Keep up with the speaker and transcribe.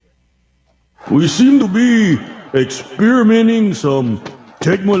We seem to be experimenting some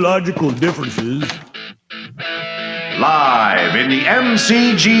technological differences. Live in the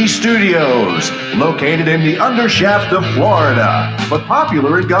MCG studios, located in the undershaft of Florida, but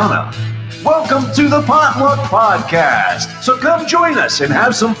popular in Ghana. Welcome to the Potluck Podcast. So come join us and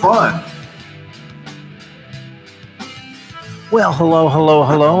have some fun. Well,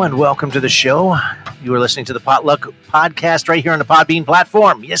 hello, and welcome to the show. You are listening to the Potluck Podcast right here on the Podbean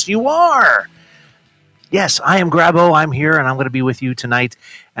platform. Yes, you are. Yes, I am Grabo. I'm here, and I'm going to be with you tonight,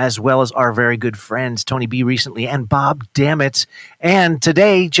 as well as our very good friends, Tony B. recently, and Bob Dammit. And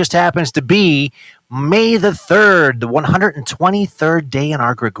today just happens to be May the 3rd, the 123rd day in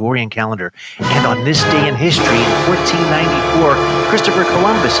our Gregorian calendar. And on this day in history, in 1494, Christopher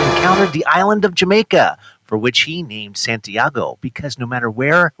Columbus encountered the island of Jamaica, for which he named Santiago, because no matter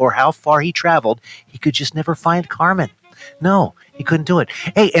where or how far he traveled, he could just never find Carmen. No, he couldn't do it.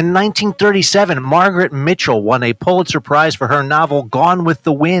 Hey, in 1937, Margaret Mitchell won a Pulitzer Prize for her novel Gone with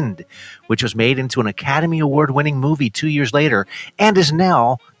the Wind, which was made into an Academy Award-winning movie 2 years later and is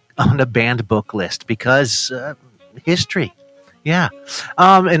now on the banned book list because history. Yeah.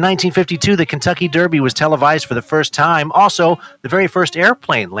 In 1952, the Kentucky Derby was televised for the first time. Also, the very first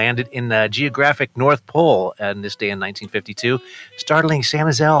airplane landed in the geographic North Pole on this day in 1952, startling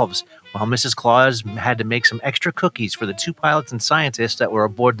Santa's elves, while Mrs. Claus had to make some extra cookies for the two pilots and scientists that were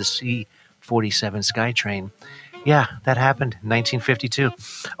aboard the C-47 Skytrain. Yeah, that happened in 1952.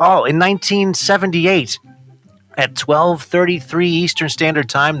 Oh, in 1978, at 12:33 Eastern Standard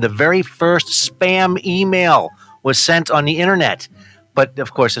Time, the very first spam email was sent on the internet. But,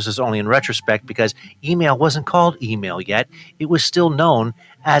 of course, this is only in retrospect because email wasn't called email yet. It was still known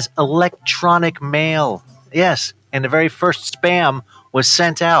as electronic mail. Yes, and the very first spam was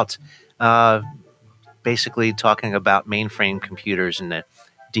sent out, basically talking about mainframe computers and the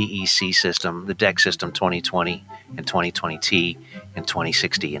DEC system, the DEC system 2020 and 2020T and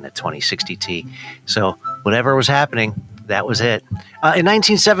 2060 and the 2060T. So whatever was happening, that was it. In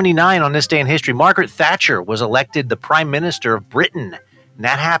 1979, on this day in history, Margaret Thatcher was elected the Prime Minister of Britain. And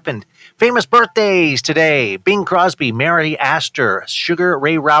that happened. Famous birthdays today. Bing Crosby, Mary Astor, Sugar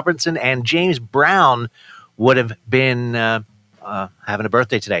Ray Robinson, and James Brown would have been having a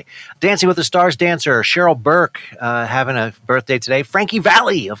birthday today. Dancing with the Stars dancer Cheryl Burke having a birthday today. Frankie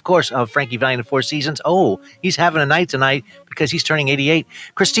Valli, of course, of Frankie Valli and the Four Seasons. Oh, he's having a night tonight because he's turning 88.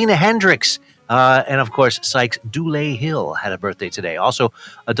 Christina Hendricks, and of course, Sykes Dule Hill had a birthday today. Also,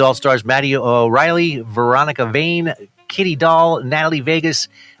 adult stars Maddie O'Reilly, Veronica Vane, Kitty Doll, Natalie Vegas,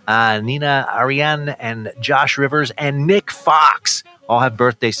 Nina Ariane, and Josh Rivers, and Nick Fox all have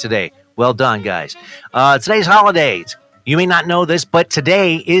birthdays today. Well done, guys. Today's holidays. You may not know this, but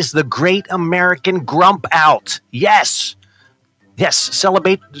today is the Great American Grump Out. Yes,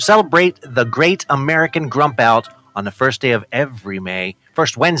 celebrate the Great American Grump Out on the first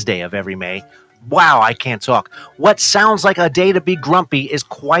Wednesday of every May. Wow, I can't talk. What sounds like a day to be grumpy is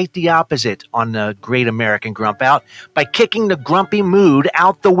quite the opposite on the Great American Grump Out by kicking the grumpy mood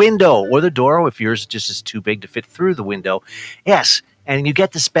out the window or the door if yours just is too big to fit through the window. Yes, and you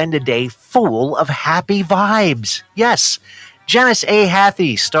get to spend a day full of happy vibes. Yes. Janice A.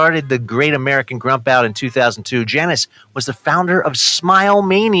 Hathey started the Great American Grump Out in 2002. Janice was the founder of Smile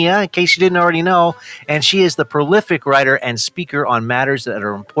Mania, in case you didn't already know, and she is the prolific writer and speaker on matters that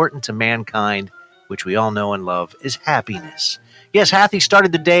are important to mankind, which we all know and love, is happiness. Yes, Hathey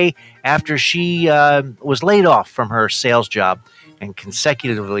started the day after she was laid off from her sales job, and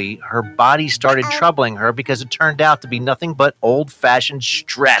consecutively, her body started troubling her because it turned out to be nothing but old-fashioned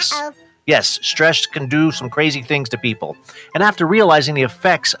stress. Yes, stress can do some crazy things to people. And after realizing the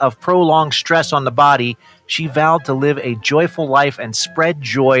effects of prolonged stress on the body, she vowed to live a joyful life and spread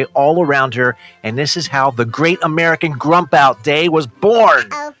joy all around her. And this is how the Great American Grump Out Day was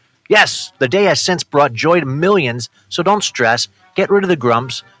born. Yes, the day has since brought joy to millions, so don't stress. Get rid of the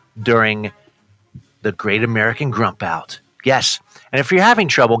grumps during the Great American Grump Out. Yes, and if you're having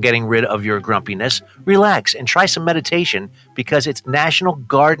trouble getting rid of your grumpiness, relax and try some meditation because it's National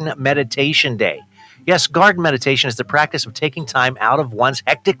Garden Meditation Day. Yes, garden meditation is the practice of taking time out of one's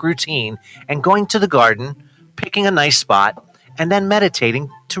hectic routine and going to the garden, picking a nice spot, and then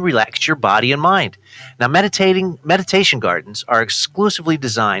meditating to relax your body and mind. Now, meditation gardens are exclusively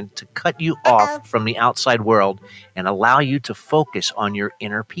designed to cut you off from the outside world and allow you to focus on your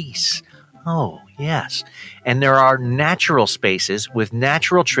inner peace. Oh, yes. And there are natural spaces with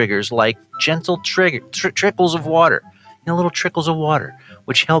natural triggers like gentle trickles of water. little trickles of water,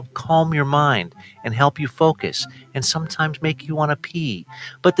 which help calm your mind and help you focus and sometimes make you want to pee.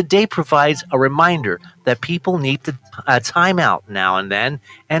 But the day provides a reminder that people need to time out now and then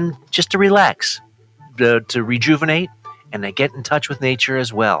and just to relax, to rejuvenate, and to get in touch with nature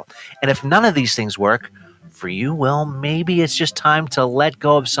as well. And if none of these things work for you, well, maybe it's just time to let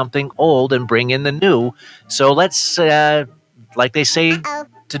go of something old and bring in the new. So let's, like they say,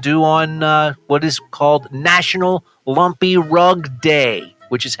 to do on what is called National Lumpy Rug Day,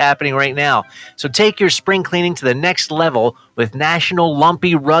 which is happening right now. So take your spring cleaning to the next level with National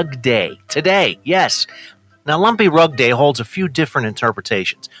Lumpy Rug Day today. Yes. Now, Lumpy Rug Day holds a few different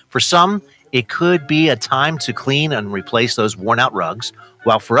interpretations. For some, it could be a time to clean and replace those worn out rugs,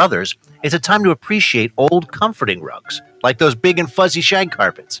 while for others, it's a time to appreciate old comforting rugs, like those big and fuzzy shag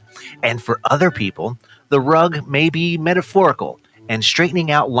carpets. And for other people, the rug may be metaphorical, and straightening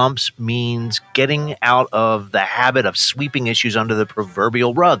out lumps means getting out of the habit of sweeping issues under the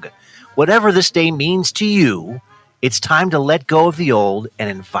proverbial rug. Whatever this day means to you, it's time to let go of the old and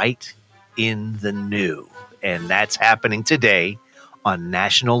invite in the new. And that's happening today on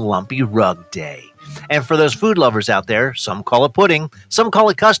National Lumpy Rug Day. And for those food lovers out there, some call it pudding, some call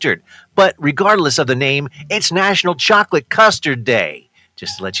it custard. But regardless of the name, it's National Chocolate Custard Day.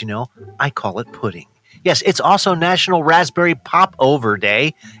 Just to let you know, I call it pudding. Yes, it's also National Raspberry Popover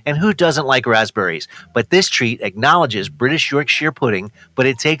Day, and who doesn't like raspberries? But this treat acknowledges British Yorkshire pudding, but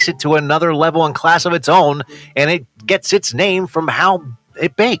it takes it to another level and class of its own, and it gets its name from how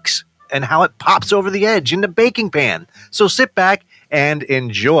it bakes and how it pops over the edge in the baking pan. So sit back and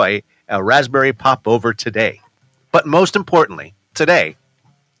enjoy a raspberry popover today. But most importantly, today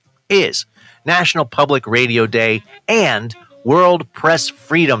is National Public Radio Day and World Press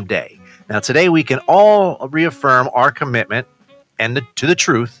Freedom Day. Now, today we can all reaffirm our commitment to the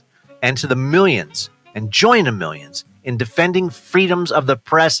truth and to the millions and join the millions in defending freedoms of the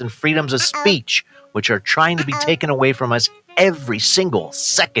press and freedoms of speech, which are trying to be taken away from us every single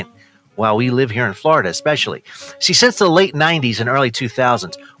second while we live here in Florida, especially. See, since the late 90s and early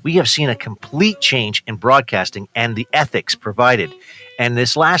 2000s, we have seen a complete change in broadcasting and the ethics provided. And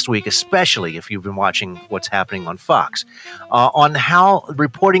this last week, especially if you've been watching what's happening on Fox, on how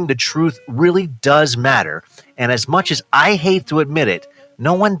reporting the truth really does matter. And as much as I hate to admit it,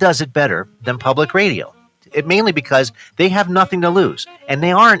 no one does it better than public radio. Mainly because they have nothing to lose, and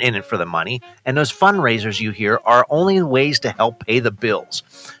they aren't in it for the money, and those fundraisers you hear are only ways to help pay the bills.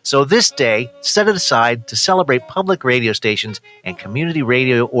 So this day, set it aside to celebrate public radio stations and community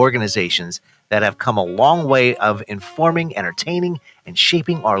radio organizations that have come a long way of informing, entertaining, and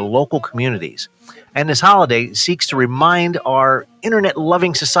shaping our local communities. And this holiday seeks to remind our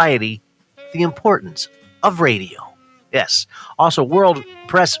internet-loving society the importance of radio. Yes. Also, World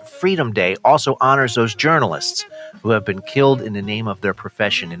Press Freedom Day also honors those journalists who have been killed in the name of their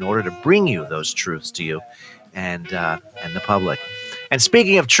profession in order to bring you those truths to you and the public. And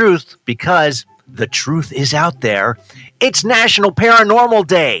speaking of truth, because the truth is out there, it's National Paranormal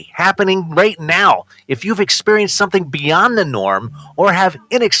Day, happening right now. If you've experienced something beyond the norm or have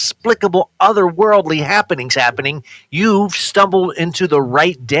inexplicable otherworldly happenings happening, you've stumbled into the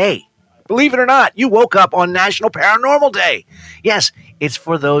right day. Believe it or not, you woke up on National Paranormal Day. Yes, it's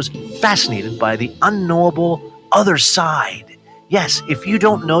for those fascinated by the unknowable other side. Yes, if you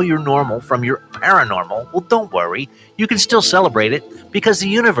don't know your normal from your paranormal, well, don't worry. You can still celebrate it because the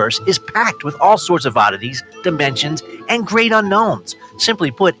universe is packed with all sorts of oddities, dimensions, and great unknowns.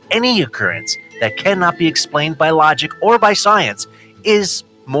 Simply put, any occurrence that cannot be explained by logic or by science is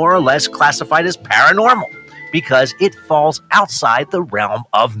more or less classified as paranormal because it falls outside the realm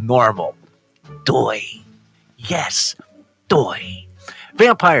of normal. Doy. Yes, doy.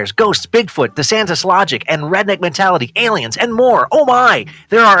 Vampires, ghosts, Bigfoot, DeSantis logic, and redneck mentality, aliens, and more. Oh my!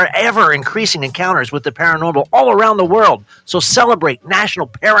 There are ever-increasing encounters with the paranormal all around the world. So celebrate National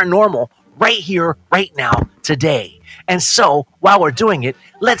Paranormal right here, right now, today. And so, while we're doing it,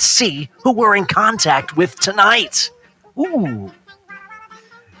 let's see who we're in contact with tonight. Ooh.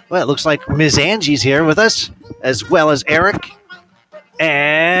 Well, it looks like Ms. Angie's here with us, as well as Eric.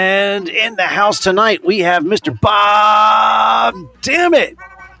 And in the house tonight, we have Mr. Bob Dammit.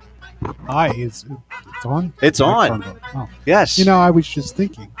 Hi, it's on? It's on. Oh. Yes. You know, I was just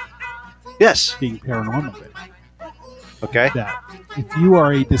thinking, Yes. being paranormal, day, Okay. that if you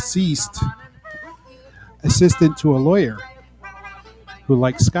are a deceased assistant to a lawyer who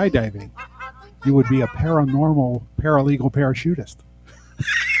likes skydiving, you would be a paranormal paralegal parachutist.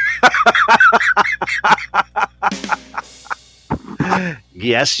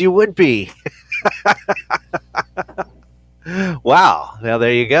 Yes, you would be. Wow. Now,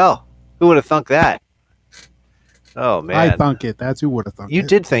 there you go. Who would have thunk that? Oh man, I thunk it. That's who would have thunk it. you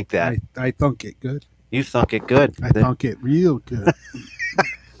did think that. I thunk it good. You thunk it good. I thunk it real good.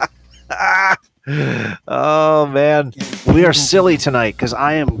 Oh man, we are silly tonight because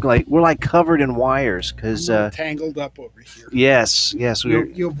we're like covered in wires because tangled up over here. yes,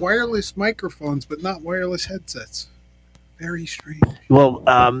 You have wireless microphones, but not wireless headsets. Very strange. Well,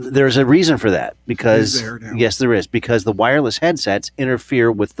 there's a reason for that because Is there now? yes, there is because the wireless headsets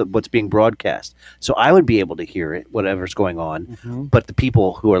interfere with what's being broadcast. So I would be able to hear it, whatever's going on, Mm-hmm. but the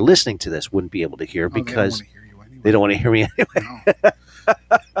people who are listening to this wouldn't be able to hear because they don't want to hear me anyway. No.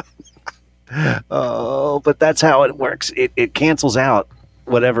 Oh, but that's how it works. It cancels out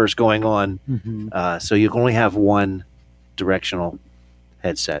whatever's going on. Mm-hmm. So you can only have one directional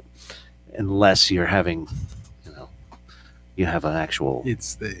headset unless you're having, you have an actual.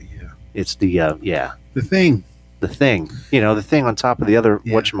 It's the The thing. the thing, the thing on top of the other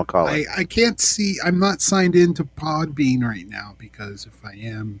whatchamacallit. I can't see. I'm not signed into Podbean right now because if I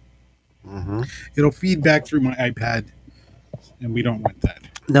am, Mm-hmm. it'll feed back through my iPad, and we don't want that.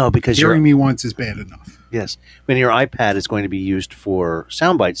 No, because Hearing me once is bad enough. Yes, when your iPad is going to be used for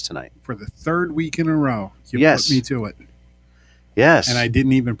sound bites tonight. For the third week in a row, you Yes. put me to it. Yes, And I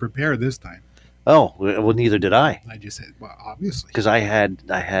didn't even prepare this time. Oh, well, neither did I. I just said, well, obviously. Because I had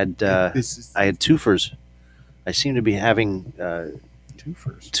twofers. I seem to be having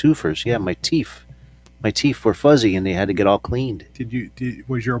twofers. Yeah, my teeth were fuzzy, and they had to get all cleaned.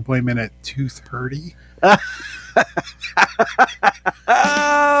 Was your appointment at 2:30?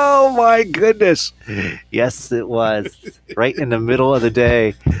 Oh my goodness! Yes, it was right in the middle of the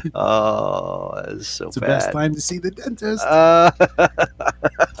day. Oh, it was so it's bad. the best time to see the dentist.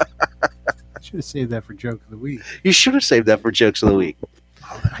 Should have saved that for joke of the week. You should have saved that for jokes of the week.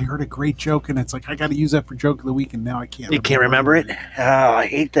 Oh, I heard a great joke, and it's like I got to use that for joke of the week, and now I can't. You can't remember it? Oh, I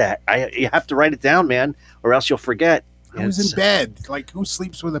hate that. You have to write it down, man, or else you'll forget. I was in bed. Like, who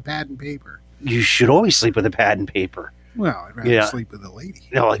sleeps with a pad and paper? You should always sleep with a pad and paper. Well, I'd rather sleep with a lady.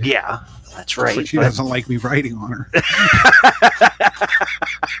 No, yeah, that's right. But she doesn't like me writing on her.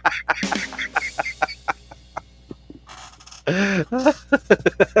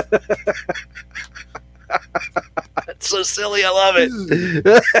 It's so silly. I love it.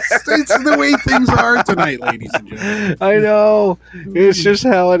 It's the way things are tonight, ladies and gentlemen. I know. It's just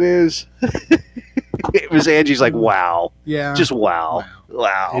how it is. It was Angie's like, wow. Yeah. Just wow.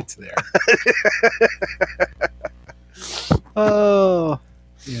 It's there. Oh.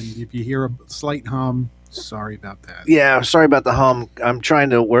 And if you hear a slight hum, sorry about that. Yeah, sorry about the hum. I'm trying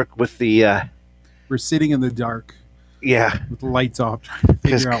to work with the... We're sitting in the dark. Yeah. With the lights off, trying to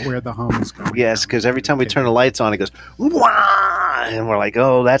figure out where the hum is going. Yes, because every time we turn the lights on, it goes, wah! And we're like,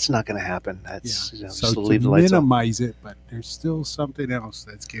 oh, that's not going to happen. That's so just leave the lights on. Minimize it, but there's still something else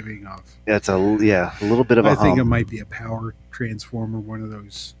that's giving off. That's a little bit of a hum. I think it might be a power transformer, one of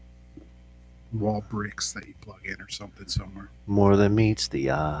those wall bricks that you plug in or something somewhere. More than meets the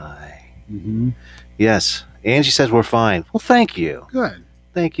eye. Mm-hmm. Yes. Angie says we're fine. Well, thank you. Good.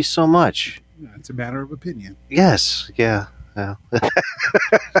 Thank you so much. It's a matter of opinion. Yes. Yeah.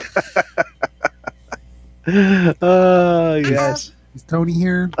 Yes. Is Tony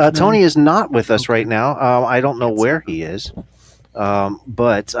here? Tony is not with us right now. I don't know where he is,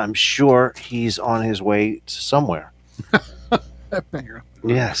 but I'm sure he's on his way to somewhere. Apparently.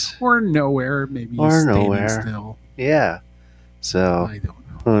 Yes. Or nowhere. Maybe or he's nowhere. standing still. Yeah. So I don't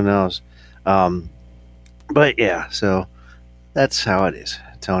know. Who knows? But yeah. So that's how it is.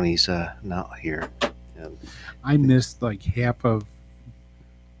 Tony's not here. I missed like half of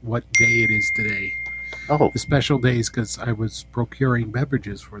what day it is today. Oh, the special days because I was procuring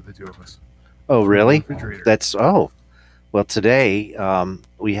beverages for the two of us. Oh, really? That's well. Today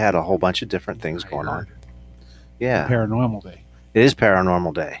we had a whole bunch of different things going on. Yeah, Paranormal Day. It is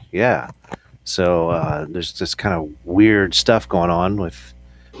Paranormal Day. Yeah. So there's this kind of weird stuff going on with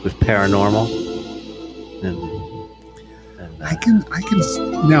paranormal, and I can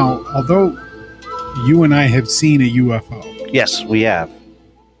now. Although you and I have seen a UFO. Yes, we have.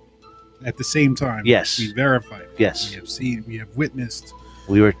 At the same time. Yes. We verified. Yes. We have witnessed.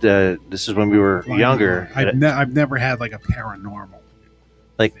 We were. This is when we were younger. I've never had like a paranormal.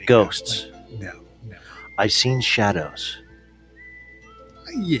 Like ghosts. No. I've seen shadows.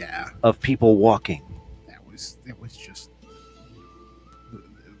 Yeah. Of people walking. That was just the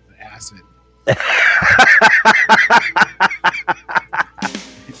acid.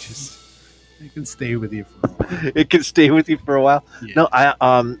 It can stay with you for a while. It can stay with you for a while. Yeah. No,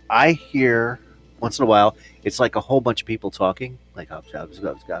 I hear once in a while. It's like a whole bunch of people talking, like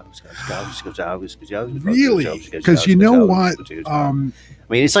really, because you know what? I mean,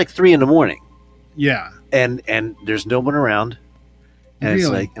 it's like 3 a.m. Yeah. and there's no one around. And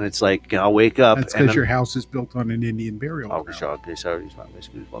Really? it's like I'll wake up. That's and because your house is built on an Indian burial ground.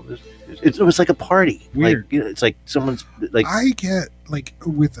 It was like a party. Weird. Like, it's like someone's like. I get like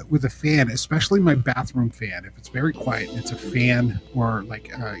with a fan, especially my bathroom fan. If it's very quiet, and it's a fan, or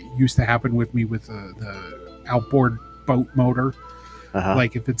like used to happen with me with the outboard boat motor.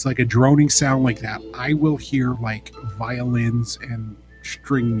 Like if it's like a droning sound like that, I will hear like violins and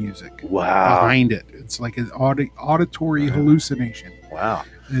string music behind it. It's like an auditory hallucination. Wow.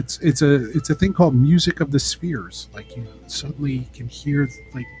 It's a thing called music of the spheres. Like you suddenly can hear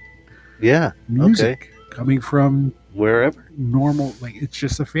like music coming from wherever. Normal, like it's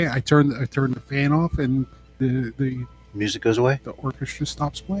just a fan. I turn the fan off and the music goes away. The orchestra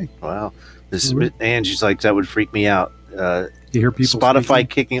stops playing. Wow. Angie's like, that would freak me out. You hear people Spotify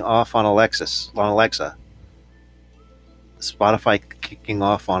kicking off on Alexa. Spotify kicking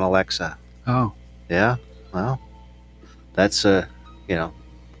off on Alexa. Oh. Yeah. Well, that's I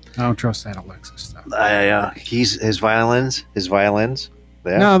don't trust that Alexa stuff. His violins.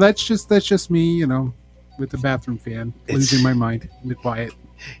 Yeah. No, that's just me, with the bathroom fan, losing my mind in the quiet.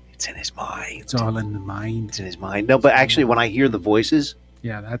 It's in his mind. It's all in the mind. It's in his mind. No, but actually, when I hear the voices,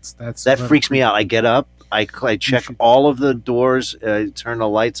 that freaks me out. I get up, I check all of the doors, turn the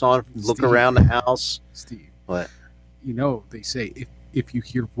lights on, look around the house. Steve, what? They say if you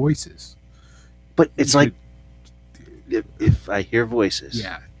hear voices, but it's like if I hear voices,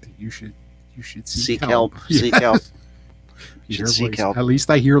 you should seek help. Seek help. You should seek help. At least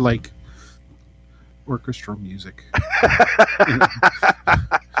I hear like orchestra music.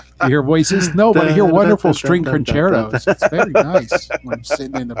 You hear voices? No, but I hear wonderful string concertos. It's very nice when I'm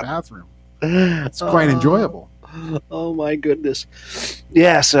sitting in the bathroom. It's quite enjoyable. Oh my goodness!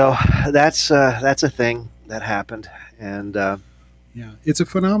 Yeah, so that's a thing that happened, and it's a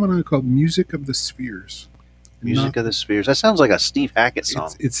phenomenon called music of the spheres. Music of the Spheres. That sounds like a Steve Hackett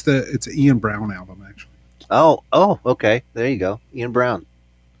song. It's an Ian Brown album, actually. Oh, okay. There you go, Ian Brown.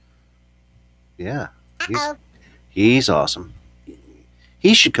 Yeah, he's awesome.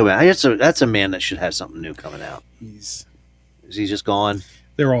 He should come out. That's a man that should have something new coming out. Is he just gone?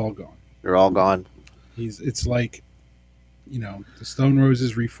 They're all gone. They're all gone. It's like, the Stone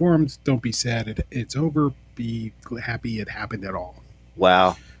Roses reformed. Don't be sad. It's over. Be happy it happened at all.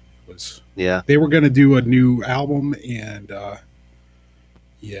 Wow. Yeah. They were going to do a new album, and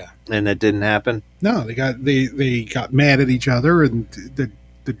and that didn't happen. No, they got mad at each other, and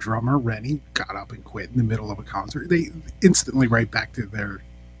the drummer Rennie got up and quit in the middle of a concert. They instantly right back to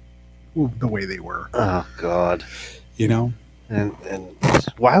the way they were. Oh God. And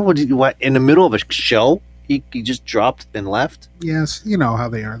why would in the middle of a show he just dropped and left? Yes, you know how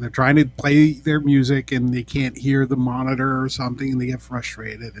they are. They're trying to play their music and they can't hear the monitor or something, and they get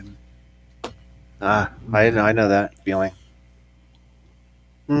frustrated. And I know that feeling.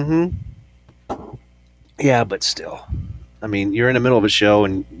 Mm-hmm. Yeah, but still, I mean, you're in the middle of a show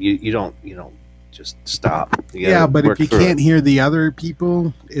and you don't just stop. But if you can't hear the other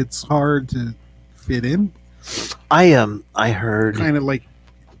people, it's hard to fit in. I heard kind of like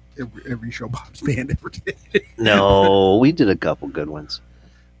every show Bob's band ever did. No, we did a couple good ones.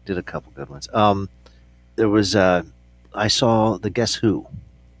 There was I saw the Guess Who.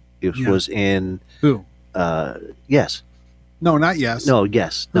 It was in Who? Yes. No, not Yes. No,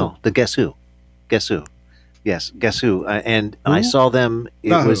 Yes. Who? No, the Guess Who. Yes, Guess Who. And I saw them.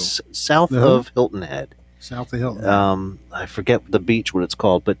 It was south of Hilton Head. South of Hilton Head. I forget the beach, what it's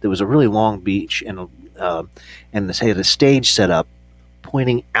called, but there was a really long beach, and they had a stage set up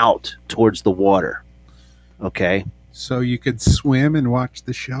pointing out towards the water. Okay. So you could swim and watch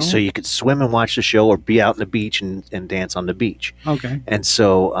the show? So you could swim and watch the show, or be out on the beach and dance on the beach. Okay. And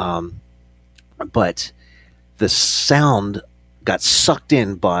so, but the sound got sucked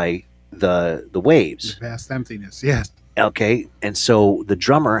in by the waves. The vast emptiness, yes. Okay. And so the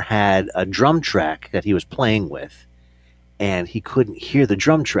drummer had a drum track that he was playing with, and he couldn't hear the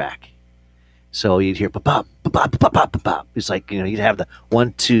drum track. So you'd hear pop, pop, pop, pop, pop, pop, pop. It's like, you'd have the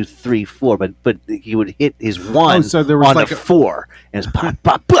 1, 2, 3, 4, but he would hit his one so there was on like the 4, and it's pop,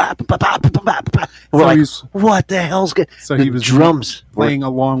 pop, pop, pop, pop, pop, pop, pop. We're like, what the hell's good? So the he was drums playing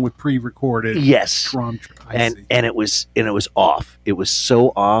along with pre-recorded. Yes, drum. And it was off. It was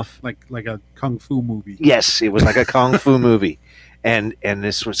so off, like a kung fu movie. Yes, it was like a kung fu movie, and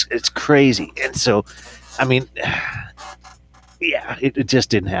it's crazy. And so, I mean, yeah, it just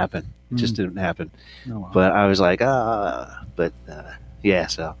didn't happen. It just didn't happen. Oh, wow. But I was like, yeah.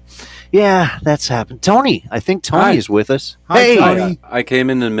 So, yeah, that's happened. Tony, I think Tony is with us. Hi, hey, Tony. I came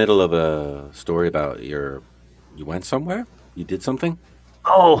in the middle of a story about you went somewhere? You did something?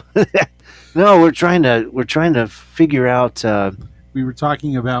 Oh, no, we're trying to figure out We were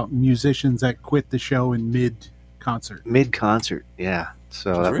talking about musicians that quit the show in mid-concert. mid-concert. Yeah.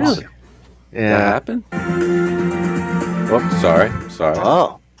 So that Really? That yeah. happened? Oh, sorry. Oh,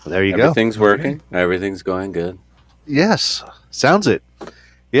 well, there you go. Everything's working. Everything's going good. Yes, sounds it.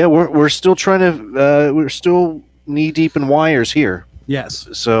 Yeah, we're still trying to we're still knee deep in wires here. Yes,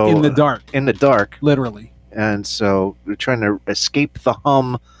 So in the dark, literally. And so we're trying to escape the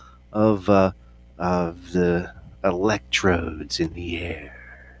hum of the electrodes in the air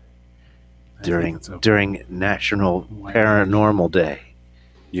during National Paranormal Day.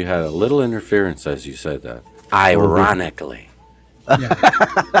 You had a little interference as you said that. Ironically.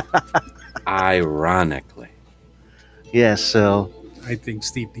 Yeah. Ironically. Yeah, so I think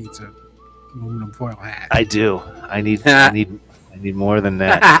Steve needs a aluminum foil hat. I do. I need more than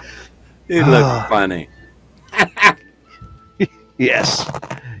that. You look funny. Yes.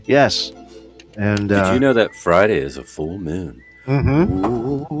 And did you know that Friday is a full moon?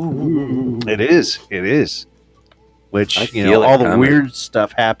 Mm-hmm. It is. Which I you feel know, it all the coming. weird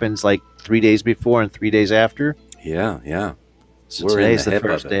stuff happens like 3 days before and 3 days after. Yeah. So We're in today's the the hip of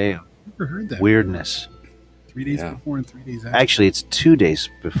first it. day of Never heard that. weirdness. 3 days Yeah. before and 3 days after. Actually, it's 2 days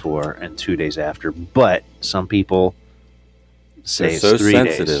before and 2 days after, but some people say They're it's so 3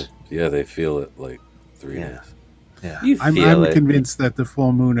 sensitive. days. Yeah, they feel it like 3 Yeah. days. Yeah. You I'm feel it. convinced that the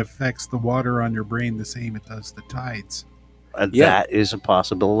full moon affects the water on your brain the same it does the tides. Yeah. That is a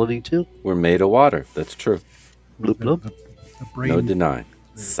possibility too. We're made of water. That's true. Blub blub The brain, No denying.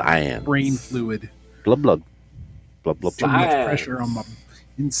 Science. brain fluid. blub blub blub blub. Too much Science. pressure on my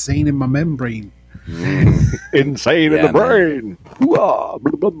insane in my membrane. Mm. Insane Yeah, in the brain. Hoo-ah,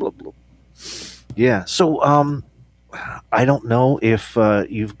 blub, blub, blub, blub. Yeah. So I don't know if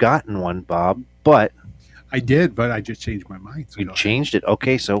you've gotten one, Bob, but I did, but I just changed my mind. So you go ahead. changed it.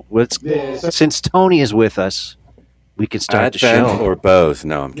 Okay, so let's. Since Tony is with us, we can start the Advent show. or Bose?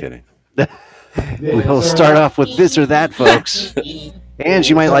 No, I'm kidding. We'll start off with this or that, folks. And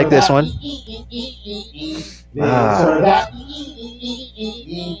you might like this one. Ah.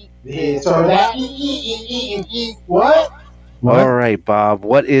 This or that. What? All right, Bob.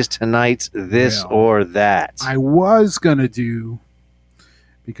 What is tonight's this Well, or that? I was gonna do,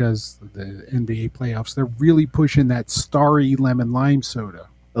 because the NBA playoffs, they're really pushing that starry lemon lime soda,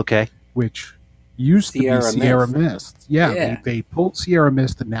 Okay. which used to Sierra be Sierra Mist. Mist. Yeah, Yeah. They pulled Sierra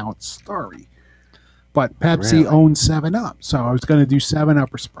Mist and now it's starry. But Pepsi Really? owns 7-Up, so I was gonna do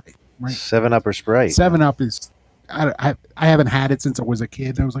 7-Up or Sprite. Right, 7-Up or Sprite? 7-Up is I haven't had it since I was a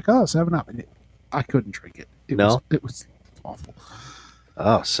kid. And I was like, oh, 7-Up, and I couldn't drink it. It was awful.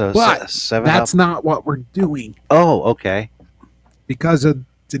 Oh, so But 7-Up. that's not what we're doing Oh, okay. because of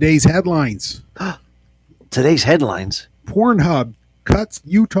today's headlines. Today's headlines. Pornhub cuts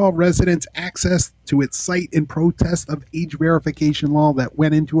Utah residents access to its site in protest of age verification law that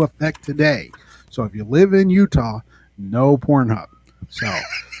went into effect today. So if you live in Utah, no Pornhub. So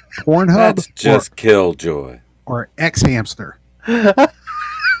Pornhub That's just killjoy. or X-Hamster.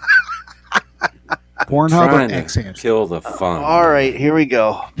 Pornhub Trying or to X-Hamster. kill the fun. All right, here we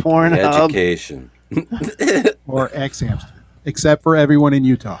go. The Pornhub. education. Or X-Hamster. Except for everyone in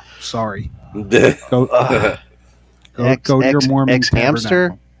Utah. Sorry. Go to your Mormon X-Hamster?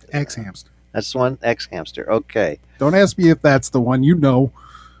 tabernacle. X-Hamster. That's one. X-Hamster. Okay. Don't ask me if that's the one. You know.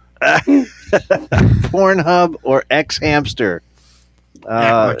 Pornhub or X-Hamster.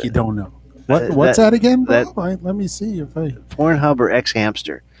 Act like you don't know. What's that again? that- Bob? Let me see if I. Pornhub or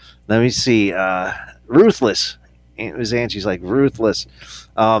X-Hamster. Let me see. Ruthless. It was Angie's like ruthless.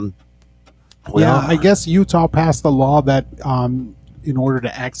 Well, Yeah, I guess Utah passed the law that in order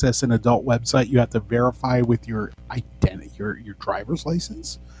to access an adult website, you have to verify with your identity, your driver's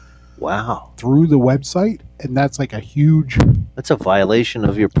license wow. through the website, and that's like a huge That's a violation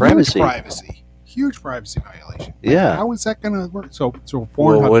of your privacy. huge privacy violation. Yeah. How is that going to work? So Well,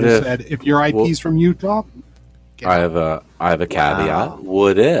 Pornhub what just if- said if your IP's from Utah, get I out. have a caveat. Wow.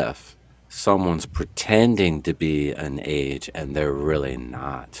 What if someone's pretending to be an age and they're really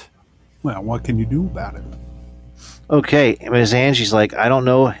not? Well, what can you do about it? Okay, Ms. Angie's like, I don't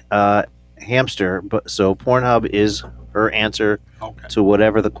know hamster, but so Pornhub is her answer Okay. to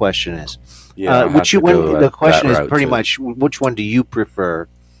whatever the question is. Yeah, I have which to you, when go the question that is route pretty too. much which one do you prefer?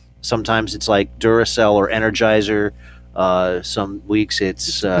 Sometimes it's like Duracell or Energizer. Some weeks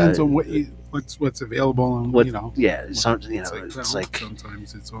it's Depends on what's available on what, you know. yeah. Some it's well, like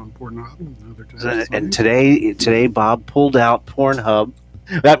sometimes it's on Pornhub, and other times. and, it's on and YouTube. today Bob pulled out Pornhub.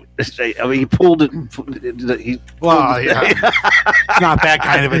 I mean, he pulled it. He Well, yeah. It's not that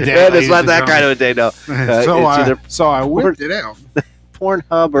kind of a day. It's not that kind of a day. No, so it's either I whipped it out.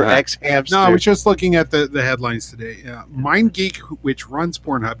 Pornhub or Right. X Hamster? No, I was just looking at the headlines today. MindGeek, which runs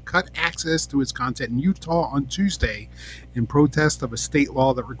Pornhub, cut access to its content in Utah on Tuesday in protest of a state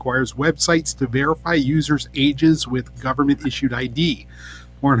law that requires websites to verify users' ages with government-issued ID.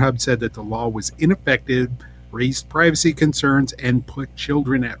 Pornhub said that the law was ineffective, raised privacy concerns, and put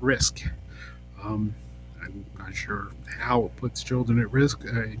children at risk. I'm not sure how it puts children at risk.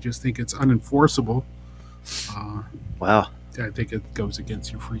 I just think it's unenforceable. Wow. I think it goes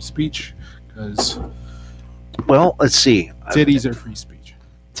against your free speech because Well, let's see. titties are free speech.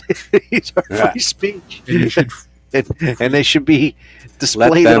 These are Yeah. free speech. And you should and they should be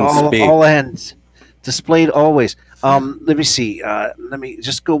displayed at them all speak. ends. Displayed always. Let me see. Let me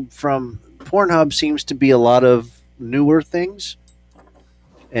just go from Pornhub seems to be a lot of newer things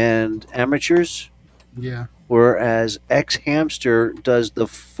and amateurs, yeah. whereas X Hamster does the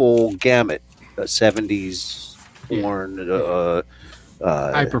full gamut, 70s porn.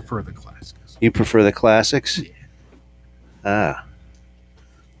 I prefer the classics. You prefer the classics? Yeah. Ah.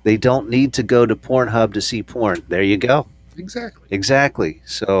 They don't need to go to Pornhub to see porn. There you go. Exactly. Exactly.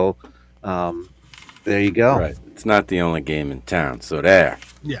 So, there you go. Right. It's not the only game in town, so there.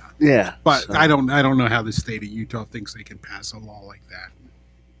 Yeah. Yeah. But so- I don't know how the state of Utah thinks they can pass a law like that.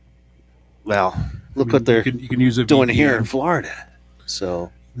 Well, look I mean, what they're you can use a doing VPN. here in Florida.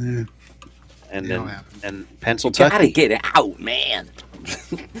 So, Yeah. and It'll then happen. and Gotta Pennsylvania, get it out, man.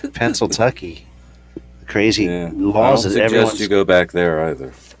 Pennsylvania, crazy Yeah. I laws don't that suggest everyone's. you go back there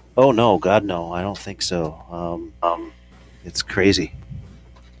either. Oh no, God no, I don't think so. It's crazy.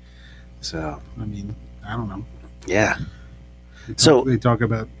 So I mean, I don't know. yeah, So they talk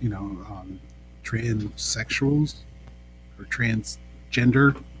about transsexuals or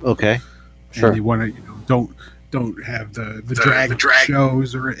transgender, okay. Sure. and they want to don't have the drag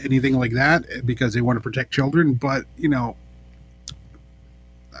shows or anything like that because they want to protect children. But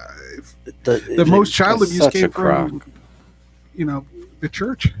the most child That's abuse such a came crock. from the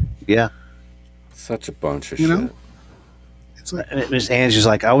church. yeah. Such a bunch of You shit. know? It's like Miss Angie's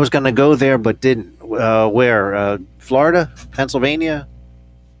like, I was going to go there, but didn't. Where? Florida, Pennsylvania.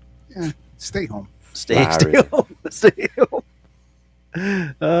 stay home. Stay Larry. home. Stay home.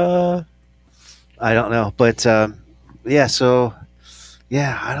 I don't know, but yeah. So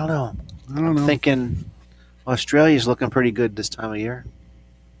yeah, I don't know. I don't know. Thinking Australia's looking pretty good this time of year.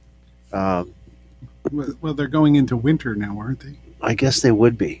 Well, they're going into winter now, aren't they? I guess they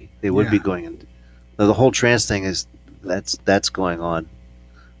would be. They would be Yeah. going in. The whole trans thing is that's going on.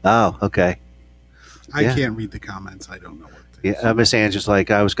 Oh, okay. I Yeah. can't read the comments. I don't know what. They Yeah, Miss Angie's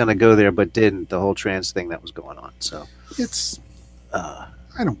like, I was going to go there, but didn't. The whole trans thing that was going on. So, It's. uh,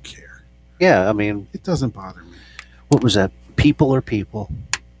 I don't care. yeah, I mean, It doesn't bother me. what was that? People are people.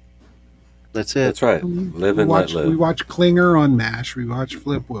 That's it. That's right. Live and let We live. watch Klinger on MASH. We watch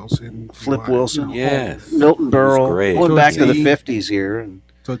Flip Wilson. We Flip watch, Wilson. Yes. Milton Berle, great. going back to the Tootsie. 50s here. And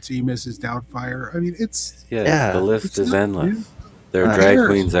Tootsie, Mrs. Doubtfire. I mean, it's. Yes, Yeah. the list It's is not endless. new. There are Who drag cares?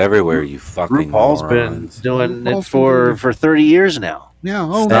 queens everywhere, you fucking RuPaul's been morons. doing it RuPaul's been doing for it. 30 years now. Yeah.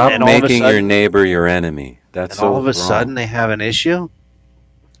 Oh, Stop And all of a making your sudden- neighbor your enemy. That's And so all of a wrong. sudden they have an issue.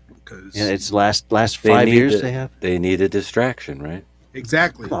 because Yeah, it's last They 5 need years to- they have. They need a distraction, right?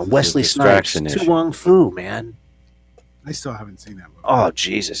 exactly. Come on, This is Wesley a Snipes, distraction Tu issue. Wong Fu, man. I still haven't seen that movie. Oh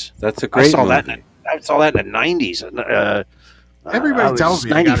Jesus, That's a I great saw movie. that. I saw that in the 90s. Everybody tells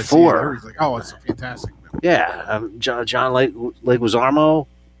me I gotta see it. 94. Everybody's like, "Oh, it's a fantastic movie." Yeah, John Leguizamo,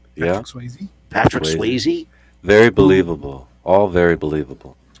 Yeah, Patrick Swayze. Patrick Swayze. Swayze. very believable. All very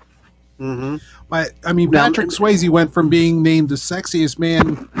believable. Mm-hmm. But I mean, Now- Patrick Swayze went from being named the sexiest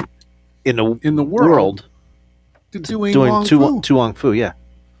man In the in the world, world to doing Wong Tu Fu. Wong Fu. Yeah,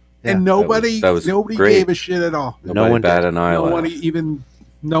 And nobody, that was nobody great. gave a shit at all. No Nobody one bat did. an No eyelash. one even.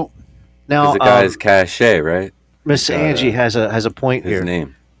 No. now Because the guy's cachet, right? Miss Angie has a point His here.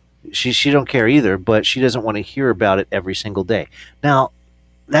 name. She don't care either, but she doesn't want to hear about it every single day. Now,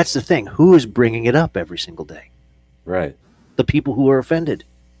 that's the thing. Who is bringing it up every single day? Right. The people who are offended.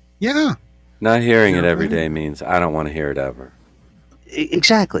 Yeah. Not hearing it You're every right. day means I don't want to hear it ever.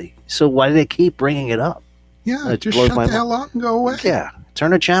 Exactly. So why do they keep bringing it up? Yeah. That Just blows shut my the hell up and go away. Yeah,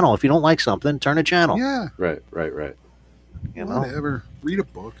 turn a channel. If you don't like something, turn a channel. Yeah. Right. You know? Whatever. Read a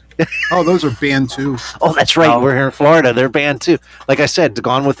book. Oh, those are banned too. Oh, that's right. Oh. We're here in Florida. They're banned too. Like I said,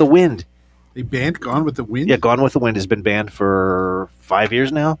 Gone with the Wind. They banned Gone with the Wind. Yeah, Gone with the Wind has been banned for 5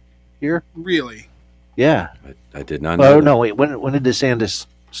 years now. Here. Really? Yeah. I did not know. Oh that. no, wait. When did DeSantis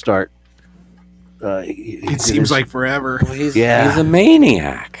start? It seems like forever. Well, he's Yeah. a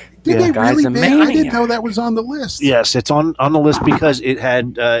maniac. Did Yeah. they Guy's really a ban? I didn't maniac. know that was on the list. Yes, it's on the list because it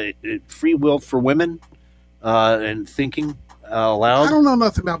had free will for women and thinking allowed. I don't know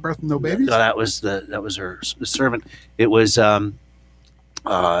nothing about birth of no babies. No, that was her servant. It was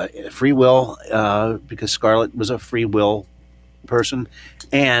free will because Scarlett was a free will person,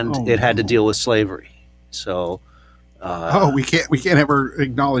 and it had to deal with slavery. So, we can't ever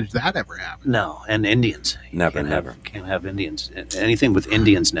acknowledge that ever happened. No, and Indians Never. can't have Indians. Anything with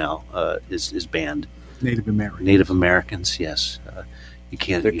Indians now is banned. Native Americans, yes. You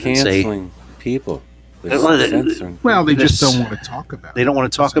can't. They're even say canceling people. Well, they just don't want to talk about it. They don't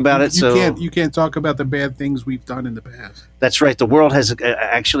want to talk about it. You can't talk about the bad things we've done in the past. That's right. The world has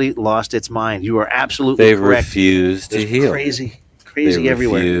actually lost its mind. You are absolutely They correct. refuse to heal. Crazy They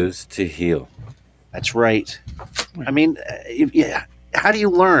everywhere. refuse to heal. That's right. I mean, yeah. How do you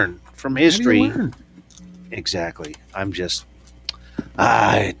learn from history? How do you learn? Exactly.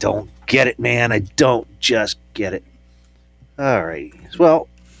 I don't get it, man. I don't just get it. All right. Well,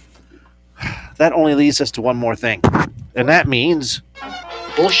 that only leads us to one more thing, and that means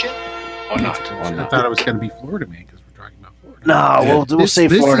Bullshit or not? I thought it was going to be Florida Man because we're talking about Florida. no. We'll say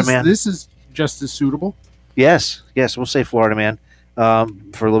Florida Man. This is just as suitable. Yes, we'll say Florida Man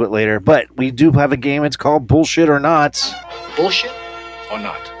for a little bit later. But we do have a game. It's called Bullshit or Not. Bullshit or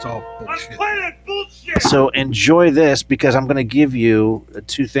not? It's all bullshit. So enjoy this because I'm going to give you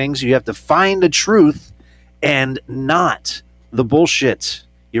two things. You have to find the truth and not the bullshit.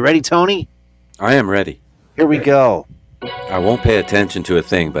 You ready, Tony? I am ready. Here we go. I won't pay attention to a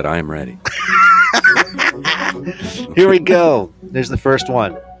thing, but I am ready. Here we go. There's the first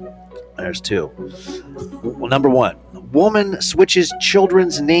one. There's two. Number one. Woman switches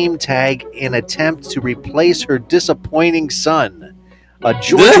children's name tag in attempt to replace her disappointing son. A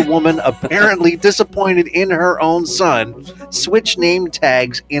Georgia woman apparently disappointed in her own son switched name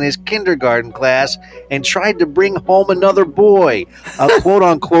tags in his kindergarten class and tried to bring home another boy, a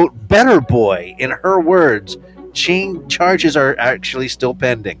quote-unquote better boy, in her words. Charges are actually still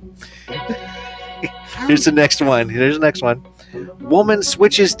pending. Here's the next one. Woman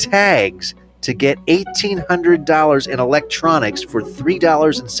switches tags to get $1,800 in electronics for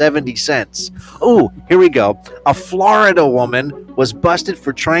 $3.70. Oh, here we go. A Florida woman was busted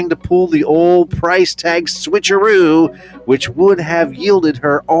for trying to pull the old price tag switcheroo, which would have yielded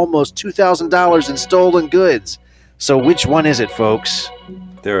her almost $2,000 in stolen goods. So which one is it, folks?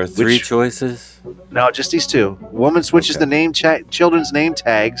 There are three choices. No, just these two. Woman switches the children's name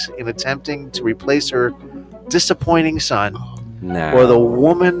tags in attempting to replace her disappointing son. No. Or the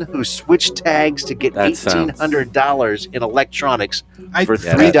woman who switched tags to get $1,800 in electronics for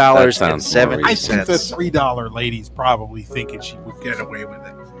 $3.70. I think the $3 lady's probably thinking she would get away with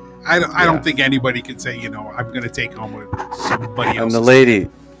it. I don't think anybody could say, I'm going to take home with somebody else. And the lady,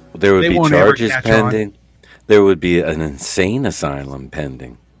 there would They be won't ever charges catch pending. on. There would be an insane asylum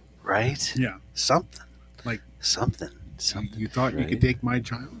pending. Right? Yeah. Something. Like something. You thought you could take my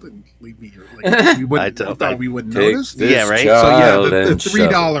child and leave me here? You thought we wouldn't notice? Yeah, right? So the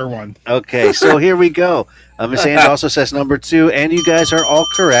 $3 one. Okay, so here we go. Miss Ange also says number two, and you guys are all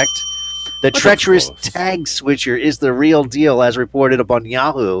correct. The treacherous tag switcher is the real deal, as reported upon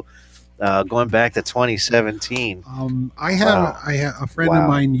Yahoo, going back to 2017. I had a friend of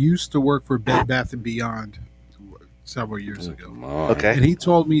mine used to work for Bed Bath & Beyond several years ago. Okay. And he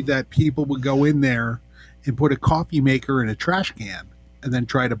told me that people would go in there and put a coffee maker in a trash can and then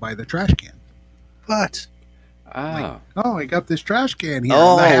try to buy the trash can. What? I got this trash can here.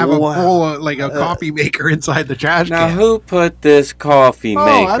 And I have a full a coffee maker inside the trash Now, can. who put this coffee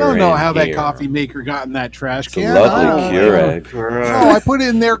maker I don't know in how here? that coffee maker got in that trash It's can. a lovely Keurig. I put it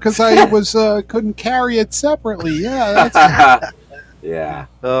in there because I was couldn't carry it separately. Yeah, that's Yeah.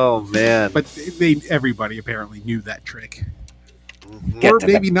 Oh, man. But everybody apparently knew that trick. Get Or to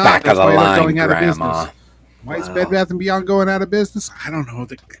maybe the not. back That's of the why they're line, going out of Grandma. business. Why is Bed Bath & Beyond going out of business? I don't know.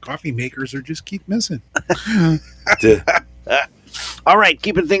 The coffee makers are just keep missing. All right,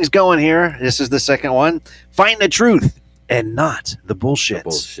 keeping things going here. This is the second one. Find the truth and not the bullshit.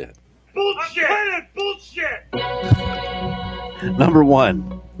 Bullshit. Number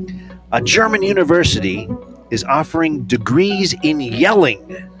one, a German university is offering degrees in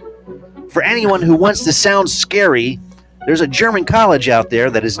yelling. For anyone who wants to sound scary, there's a German college out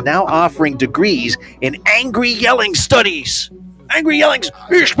there that is now offering degrees in angry yelling studies. Angry yellings.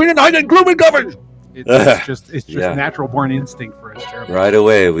 Ich bin in einen Blumen governed. It's just natural born instinct for us, Germans. Right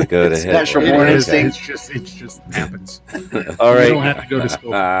away, we go to Hitler. Natural born instinct. It just happens. All right. You don't have to go to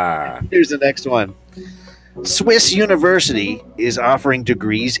school. Here's the next one. Swiss University is offering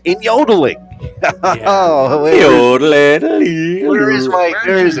degrees in yodeling. Oh, wait. Where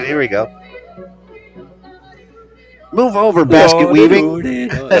is it? Here we go. Move over, basket weaving.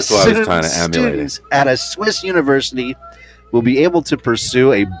 That's why I was trying to emulate it. Students at a Swiss university will be able to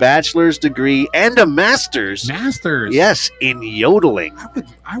pursue a bachelor's degree and a master's. Masters. Yes, in yodeling.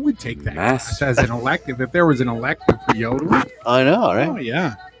 I would take that Masters. class as an elective if there was an elective for yodeling. I know, right? Oh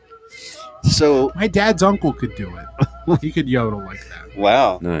yeah. So, My dad's uncle could do it. He could yodel like that.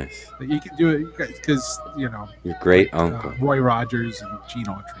 wow. Nice. He could do it because Your great uncle. Roy Rogers and Gene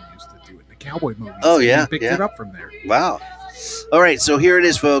Autry used to do it in the cowboy movies. Oh, yeah, He picked yeah. it up from there. Wow. All right, so here it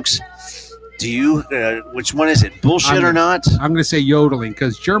is, folks. Do you, which one is it? Bullshit or not? I'm going to say yodeling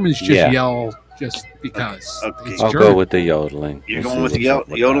because Germans just Yeah. yell just because. Okay. It's I'll German. go with the yodeling. You're We'll going see with the what's up with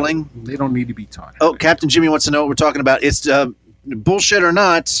that. yodeling? They don't need to be taught. Oh, Captain Jimmy wants to know what we're talking about. It's bullshit or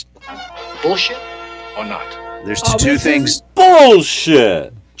not. Bullshit or not? There's two things.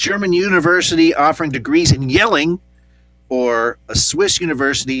 Bullshit. German university offering degrees in yelling, or a Swiss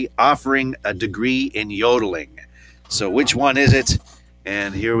university offering a degree in yodeling. So which one is it?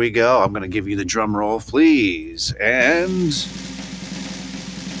 And here we go. I'm going to give you the drum roll, please. And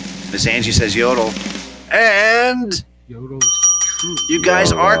Miss Angie says yodel. And Yodel's true. you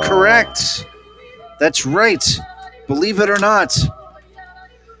guys are Yodel. correct. That's right. Believe it or not.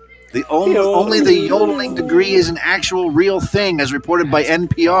 The only the yodeling degree is an actual real thing, as reported by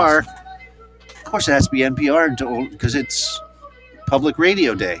NPR. Of course, it has to be NPR because it's public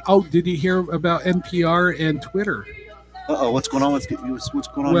radio day. Oh, did you hear about NPR and Twitter? What's going on with what's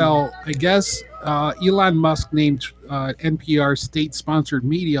going on? Well, I guess Elon Musk named NPR state-sponsored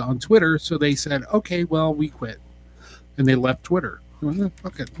media on Twitter, so they said, "Okay, well, we quit," and they left Twitter.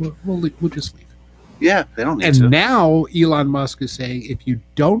 Okay, we'll just leave. yeah, they don't need And to. now Elon Musk is saying, if you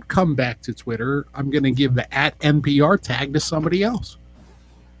don't come back to Twitter, I'm going to give the @NPR tag to somebody else.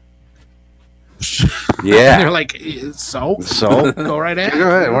 And Yeah. they're like, so go right ahead. Go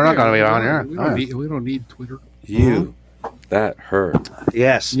ahead. We're not gonna be on here. We don't need Twitter. You. That hurt.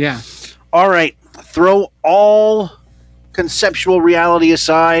 Yes. Yeah. All right. Throw all conceptual reality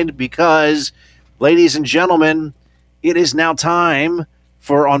aside because, ladies and gentlemen, it is now time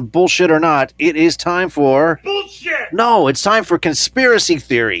for On Bullshit or Not. It is time for... Bullshit! No, it's time for conspiracy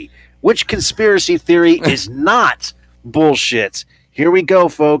theory. Which conspiracy theory is not bullshit? Here we go,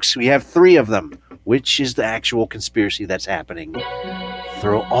 folks. We have 3 of them. Which is the actual conspiracy that's happening?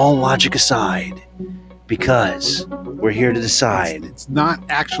 Throw all logic aside because we're here to decide. It's not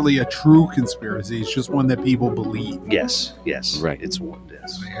actually a true conspiracy. It's just one that people believe. Yes. Right. It's one.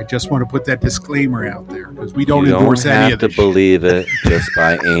 Yes. I just want to put that disclaimer out there because we don't You endorse don't any have of to this shit. believe it just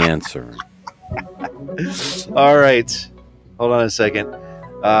by answering. All right. Hold on a second.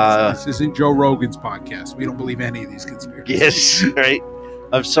 This isn't Joe Rogan's podcast. We don't believe any of these conspiracies. Yes, right.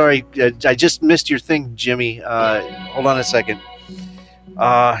 I'm sorry. I just missed your thing, Jimmy. Hold on a second.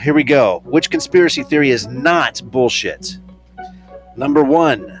 Here we go. Which conspiracy theory is not bullshit? Number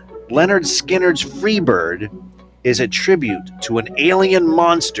 1, Leonard Skinner's Freebird is a tribute to an alien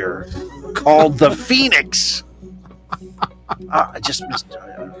monster called the Phoenix. I just missed.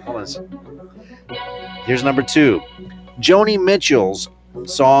 Hold on a second. Here's number 2. Joni Mitchell's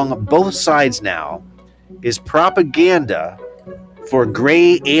song Both Sides Now is propaganda for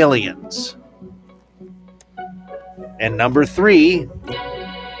gray aliens. And number 3,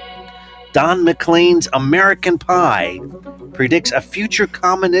 Don McLean's American Pie predicts a future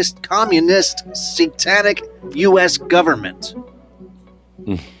communist satanic U.S. government.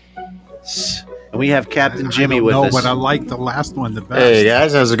 And we have Captain Jimmy with No, us. but I like the last one the best. Hey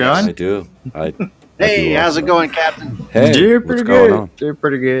guys, how's it going? I do. Hey, how's it going, Captain? Hey, Doing what's pretty going good. on? Doing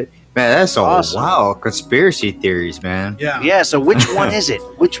pretty good. Man, that's all Awesome. wow. Conspiracy theories, man. Yeah. Yeah, so which one is it?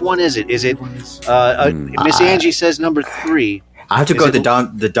 Which one is it? Is it Miss Angie says number 3. I have to Is go it-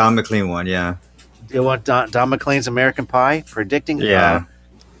 with the Don McLean one, yeah. You want Don McLean's American Pie predicting Yeah.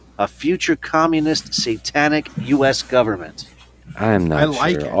 a future communist satanic U.S. government? I'm not I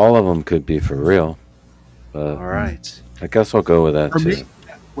like sure. it. All of them could be for real. But All right. I guess I'll go with that For too. me,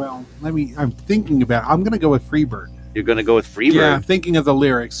 well, I'm thinking about it. I'm going to go with Freebird. You're going to go with Freebird. Yeah, I'm thinking of the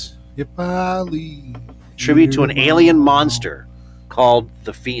lyrics. If I leave. Tribute to an you alien alone, monster called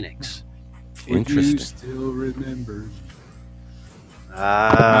the Phoenix. if you Interesting. still remember.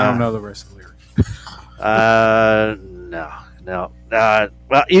 I I don't know the rest of the lyrics. No.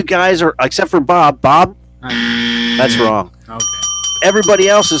 Well, you guys are, except for Bob. Bob, that's wrong. Okay. Everybody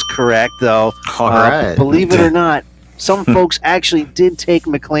else is correct, though. All right. Believe it or not, some folks actually did take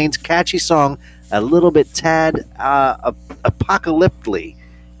McLean's catchy song a little bit tad apocalyptically,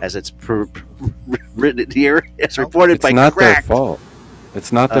 as it's written here. It's reported It's by not their Cracked. fault.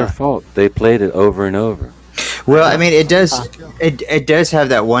 It's not their fault. They played it over and over. Well, I mean, it does have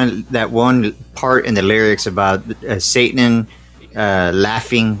that one part in the lyrics about Satan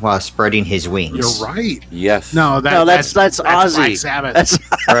laughing while spreading his wings. You're right. Yes. No, that's Ozzy. Black Sabbath. That's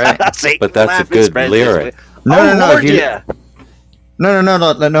Right. Satan But that's a laughing, good spreading lyric. his- No, Oh, no, no. Lord, if you- yeah.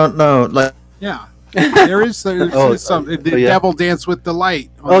 No. Like, Yeah. There's some. The yeah. devil dance with delight.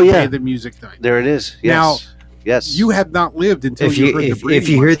 On Oh, the yeah. day the music died. There it is. Yes. Now, yes. You have not lived until if you you heard the if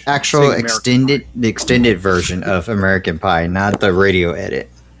Brady you hear Bunch the actual sing American the extended version of American Pie, not the radio edit,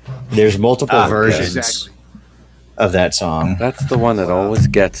 there's multiple versions Exactly. of that song. That's the one that always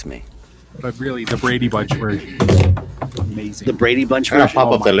gets me. Pie. But really, the Brady Bunch version is amazing. the Brady Bunch I'm gonna version. pop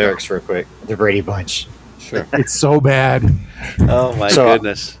Oh up my the God. lyrics real quick. The Brady Bunch. Sure. It's so bad. Oh my So-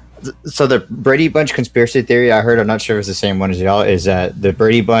 goodness. So the Brady Bunch conspiracy theory I heard, I'm not sure if it's the same one as y'all, is that the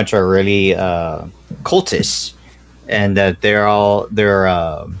Brady Bunch are really cultists, and that they're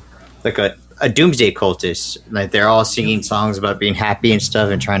like a doomsday cultist. Like they're all singing songs about being happy and stuff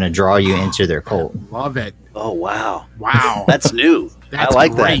and trying to draw you into their cult. Love it. Oh wow. Wow. That's new. That's I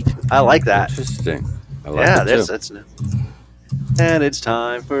like great. that. I like that. Interesting. I like Yeah, it too. that's new. And it's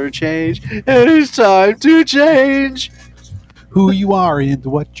time for change. And it's time to change. Who you are and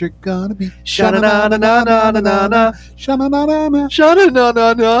what you're gonna be. Sha-na-na-na-na-na-na-na. Sha-na-na-na-na.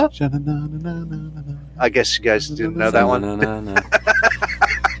 Sha-na-na-na-na. Sha-na-na-na-na-na. I guess you guys didn't know that one. No.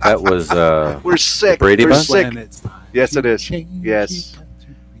 That was We're sick. Brady We're Bunch? sick. When it's time Yes, it to is. change, Yes. you got to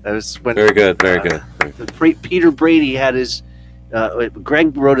be- That was when very good. Very good. Very good. Peter Brady had his.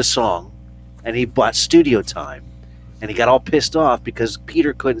 Greg wrote a song, and he bought studio time, and he got all pissed off because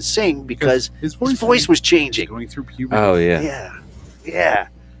Peter couldn't sing because his his voice was changing. going through puberty. Oh yeah. Yeah.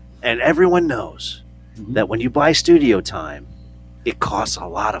 And everyone knows Mhm. that when you buy studio time, it costs a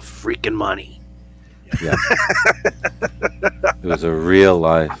lot of freaking money. Yeah. It was a real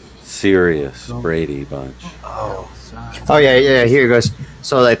life, serious Brady Bunch. Oh, Oh yeah. Here it goes.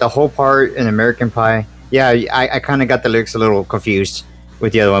 So like the whole part in American Pie. Yeah, I kind of got the lyrics a little confused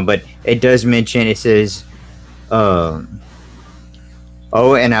with the other one, but it does mention it says, oh,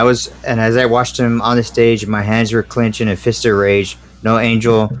 and as I watched him on the stage, my hands were clenched in a fist of rage. No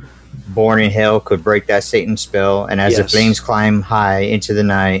angel born in hell could break that Satan spell. And as the Yes. flames climb high into the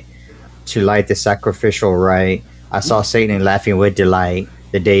night to light the sacrificial rite, I saw Satan laughing with delight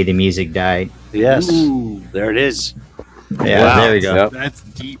the day the music died. yes. Ooh, There it is. Yeah, Wow. there we go. Yep. that's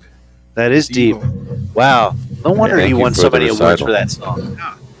deep. That is deep. Wow. No wonder Thank he you won for so the many awards recital. for that song.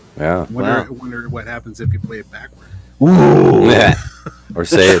 Yeah. Wonder what happens if you play it backward. Or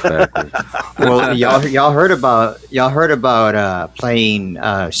say it backwards. Well, y'all heard about playing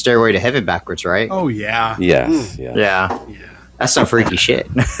Stairway to Heaven backwards, right? Oh yeah. Yes. Yeah. Yeah. That's some freaky shit.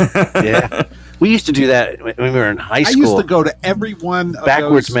 Yeah. We used to do that when we were in high I school. used to go to every one of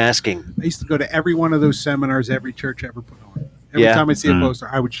backwards those, masking. I used to go to every one of those seminars every church ever put on. Every Yeah. time I see a Mm. poster,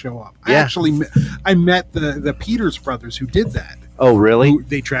 I would show up. Yeah. I met the Peters brothers who did that. Oh, really? Who,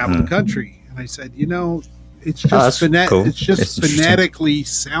 they traveled the country, and I said, it's just that's cool. it's just It's interesting. phonetically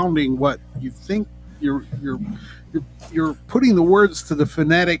sounding what you think you're putting the words to the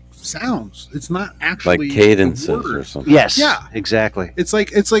phonetic sounds. It's not actually Like the cadences or words. something. Yes. Yeah. Exactly. It's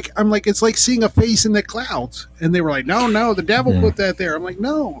like it's like seeing a face in the clouds, and they were like, no, the devil put that there. I'm like,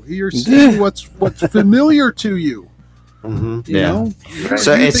 no, you're seeing what's familiar to you. Mm-hmm. You Yeah. know,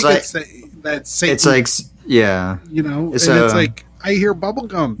 So You it's think like- that Satan, It's like, yeah, it's it's, like I hear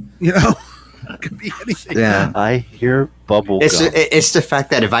bubblegum. It could be anything. yeah. I hear bubble It's gum. it's the fact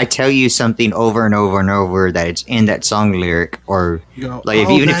that if I tell you something over and over and over that it's in that song lyric, or You go, like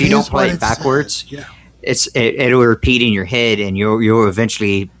 "Oh, even if that you don't is play what it backwards, says." Yeah. it'll repeat in your head, and you'll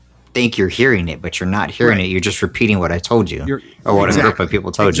eventually think you're hearing it, but you're not hearing Right. it. You're just repeating what I told you, You're- or what a group exactly. of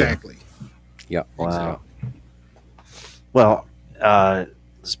people told Exactly. Yeah. Wow. Well,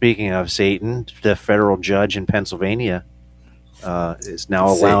 speaking of Satan, the federal judge in Pennsylvania is now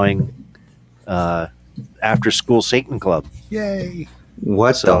allowing after-school Satan club. Yay. you.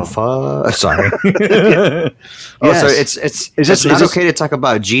 What So- the fuck? Sorry. So Yes. it's this- not is this- okay to talk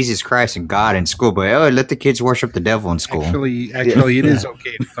about Jesus Christ and God in school, but let the kids worship the devil in school. Actually, it is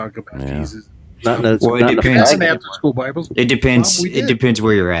okay to talk about Yeah. Jesus. Not in a, Well, it not in a depends. flag That's an anymore. after school Bibles. It depends. We It did. depends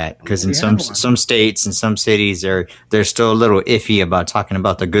where you're at, because in We some have one. some states and some cities, they're still a little iffy about talking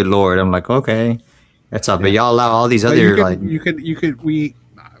about the good Lord. I'm like, okay, that's all. But y'all allow all these But other like. we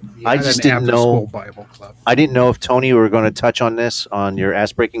I had just an didn't after-school know- Bible club. I didn't know if Tony were going to touch on this on your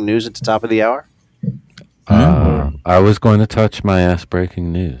ass-breaking news at the top of the hour. I was going to touch my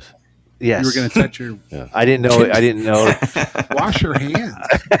ass-breaking news. Yes. You were going to touch your I didn't know. I didn't know. wash your hands.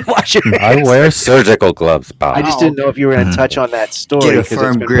 Watch your I hands. wear surgical gloves, Bob. I just didn't know if you were going to touch on that story. Get a 'cause it's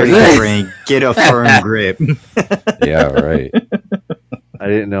firm been grip, pretty- my friend. Get a firm grip. Yeah, right. I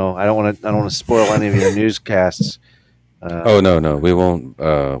didn't know. I don't want to spoil any of your newscasts. No, we won't.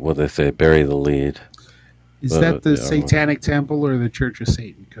 What they say, bury the lead. Is that the Satanic Temple or the Church of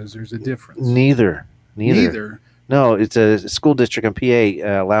Satan? Because there's a difference. Neither. No, it's a school district in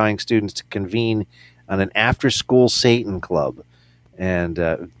PA allowing students to convene on an after-school Satan club. And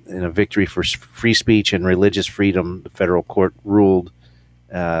in a victory for free speech and religious freedom, the federal court ruled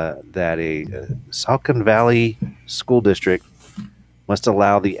that a Silicon Valley school district must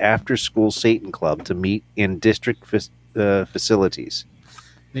allow the after-school Satan club to meet in district facilities.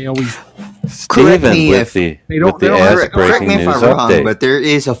 They always correct me if correct me if I'm wrong, but there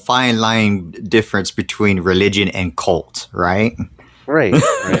is a fine line difference between religion and cult, right? Right.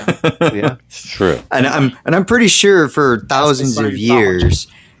 Yeah, it's true. And I'm pretty sure for thousands of years,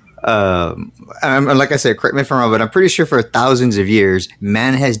 like I said, correct me if I'm wrong, but I'm pretty sure for thousands of years,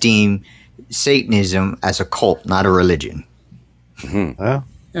 man has deemed Satanism as a cult, not a religion. Mm-hmm. Well,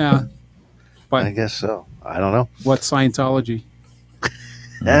 yeah, but I guess so. I don't know. What's Scientology?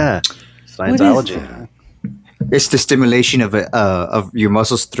 Yeah, Scientology. It's the stimulation of your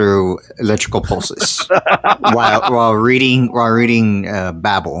muscles through electrical pulses while reading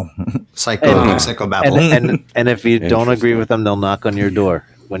Babel, psycho Babel. And if you don't agree with them, they'll knock on your door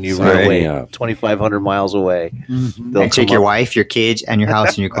when you run away 2,500 miles away. Mm-hmm. They'll take your wife, your kids, and your house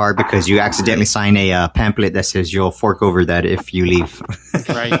and your car because you accidentally sign a pamphlet that says you'll fork over that if you leave.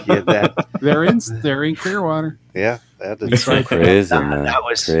 Right. Yeah, they're in Clearwater. Yeah. That's so crazy, man. That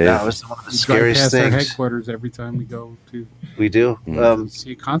was one of the we scariest past things. Our headquarters every time we go to. We do.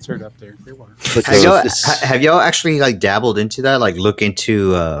 See a concert up there in Clearwater. Have y'all actually dabbled into that? Look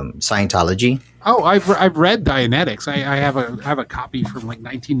into Scientology? Oh, I've read Dianetics. I have a copy from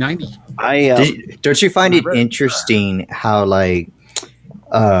 1990. Don't you find it interesting how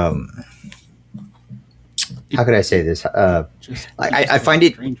how could I say this? I find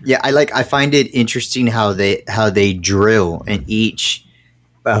it. Yeah, I find it interesting how they drill in each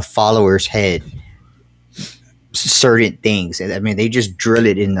follower's head certain things. I mean, they just drill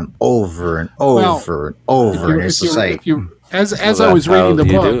it in them over and over and over. And it's just as I was reading the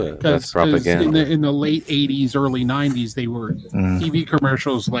book, because in the late 80s, early 90s, they were TV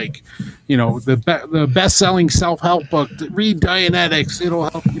commercials the best-selling self-help book. Read Dianetics, it'll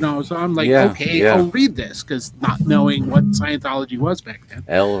help. So I'm I'll read this because not knowing what Scientology was back then.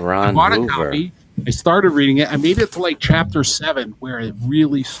 L. Ron I bought Hoover. a copy. I started reading it. I made it to chapter 7 where it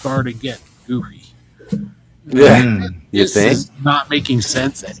really started to get goofy. Yeah, you this think? is not making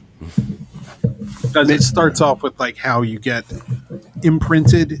sense anymore. Because it starts off with how you get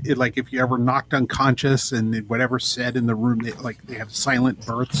imprinted. If you ever knocked unconscious and whatever's said in the room, they have silent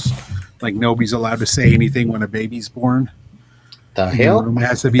births. Nobody's allowed to say anything when a baby's born. The hell? It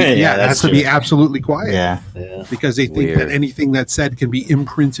has to be it has to be absolutely quiet. Yeah. Because they think that anything that's said can be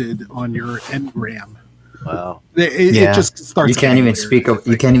imprinted on your engram. Wow. It just starts. You can't even speak.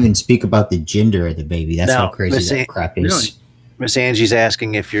 You can't even speak about the gender of the baby. That's how crazy that crap is. Really? Miss Angie's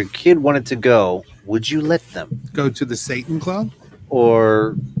asking if your kid wanted to go, would you let them go to the Satan Club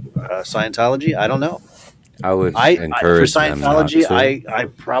or Scientology? I don't know. I would encourage for Scientology. them not to. I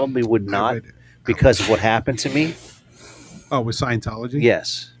probably would not because of what happened to me. Oh, with Scientology?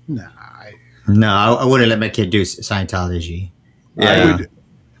 Yes. No, I wouldn't let my kid do Scientology. Yeah.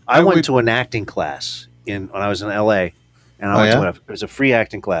 I went to an acting class when I was in LA. And I went to it was a free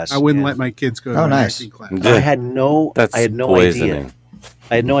acting class. I wouldn't let my kids go to an acting class. I had no idea.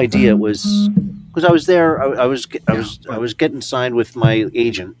 I had no idea it was because I was there. I was getting signed with my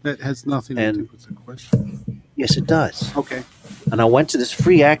agent. That has nothing to do with the question. Yes, it does. Okay. And I went to this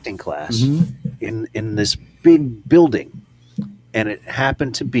free acting class in this big building, and it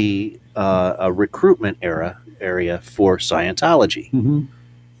happened to be a recruitment area for Scientology,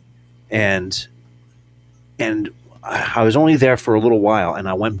 and I was only there for a little while, and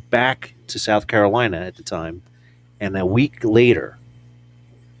I went back to South Carolina at the time, and a week later,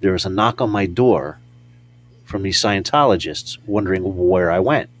 there was a knock on my door from these Scientologists wondering where I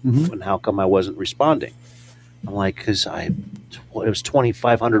went and how come I wasn't responding. I'm like, because it was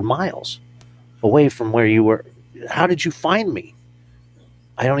 2,500 miles away from where you were. How did you find me?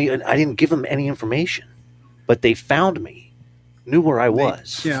 I didn't give them any information, but they found me, knew where I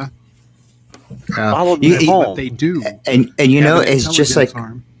was. Yeah. Followed me home. But they do. And it's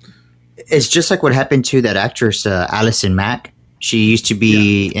just like what happened to that actress, Allison Mack. She used to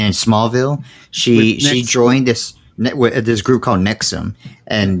be in Smallville. She joined this group called Nexum,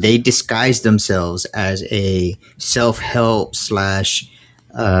 and they disguised themselves as a self-help /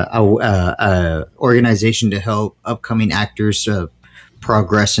 organization to help upcoming actors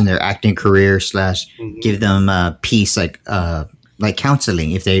progress in their acting career / give them peace, like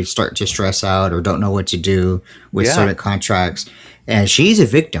counseling if they start to stress out or don't know what to do with certain contracts. And she's a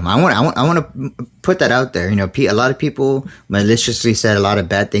victim. I want to put that out there. You know, a lot of people maliciously said a lot of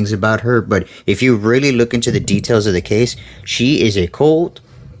bad things about her, but if you really look into the details of the case, she is a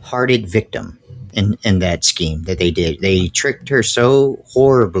cold-hearted victim in that scheme that they did. They tricked her so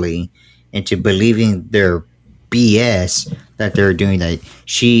horribly into believing their BS that they're doing that.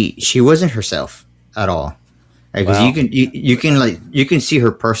 She wasn't herself at all. Because you can see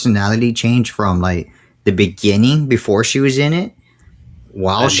her personality change from like the beginning before she was in it,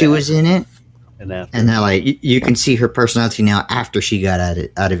 while she was in it, and now like you can see her personality now after she got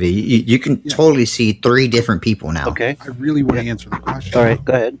out of it. You can totally see 3 different people now. Okay, I really want to answer the question. All right,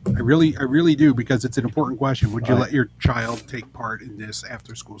 go ahead. I really do, because it's an important question. Would you let your child take part in this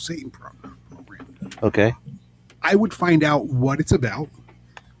after-school Satan program? Okay. I would find out what it's about,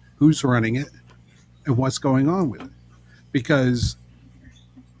 who's running it, and what's going on with it, because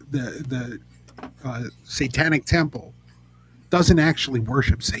the Satanic Temple doesn't actually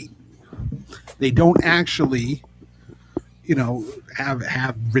worship Satan. They don't actually,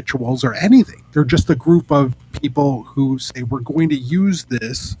 have rituals or anything. They're just a group of people who say we're going to use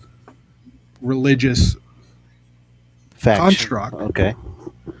this religious construct,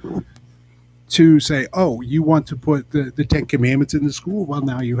 to say, oh, you want to put the 10 Commandments in the school? Well,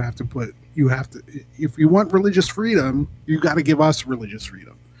 now you have to, if you want religious freedom, you got to give us religious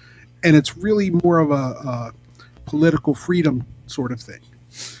freedom. And it's really more of a political freedom sort of thing.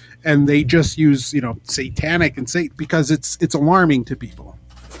 And they just use, satanic and Satan because it's alarming to people.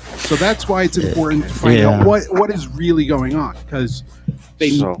 So that's why it's important to find out what is really going on, because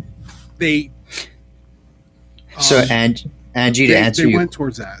Angie, to answer they went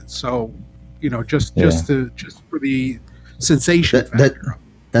towards that. So, just for the sensation factor.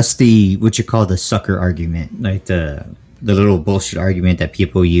 That's what you call the sucker argument, like the little bullshit argument that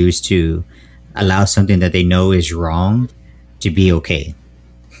people use to allow something that they know is wrong to be okay.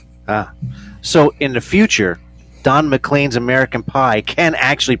 So in the future, Don McLean's American Pie can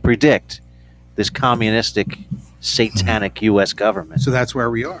actually predict this communistic, satanic U.S. government. So that's where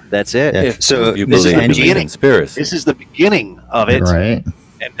we are. That's it. Yeah. So you this is believe the beginning. Conspiracy. This is the beginning of it. Right.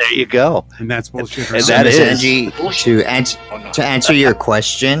 And there you go. And that's bullshit. And that is Angie, to answer your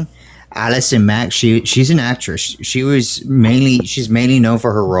question, Allison Mack, she's an actress. She's mainly known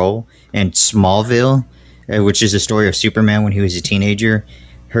for her role in Smallville, which is the story of Superman when he was a teenager.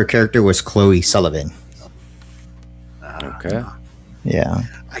 Her character was Chloe Sullivan. Okay. Yeah.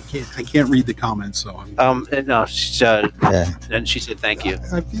 I can't read the comments, so I'm, no, and she said thank you.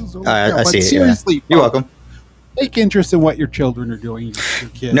 I feel so. I see it. Seriously, You're welcome. Take interest in what your children are doing. Your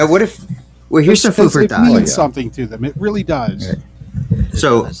kids. No, what if? Well, here's some food for thought. It means something to them. It really does. Right.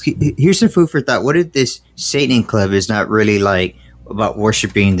 So here's some food for thought. What if this Satan club is not really like about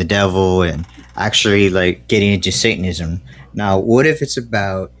worshiping the devil and actually like getting into Satanism? Now, what if it's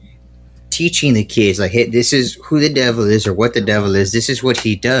about teaching the kids, like, hey, this is who the devil is or what the devil is. This is what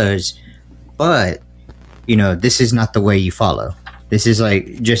he does. But, this is not the way you follow. This is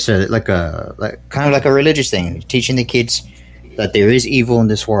like just kind of like a religious thing. Teaching the kids that there is evil in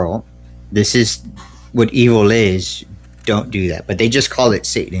this world. This is what evil is. Don't do that. But they just call it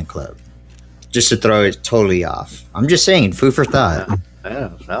Satan Club. Just to throw it totally off. I'm just saying, food for thought.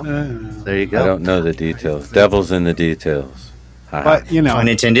 There you go. I don't know the details. Devil's in the details. But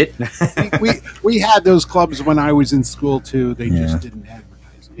unintended. we had those clubs when I was in school too. They just didn't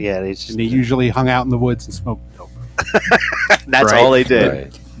advertise them. Yeah, they usually hung out in the woods and smoked dope. That's all they did.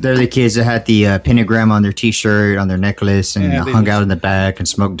 Right. They're the kids that had the pentagram on their T-shirt, on their necklace, and hung out in the back and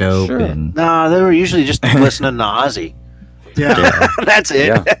smoked dope. Sure. And No, they were usually just listening to Ozzy. Yeah. That's it.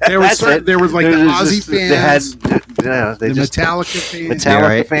 Yeah. There was like the Ozzy fans. They had the Metallica fans.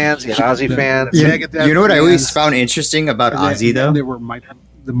 Metallica fans, the Ozzy fans. You know what I always found interesting about Ozzy, though? They were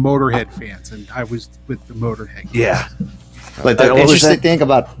the Motorhead fans, and I was with the Motorhead. Yeah. Like the interesting thing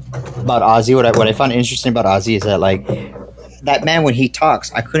about Ozzy, what I found interesting about Ozzy is that like that man, when he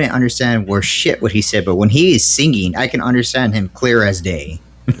talks, I couldn't understand what he said, but when he is singing, I can understand him clear as day.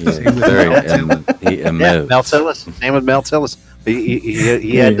 Yeah, Mel Tillis. Name was Mel Tillis.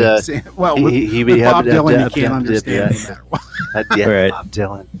 He had Bob Dylan. You can't understand no matter what. Right. Bob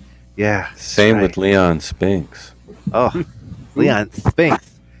Dylan. Yeah. Same with Leon Spinks. Oh, Leon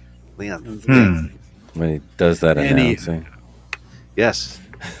Spinks. When he does that announcing. Yes.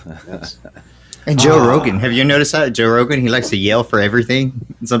 And Joe Rogan. Have you noticed that? Joe Rogan, he likes to yell for everything.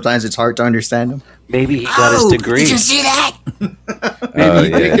 Sometimes it's hard to understand him. Maybe he got his degree. Did you see that? Maybe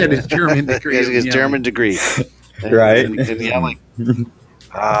he did get his German degree. His German degree. Right. And yelling.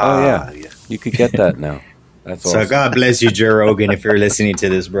 Yeah. You could get that now. That's So awesome. God bless you, Joe Rogan, if you're listening to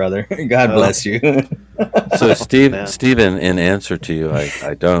this, brother. God bless you. So Man. Stephen, in answer to you,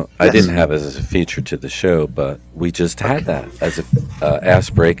 I didn't have it as a feature to the show, but we just had that as a ass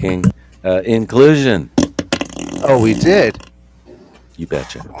breaking inclusion. Oh, we did. You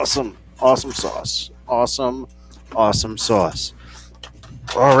betcha. Awesome sauce. Awesome sauce.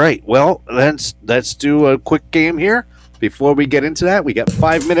 All right. Well, let's do a quick game here. Before we get into that, we got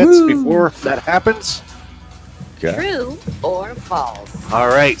 5 minutes before that happens. Okay. True or false? All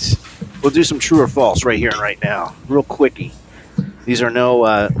right. We'll do some true or false right here and right now. Real quickie. These are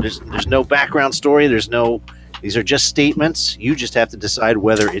no there's no background story. These are just statements. You just have to decide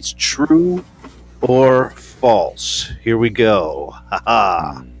whether it's true or false. Here we go.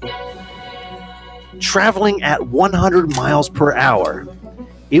 Haha. Traveling at 100 miles per hour,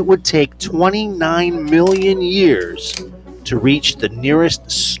 it would take 29 million years to reach the nearest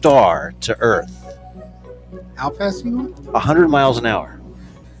star to Earth. How fast are you going? 100 miles an hour.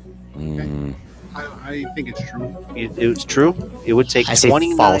 I think it's true. It's true. It would take I say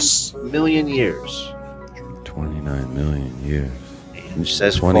 29 false. million years. 29 million years. It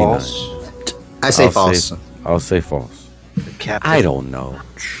says 29. false. I say false. I'll say false. The captain. I don't know.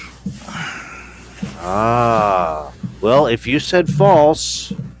 Well, if you said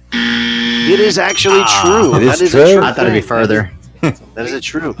false, it is actually true. It is That is true? a true I thought it'd be thing. further. That is a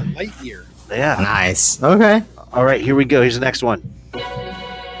true. A light year. Yeah. Nice. Okay. All right, here we go. Here's the next one.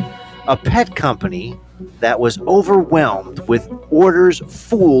 A pet company that was overwhelmed with orders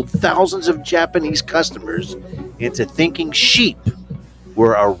fooled thousands of Japanese customers into thinking sheep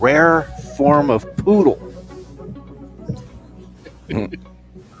were a rare form of poodle.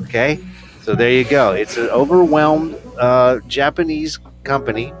 Okay, so there you go. It's an overwhelmed Japanese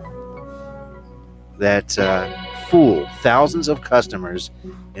company that fooled thousands of customers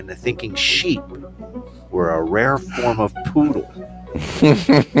into thinking sheep were a rare form of poodle.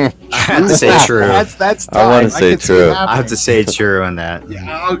 I have to say true. That's I wanna time. say can see it true. I have happening. to say true on that.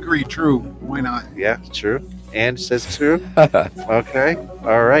 Yeah, I'll agree. True. Why not? Yeah, true. And says true. Okay.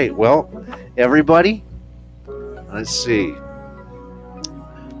 All right. Well, everybody, let's see.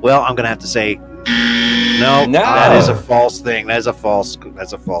 Well, I'm gonna have to say no. No. That is a false thing. That's a false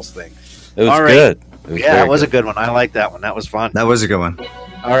thing. It was All right. good. It was Yeah, very that was a good. good one. I like that one. That was fun. That was a good one.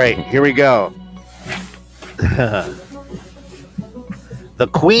 All right, here we go. The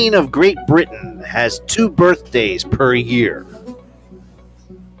Queen of Great Britain has 2 birthdays per year.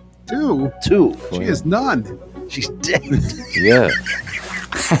 Two. 2. She has none. She's dead. Yeah.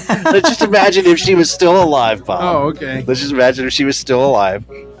 Let's just imagine if she was still alive, Bob. Oh, okay. Let's just imagine if she was still alive.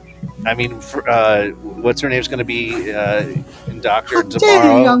 I mean, what's her name's going to be indoctored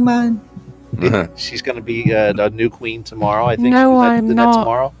tomorrow? man. She's going to be a new queen tomorrow, I think. No, Isn't that I'm not.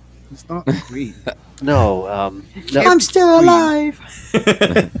 tomorrow? It's not the queen. No. No. I'm still alive.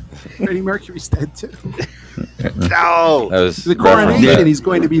 Freddie Mercury's dead too. No. That was The coronation, reference. he's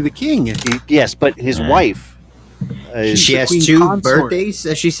going to be the king. Yes, but his wife. She the has queen 2 consort. birthdays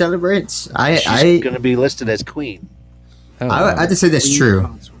that she celebrates. She's going to be listed as queen. I have to say that's Queen true.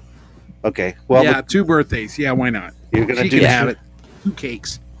 consort. Okay. Well, Yeah, 2 birthdays. Yeah, why not? you're going to She do can that. have it. 2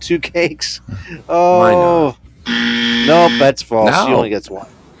 cakes. 2 cakes. Oh. No, that's false. No. She only gets 1.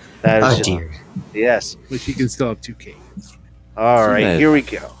 That is Oh just- dear. Yes. But she can still have 2 cakes. All right. Nice. Here we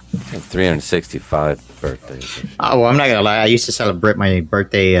go. 365 birthdays. Oh well, I'm not gonna lie. I used to celebrate my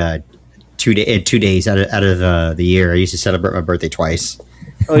birthday 2 days out of the year. I used to celebrate my birthday twice.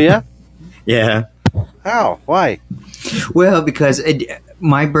 Oh yeah. Yeah. How? Why? Well, because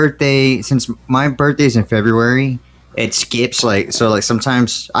my birthday, since my birthday's in February, it skips like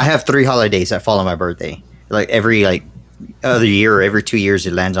sometimes I have 3 holidays that fall on my birthday. Like every other year or every 2 years,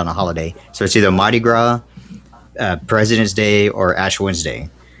 it lands on a holiday. So it's either Mardi Gras, President's Day, or Ash Wednesday.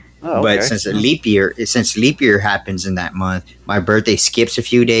 Oh, okay. But since leap year happens in that month, my birthday skips a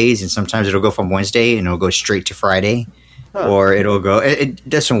few days, and sometimes it'll go from Wednesday and it'll go straight to Friday, or it'll go. It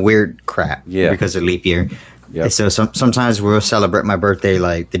does some weird crap, because of leap year. Yep. So sometimes we'll celebrate my birthday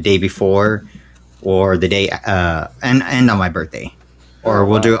like the day before, or the day and on my birthday, or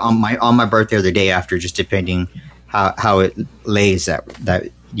we'll do it on my birthday or the day after, just depending how it lays that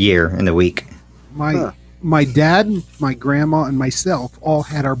year in the week. My dad, my grandma, and myself all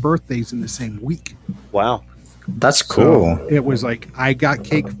had our birthdays in the same week. Wow. That's cool. So it was like I got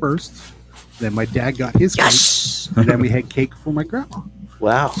cake first, then my dad got his Yes! cake, and then we had cake for my grandma.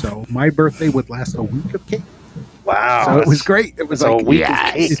 Wow. So my birthday would last a week of cake. Wow. So it was great. It was So like a week of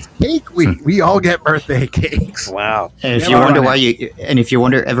yes. cake. it's cake week. We all get birthday cakes. Wow. And if Yeah, you well, wonder right.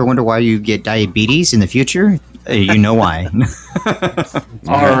 why ever wonder why you get diabetes in the future, You know why.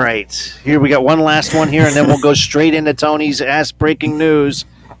 All right. Here we got one last one here, and then we'll go straight into Tony's ass-breaking news.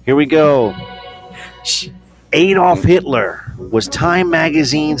 Here we go. Adolf Hitler was Time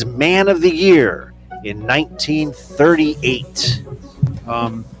Magazine's Man of the Year in 1938.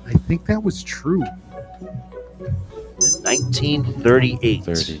 I think that was true. In 1938.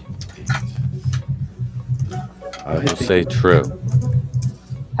 30. I will say true.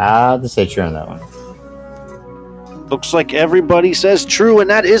 I'll just say true on that one. Looks like everybody says true, and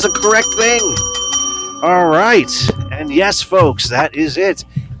that is a correct thing. All right. And yes, folks, that is it.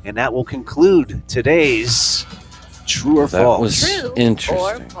 And that will conclude today's True or That False. was True or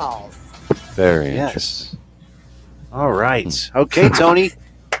interesting. false? Very interesting. Yes. All right. Okay, Tony.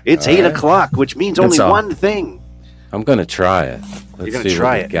 It's 8 o'clock, which means only all. one thing. I'm going to try it. Let's gonna see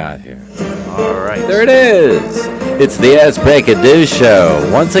try what we it. got here. All right. There it is. It's the Ass Breaking News Show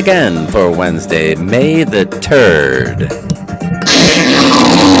once again for Wednesday, May the 3rd.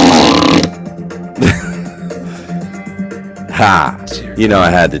 Ha! You know I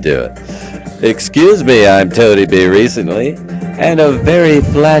had to do it. Excuse me, I'm Toady B recently, and a very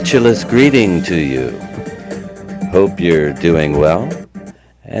flatulous greeting to you. Hope you're doing well.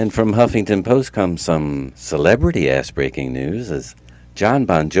 And from Huffington Post comes some celebrity ass-breaking news as John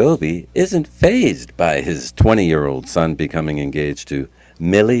Bon Jovi isn't fazed by his 20-year-old son becoming engaged to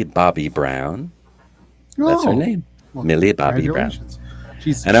Millie Bobby Brown. That's her name, Well, Millie Bobby Brown.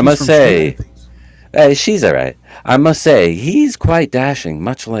 congratulations. And And I must say, she's all right. I must say, he's quite dashing,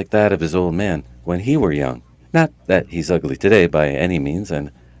 much like that of his old man when he were young. Not that he's ugly today by any means,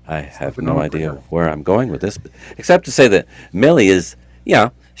 and I have no idea where I'm going with this, except to say that Millie is,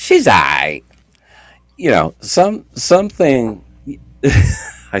 she's all right. Something...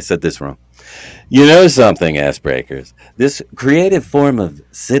 I said this wrong. You know something, ass breakers. This creative form of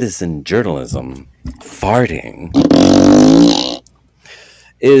citizen journalism, farting,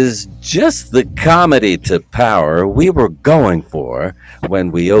 is just the comedy to power we were going for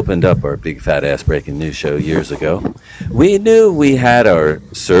when we opened up our big fat ass breaking news show years ago. We knew we had our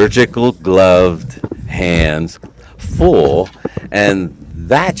surgical gloved hands full, and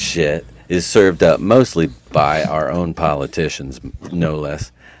that shit is served up mostly by our own politicians, no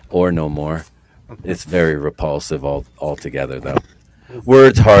less or no more. It's very repulsive altogether, though.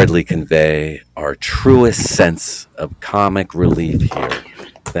 Words hardly convey our truest sense of comic relief here.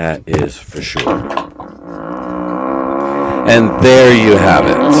 That is for sure. And there you have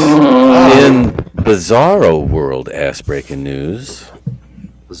it. In Bizarro World ass-breaking news,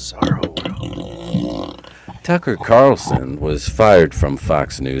 Bizarro World. Tucker Carlson was fired from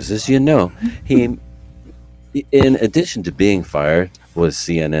Fox News. As you know, he, in addition to being fired, was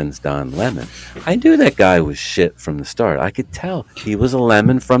CNN's Don Lemon. I knew that guy was shit from the start. I could tell he was a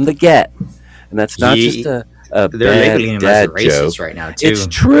lemon from the get. And that's not just a They're bad labeling him as dad a racist joke. right now, too. It's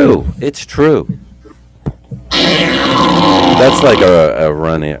true. It's true. That's like a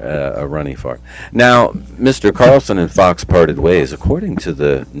runny fart. Now, Mr. Carlson and Fox parted ways. According to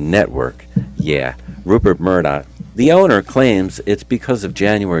the network, Rupert Murdoch, the owner, claims it's because of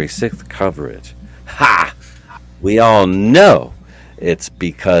January 6th coverage. Ha! We all know it's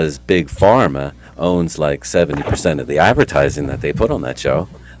because Big Pharma owns like 70% of the advertising that they put on that show.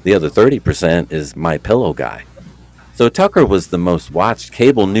 The other 30% is My Pillow Guy. So Tucker was the most watched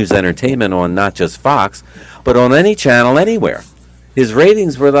cable news entertainment on not just Fox, but on any channel anywhere. His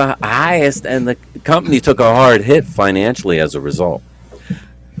ratings were the highest, and the company took a hard hit financially as a result.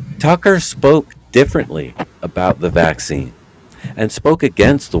 Tucker spoke differently about the vaccine and spoke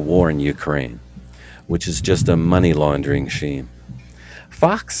against the war in Ukraine, which is just a money laundering scheme.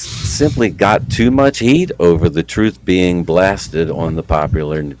 Fox simply got too much heat over the truth being blasted on the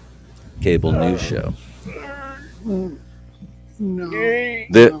popular cable news show.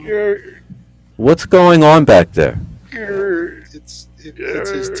 What's going on back there? It's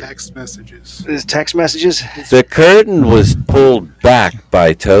his text messages. His text messages? The curtain was pulled back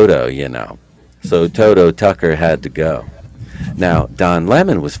by Toto, So Toto Tucker had to go. Now, Don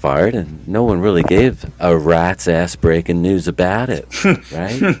Lemon was fired, and no one really gave a rat's ass breaking news about it,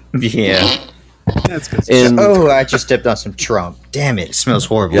 right? Yeah. That's good. I just stepped on some Trump. Damn it smells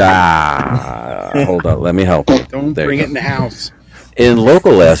horrible. Hold on, let me help you. Don't There bring you it in the house. In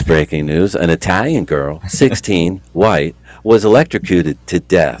local ass breaking news, an Italian girl, 16, white, was electrocuted to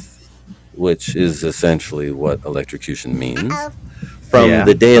death, which is essentially what electrocution means. From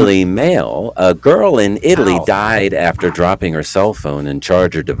the Daily Mail, a girl in Italy died after dropping her cell phone and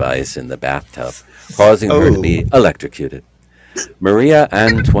charger device in the bathtub, causing her to be electrocuted. Maria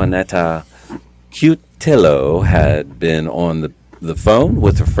Antoinetta Cutillo had been on the the phone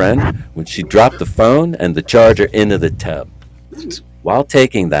with her friend when she dropped the phone and the charger into the tub. While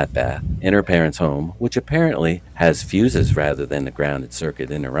taking that bath in her parents' home, which apparently has fuses rather than a grounded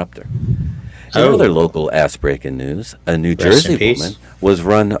circuit interrupter. In other local ass-breaking news, a New Jersey woman was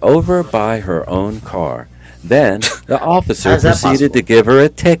run over by her own car. Then the officer proceeded to give her a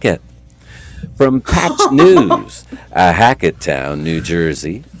ticket. From Patch News, a Hackettstown, New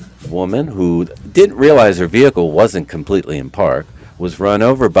Jersey woman who didn't realize her vehicle wasn't completely in park was run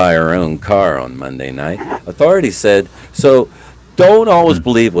over by her own car on Monday night. Authorities said, so don't always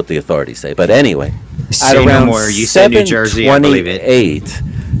believe what the authorities say, but anyway, at around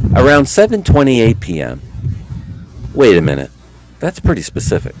 7:28 p.m. Wait a minute, that's pretty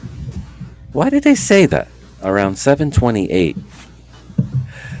specific. Why did they say that? Around 7:28.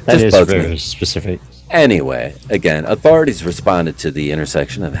 That is very specific. Anyway, again, authorities responded to the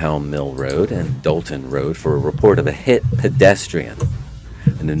intersection of Helm Mill Road and Dalton Road for a report of a hit pedestrian.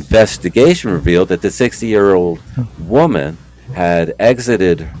 An investigation revealed that the 60-year-old woman had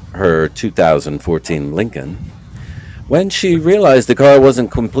exited her 2014 Lincoln when she realized the car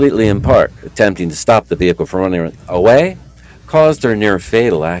wasn't completely in park. Attempting to stop the vehicle from running away caused her near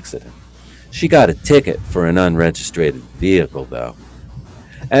fatal accident. She got a ticket for an unregistered vehicle, though.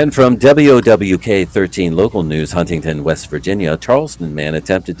 And from WOWK 13 local news, Huntington, West Virginia, a Charleston man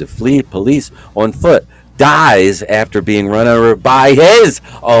attempted to flee police on foot, dies after being run over by his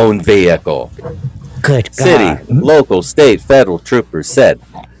own vehicle. Good God. City, local, state, federal troopers said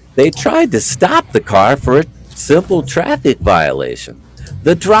they tried to stop the car for a simple traffic violation.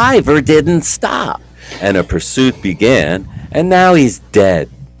 The driver didn't stop, and a pursuit began, and now he's dead.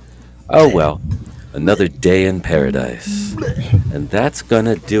 Oh well. Another day in paradise. And that's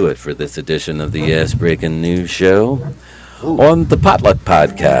gonna do it for this edition of the Ass Breaking News Show on the Potluck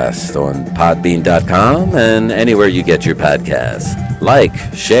Podcast on podbean.com and anywhere you get your podcasts. Like,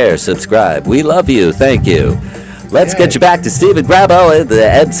 share, subscribe. We love you. Thank you. Let's get you back to Stephen Grabo at the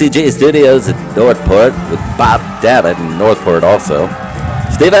MCG Studios at Northport with Bob Dammit in Northport also.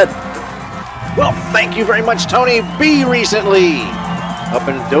 Stephen! Well, thank you very much, Tony B. recently up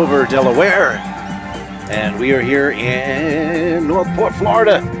in Dover, Delaware. And we are here in Northport,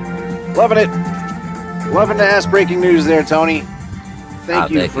 Florida. Loving it. Loving the ass-breaking news there, Tony.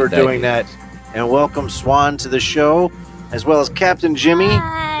 Thank you for doing that. And welcome, Swan, to the show, as well as Captain Jimmy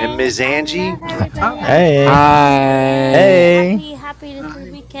and Ms. Angie. Hey. Hi. Hey. Happy little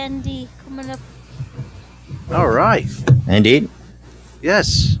weekendy coming up. All right. Indeed.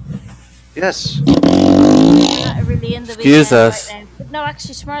 Yes. Yes. Not really in the Excuse us. right now. No,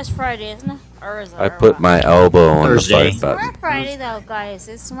 actually, tomorrow's Friday, isn't it? Or is it? I put my elbow on Thursday. the fart Tomorrow button. Friday, though, guys.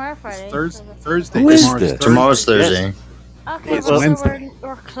 It's tomorrow Friday. Thursday. Who is this? Tomorrow's Thursday. Okay, It's well, Wednesday. so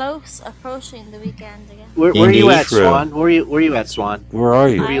we're close approaching the weekend again. Where are you at, Indeed. Swan? Where are you at, Swan? Where are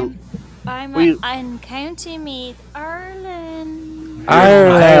you? I'm Were you- in County Meath, Ireland.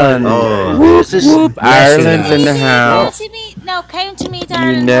 Ireland. Oh. Whoop, This is- whoop. Ireland's in the house. County Meath, no, County Meath, You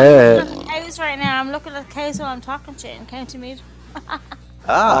Ireland. know I'm looking at cows right now. I'm looking at cows while I'm talking to you in County Meath.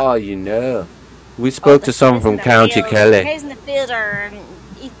 Oh, you know. We spoke to someone from County The Kelly. cows in the field are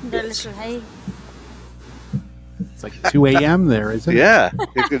eating their little hay. It's like 2 a.m. there, isn't it? Yeah.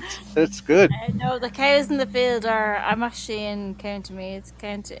 It's good. No, the cows in the field are. I'm actually in County Meath,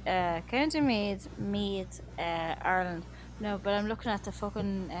 County Meath, Ireland. No, but I'm looking at the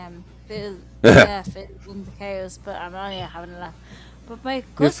fucking field, field and the cows. But I'm only having a laugh. But my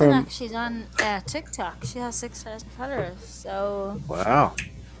cousin actually's on TikTok. She has 6,000 followers. So Wow.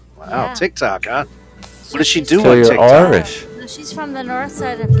 Yeah. TikTok, huh? What does she do So on you're TikTok? Irish. no, she's from the north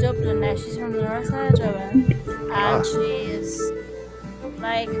side of Dublin now. She's from the north side of Dublin, and she's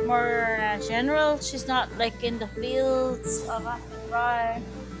like more general. She's not like in the fields of Athenry.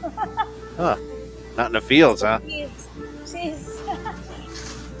 Huh. Not in the fields, huh? She's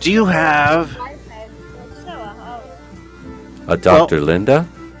Do you have... A Dr. Linda?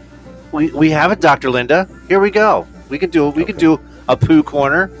 We have it, Dr. Linda. Here we go. We can do a poo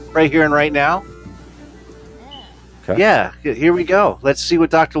corner right here and right now. Okay. Yeah, here we go. Let's see what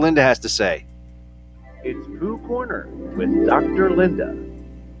Dr. Linda has to say. It's Poo Corner with Dr. Linda.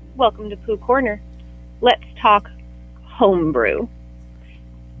 Welcome to Pooh Corner. Let's talk homebrew.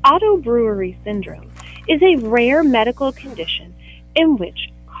 Autobrewery syndrome is a rare medical condition in which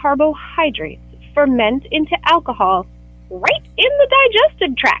carbohydrates ferment into alcohol right in the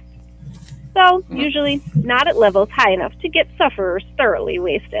digestive tract. So, usually not at levels high enough to get sufferers thoroughly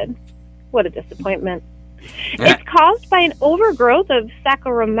wasted. What a disappointment. It's caused by an overgrowth of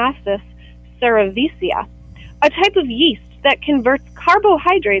Saccharomyces cerevisiae, a type of yeast that converts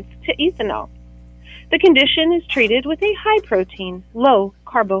carbohydrates to ethanol. The condition is treated with a high-protein,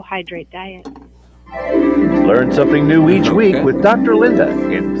 low-carbohydrate diet. Learn something new each week with Dr. Linda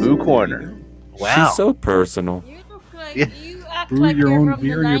in Pooh Corner. Wow. She's so personal. You look like Yeah. you act Brew like your you're own from the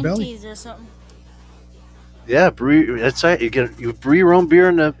beer in your belly. 90s or something. Yeah, brew. That's right. You brew your own beer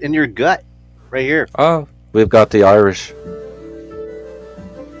in your gut, right here. Oh, we've got the Irish.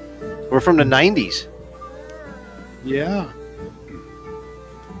 We're from the 90s. Yeah.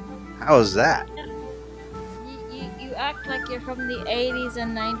 How is that? You act like you're from the 80s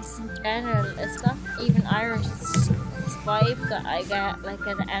and 90s in general. It's not even Irish. It's just this vibe that I get, like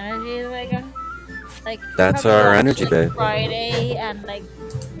an energy that I get. Like That's probably our watch, energy, like, babe. Friday and like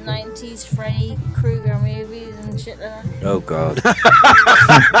 90s Freddy Krueger movies and shit like that. Oh God.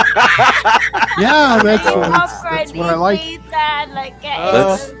 Yeah, that's Upgrade what I like. pizza and, like,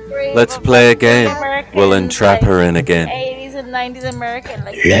 get Let's play a game. We'll entrap her in again. 80s and 90s American,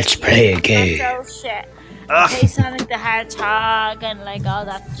 like Let's play a game. retro shit. Play Sonic the Hedgehog and like all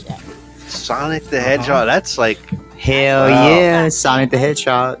that shit. Sonic the Hedgehog. That's like. Hell Wow. yeah, Sonic the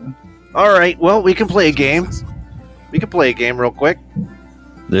Hedgehog. All right. Well, we can play a game. We can play a game real quick.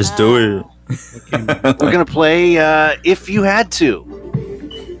 Let's do it. We're gonna play If You Had To.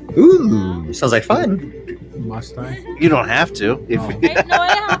 Ooh, sounds like fun. Must I? You don't have to. If No,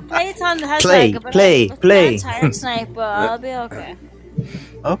 I have played on the Hedgehog. Play, but play, I'm play. tired tonight, but I'll be okay.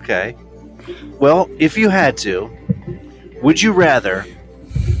 Okay. Well, if you had to, would you rather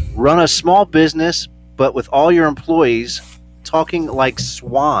run a small business but with all your employees talking like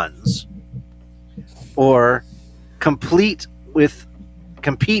swans, or compete with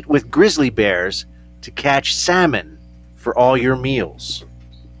grizzly bears to catch salmon for all your meals?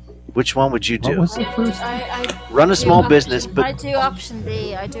 Which one would you What do? was the first? I Run a do small option- business, I but do option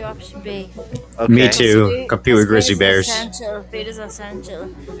B. okay. Me too. Food- Compete with food grizzly is bears. Essential. Food is essential.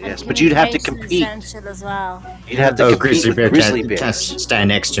 Yes, And but you'd have to communication is compete. Essential as well. You'd have to Oh, compete grizzly with bear grizzly can't bears. stand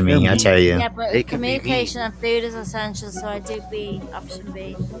next to me, I tell you. Yeah, but They can be communication and food is essential, so I do B. Option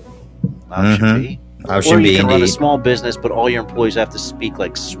B. Option Mhm. B. Option Or you B, can run a indeed. small business, but all your employees have to speak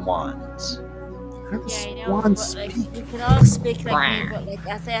like swans. How does Yeah, you know, Swan but like speak? you can all speak like me, but like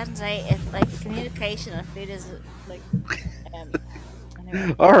at the end of the day, if like communication and food is like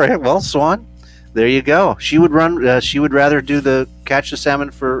anyway. All right, well, Swan, there you go. She would run. She would rather do the catch the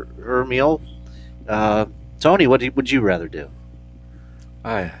salmon for her meal. Tony, what would you rather do?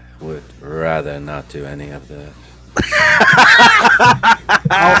 I would rather not do any of that.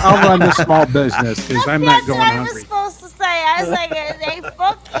 I'll run the small business because I'm not That's going what I was hungry. supposed to say. I was like, hey,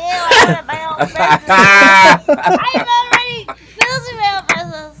 fuck you. I want my own business. I'm already building my own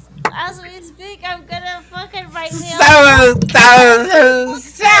business. As we speak, I'm gonna fucking write me I like the English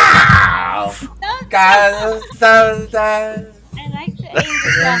stuff.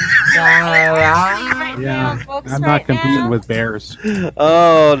 Yeah, I'm not competing with bears.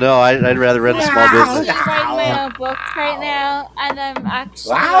 Oh no, I'd rather run a small I'm business. writing my own books right now, and I'm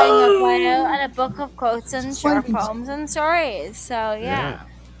actually writing a bio and a book of quotes and short poems and stories. So yeah.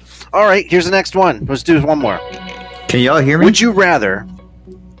 All right, here's the next one. Let's do one more. Can y'all hear me? Would you rather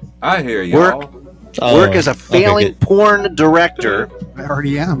I hear you. work as a failing porn director I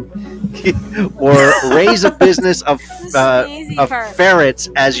already am. or raise a business of the easy part. ferrets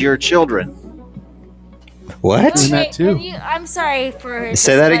as your children? What? Doing that too. I'm sorry for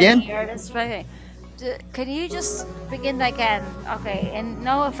Say that distracting again? you or distracting. Can you just begin that again? Okay, and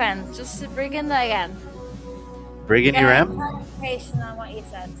no offense, just begin that again. Bring in your M. Clarification on what you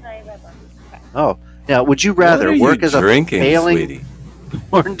said. Sorry about that. Okay. Oh, now would you What rather are work you as a drinking, failing sweetie?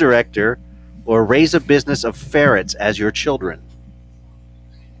 porn director or raise a business of ferrets as your children?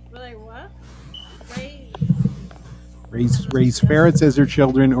 Like what? Raise ferrets as their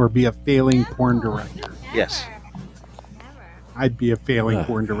children or be a failing porn director. Yes. I'd be a failing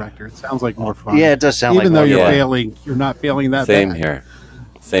porn director. It sounds like more fun. Yeah, it does sound Even like though one, you're yeah. failing, you're not failing that Same bad. here.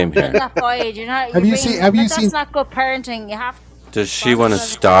 Same You're here. not void. You're not. Have you seen- have you that's seen- not good parenting. You have. Does she want to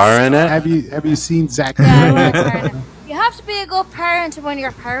star in it? Have you seen Zach? Yeah, I want to start. You have to be a good parent when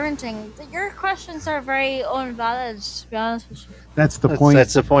you're parenting. Your questions are very invalid, to be honest with you. That's the point.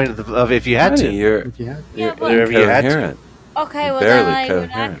 That's the point of if you had Honey, to. you're If you had- Yeah, but Whatever you had to. incoherent. okay, well barely then I would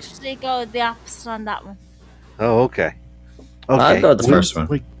coherent. actually go the opposite on that one. Oh, okay. I'll Okay. go with the first one.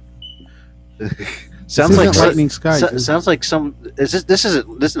 Like, Sounds This like isn't Lightning Skies, is it? sounds like some. Is this? This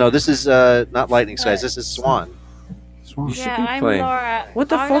isn't. This no. This is not Lightning Skies. This is Swan. Swan. You should Yeah, be I'm playing. Laura. What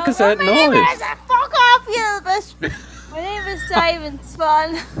the Oh, fuck no, is that my name noise? is- Fuck off, you bitch. My name is Diamond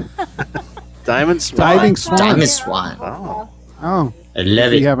Swan. Diamond Swan. Diving Swan. Diamond Swan. Oh, Oh, I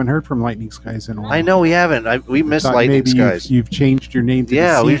love you it. haven't heard from Lightning Skies in a while. I know we haven't. We missed Thought Lightning maybe Skies. you've changed your name to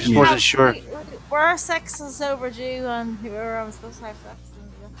Yeah, the we Sea just King. wasn't sure. we're sex is overdue on whoever I'm supposed to have sex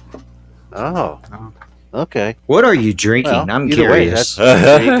with. Oh. Okay. What are you drinking? Well, I'm either way, curious.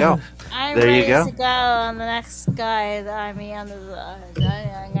 there you go. I'm There you ready go. to go on the next guy that I meet on the.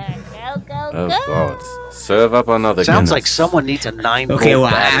 I'm gonna go. Oh God! Serve up another. Sounds Guinness. like someone needs a 9 Okay, gold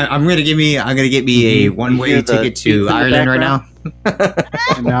well, battery. I'm gonna get me a one-way hear the ticket beep to in the Ireland right now.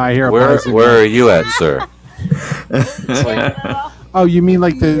 And now I hear a Where buzzing. are you at, sir? Oh, you mean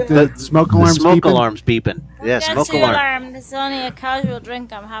like the smoke The alarms? smoke beeping? alarm's beeping. Yeah, Get smoke too alarm. alarmed. It's only a casual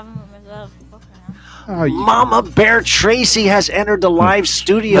drink I'm having with myself. Fucking hell. Oh, you Mama Bear Tracy has entered the live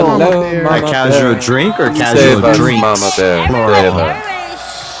studio. Hello, Bear. Mama A casual Bear. drink or Save casual us, drink? Mama Bear. Everybody, Save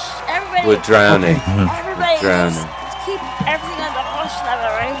us. everybody, We're drowning. everybody, drowning. just keep everything on the hush level,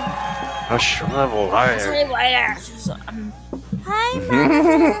 right? Hush level It's higher. really wider. Hi,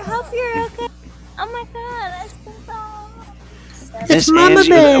 Mama. Hope you're okay. Oh my God, that's been so. Miss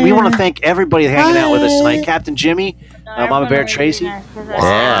Angie, we want to thank everybody hanging out with us tonight. Captain Jimmy, Mama Bear Tracy, Yeah.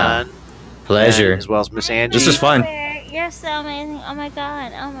 Juan, Pleasure. as well as Miss Angie. This is fun. You're so amazing. Oh my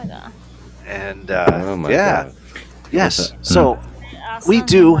God. Oh my God. And Oh my yeah, God. yes. So we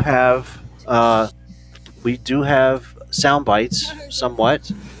do have sound bites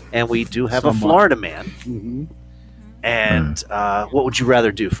somewhat, and we do have a Somewhat. Florida man. Mhm. And what would you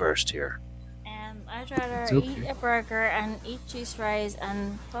rather do first here? I'd rather It's okay. eat a burger and eat cheese fries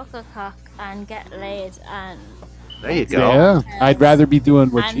and fuck a cock and get laid and There you go. Yeah, I'd rather be doing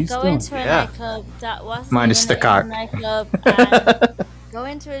what and she's go doing. into a Yeah. nightclub that wasn't Minus even the cock. a nightclub and go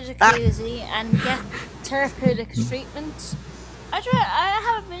into a jacuzzi and get therapeutic treatment. I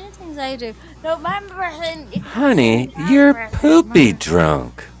have a million things I do. No, remember, Honey, you're poopy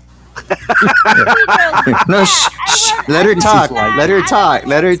drunk. No, shh. Let her talk. Let her talk.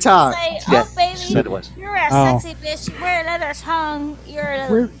 Let her talk. Say, Yeah, oh baby, said it was. you're a Oh. sexy bitch. You wear a leather tongue. You're a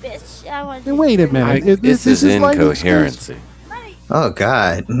little bitch. I want Hey, you wait a to- minute. This is lightning skills. incoherency. Oh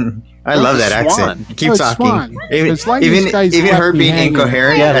God, I Where's love the that swan? accent. Keep Oh, it's talking. Swan. Even It's lightning skies even left her me being hanging.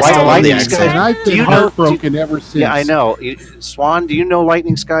 incoherent. Yeah, I like still love the lightning accent. skies. And I've Do been you know- heartbroken ever since. Yeah, I know. Swan, do you know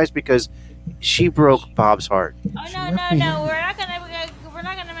Lightning Skies? Because she broke Bob's heart. Oh no, no, no! We're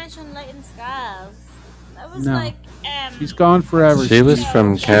not gonna mention Lightning Skies. That was No. like She's gone forever. She was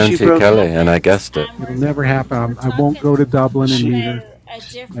from County broke- Kelly, and I guessed it. It'll never happen. I won't go to Dublin and meet her. a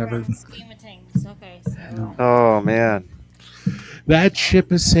different Never. scheme of things. Okay, so Oh man, That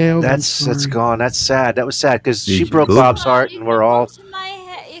ship has sailed. that's I'm sorry. gone. That's sad. That was sad because she Did broke you- Bob's heart, and we're all.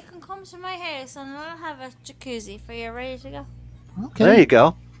 You can come to my house and I'll have a jacuzzi for you, ready to go. Okay. There you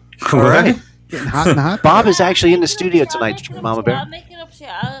go. All right. Getting hot and hot. Bob is actually in the studio I'll tonight, make it up Mama to you. Bear. I'll make it up to you.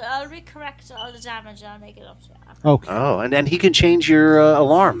 I'll recorrect all the damage. I'll make it up to you. Okay. Oh, and then he can change your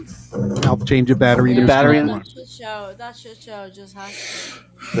alarm. I'll change the battery. The in battery in- That should show. Just has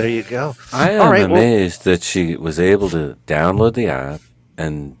to. There you go. I am All right, well- amazed that she was able to download the app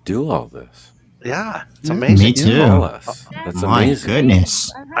and do all this. Yeah, it's amazing. Me too. All us. That's My amazing.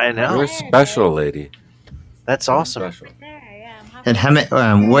 goodness. I know. You're special, lady. That's awesome. Special. There, yeah. I'm happy. And how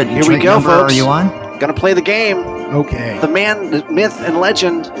many? What Here we drink go, number folks. are you on? Gonna play the game. Okay. The man, the myth, and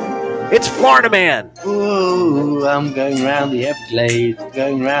legend. It's Florida Man. Ooh, I'm going round the Everglades,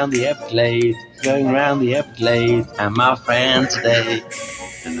 going round the Everglades, going round the Everglades, and my friend today.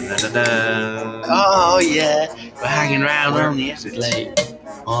 Da-da-da-da-da. Oh yeah, we're hanging round on the Everglades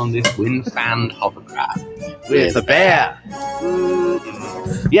on this wind-fanned hovercraft With the bear.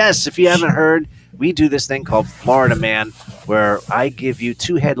 Yes, if you haven't heard, we do this thing called Florida Man, where I give you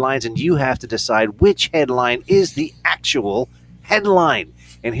two headlines and you have to decide which headline is the actual headline.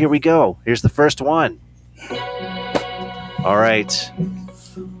 And here we go. Here's the first one. All right.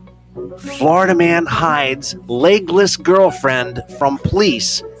 Florida man hides legless girlfriend from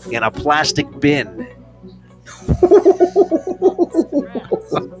police in a plastic bin.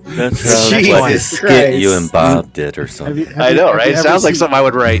 That sounds like a Jesus skit you Christ. and Bob did or something. I know, right? It sounds like something I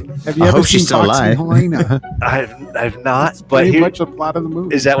would write. Have you I ever hope she's seen still Foxy alive. Helena? I've not, but Pretty here, much the plot of the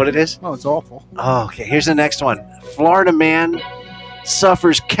movie. is that what it is? Oh, it's awful. Oh, okay, here's the next one. Florida man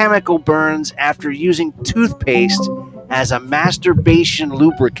suffers chemical burns after using toothpaste as a masturbation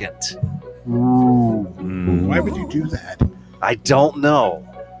lubricant. Ooh. Mm. Why would you do that? I don't know.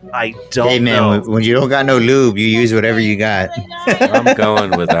 I don't Hey man, know. when you don't got no lube, you use whatever you got. I'm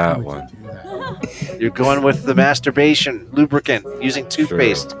going with Why that would one. you do that? You're going with the masturbation lubricant using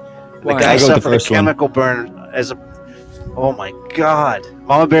toothpaste. The Why guy not? go with the suffered a first one. chemical burn as a. Oh my God!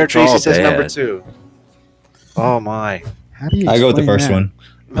 Mama Bear It's all Tracy says number bad. 2. Oh my! How do you I go with the explain first that? one.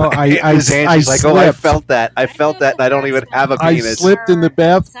 No, I Miss Angie's like, oh, I slipped. felt that. I felt that, and I don't even have a I penis. slipped in the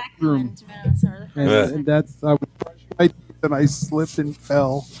bathroom. Second one, to be honest, or the And, first. and that's I would brush my and I slipped and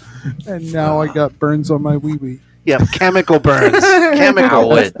fell, and now I got burns on my wee-wee. Yeah, chemical burns. Chemical.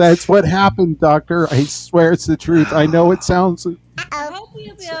 That's what happened, Doctor. I swear it's the truth. I know it sounds. I hope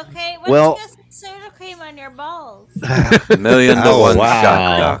you'll be okay. Why Well- don't you get some soda cream on your balls? Million to one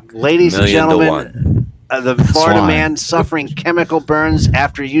shot, Doc. Ladies and Million to gentlemen, the Florida Swine. man suffering chemical burns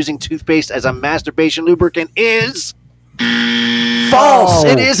after using toothpaste as a masturbation lubricant is false.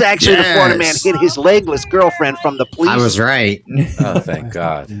 It is actually the Florida man yes. hid his legless girlfriend from the police I was right. Oh, thank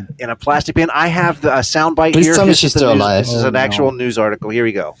God. in a plastic bin. I have the soundbite Please here. tell me This she's is the still news- alive. This is Oh, an actual news article. Here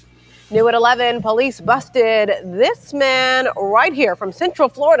we go. New at 11, police busted this man right here from Central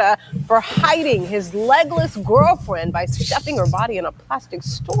Florida for hiding his legless girlfriend by stuffing her body in a plastic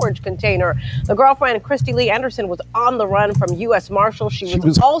storage container. The girlfriend, Christy Lee Anderson, was on the run from U.S. Marshals. She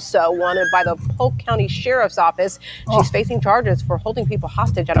was also wanted by the Polk County Sheriff's Office. She's facing charges for holding people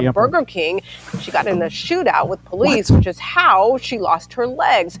hostage at a Burger King. She got in a shootout with police, which is how she lost her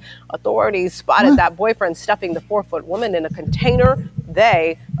legs. Authorities spotted that boyfriend stuffing the 4-foot woman in a container.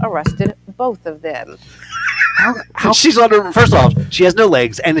 They arrested both of them. How she's on the first off, she has no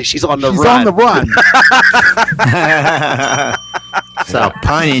legs, and she's on the She's run. on the run. So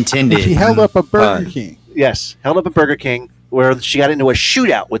pun intended. She held up a Burger King. Yes, held up a Burger King where she got into a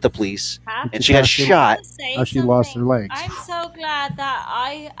shootout with the police, and she got shot. How she lost her legs. I'm so glad that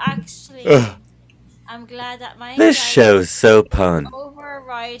I actually. I'm glad that my This anxiety show's so pun.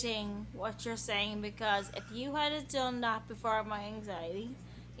 overriding what you're saying, because if you had done that before my anxiety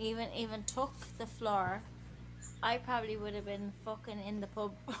even took the floor, I probably would have been fucking in the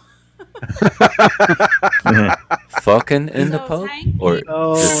pub. Fucking in the So pub? thank Or you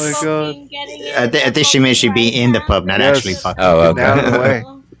Oh for my God. fucking getting in I the think she meant she'd be in the pub, not Yes. actually fucking. Oh, Get out of the okay. way.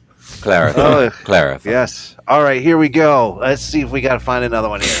 Clarify. Oh, Clarify. Yes. All right, here we go. Let's see if we got to find another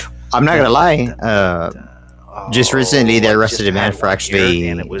one here. I'm not gonna lie. Just recently, they I arrested just a man had for one actually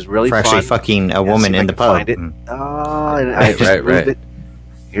here, and it was really for actually fun. fucking a Let's woman see if in I the can pub. find it. Oh, and I just Right. moved it.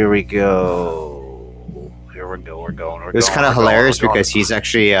 Here we go. Here we go. We're going. It was kind of hilarious because he's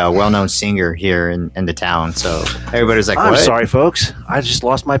actually a well-known singer here in the town. So everybody's like, I'm "What?" sorry, folks. I just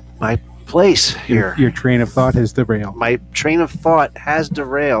lost my place here. Your train of thought has derailed. My train of thought has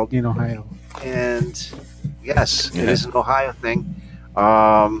derailed, In Ohio. and yes, it is an Ohio thing.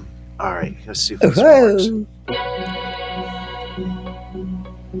 All right, let's see if this works.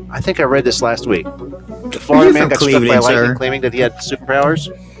 I think I read this last week. The Florida man from got struck by Cleveland, lightning, sir? claiming that he had superpowers.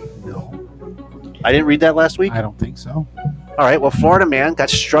 I didn't read that last week. I don't think so. All right, well, Florida man got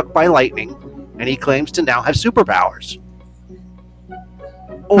struck by lightning, and he claims to now have superpowers.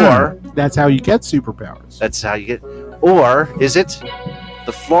 Or That's how you get superpowers. that's how you get. Or is it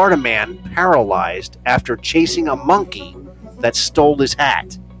the Florida man paralyzed after chasing a monkey that stole his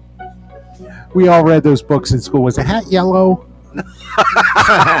hat? We all read those books in school. Was the hat yellow? It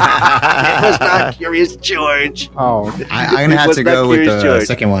was not Curious George. Oh, I'm gonna It have was to not go with Curious the George.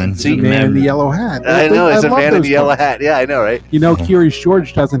 second one. See, the man in the yellow hat. I know it's a love man in those the yellow books. hat. Yeah, I know, right? You know, Curious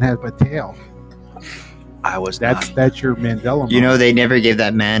George doesn't have a tail. I was That's your Mandela. You know, moment. they never gave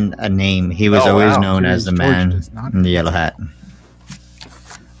that man a name. He was Oh, always wow. known as the Curious George man does not in the yellow hat.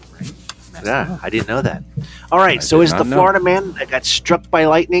 Yeah, I didn't know that. All right, so did is not the know. Florida man that got struck by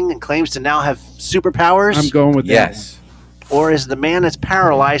lightning and claims to now have superpowers? I'm going with that. Yes. Or is the man that's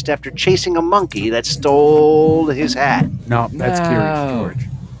paralyzed after chasing a monkey that stole his hat? No, that's No. Curious George.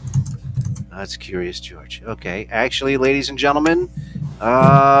 That's Curious George. Okay, actually, ladies and gentlemen,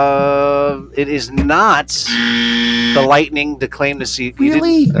 it is not the lightning to claim to see.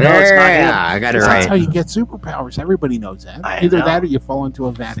 Really? No, it's not him. Yeah, I got it That's how right. you get superpowers. Everybody knows that. I Either know. that or you fall into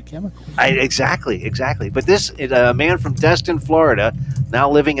a vat of chemicals. Exactly. But this a man from Destin, Florida, now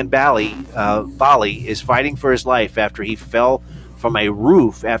living in Bali, is fighting for his life after he fell from a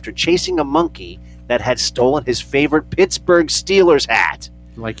roof after chasing a monkey that had stolen his favorite Pittsburgh Steelers hat.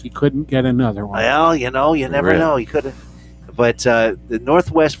 Like he couldn't get another one. Well, you know, you never Really? know. He could have. But the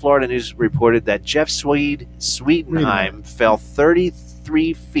Northwest Florida News reported that Jeff Swedenheim fell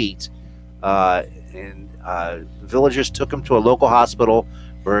 33 feet, and villagers took him to a local hospital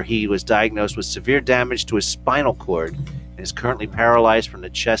where he was diagnosed with severe damage to his spinal cord and is currently paralyzed from the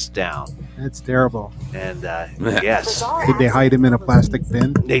chest down. That's terrible. And yes, Did they hide him in a plastic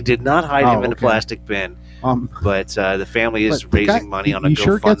bin? they did not hide him in a okay. plastic bin, but the family is But the raising guy- money on a he GoFundMe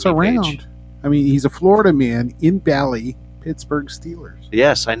sure gets around. page. I mean, he's a Florida man in Bali, Pittsburgh Steelers.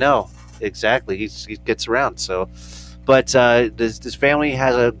 Yes, I know exactly. He gets around. So, but this family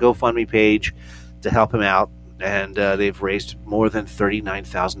has a GoFundMe page to help him out, and they've raised more than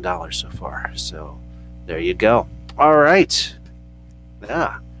 $39,000 so far. So, there you go. All right.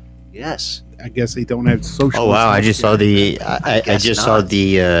 Yeah. Yes. I guess they don't have social. Oh wow! I just saw the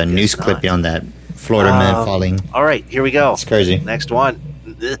news clipping on that Florida man falling. All right, here we go. It's crazy. Next one.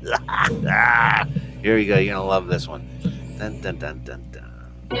 Here we go. You're gonna love this one. Dun, dun, dun, dun, dun.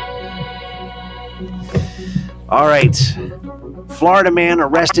 All right. Florida man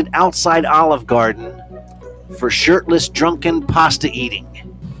arrested outside Olive Garden for shirtless drunken pasta eating.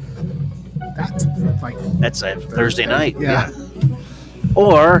 That's a Thursday night. Yeah.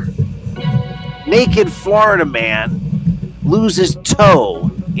 Or naked Florida man loses toe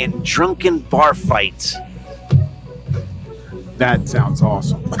in drunken bar fight. That sounds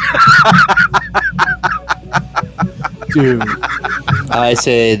awesome. Dude. I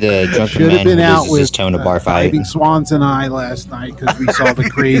say the drunken Should have man been who out loses with his toe in a bar fight. Fighting Swans and I last night because we saw the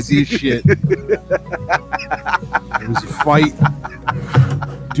craziest shit. It was a fight.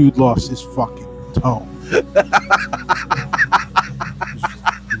 Dude lost his fucking toe.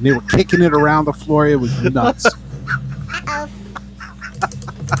 And they were kicking it around the floor. It was nuts.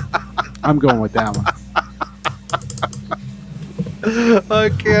 I'm going with that one. I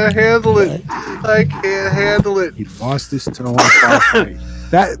can't handle it. I can't handle it. He lost his toe in a bar fight.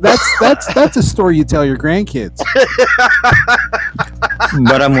 That's a story you tell your grandkids.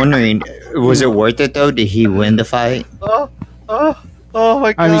 But I'm wondering, was it worth it though? Did he win the fight? Oh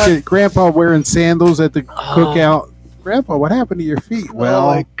my God! I mean, Grandpa wearing sandals at the cookout. Grandpa, what happened to your feet? Well,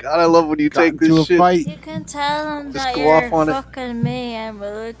 oh my God! I love when you take this into a shit. fight. You can tell them Just that go you're off on it. fucking me, and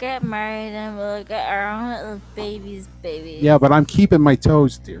we'll get married, and we'll get our own little babies, baby. Yeah, but I'm keeping my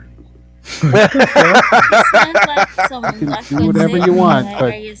toes, dear. You sound like someone You that can do could whatever say, you want, like,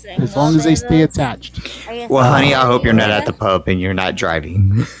 but are you single, as long as they stay baby? attached. Are you Well, honey, I single, hope you're not baby? at the pub and you're not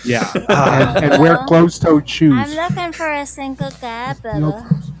driving. Yeah, and wear closed-toed shoes. I'm looking for a single guy, baby. No.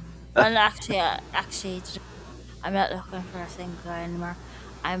 Well, actually, I'm not looking for a single guy anymore.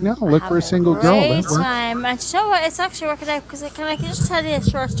 I'm No, look for a single girl. great That works. time. And you know what? It's actually working out because I can just tell you a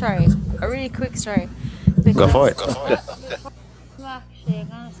short story, a really quick story. Go for it. I'm actually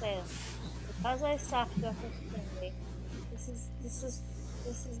gonna say this because I stopped up with Cindy. This is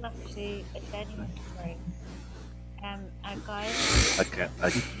actually a genuine story. A guy.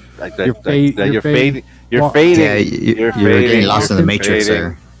 You're fading. You're Well, fading. Yeah, you're getting lost in the matrix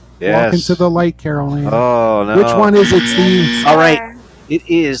there. Walk into Yes. the light, Caroline. Oh no. Which one is it, Steve? All right. It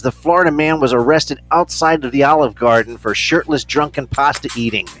is. The Florida man was arrested outside of the Olive Garden for shirtless drunken pasta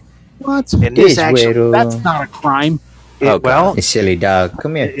eating. What? And this actually, That's not a crime. well, You silly dog.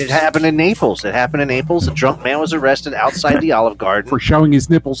 Come here. it happened in Naples. A drunk man was arrested outside the Olive Garden. For showing his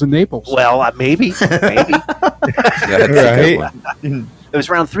nipples in Naples. Well, maybe. Right? It was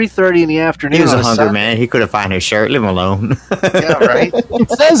around 3:30 in the afternoon. He was a on hungry Sunday. man. He could have found his shirt. Leave him alone. Yeah, right. It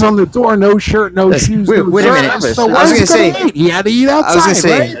says on the door, no shirt, no shoes. Wait, no wait a service. minute. So I was what gonna is he say- gonna eat? He had to eat outside, I was gonna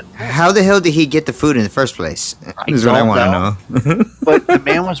say, right? how the hell did he get the food in the first place? Is what I don't want to know. But the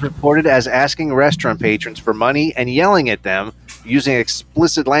man was reported as asking restaurant patrons for money and yelling at them using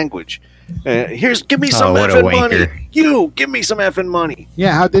explicit language. Give me some what a effing money. wanker. You, give me some effing money.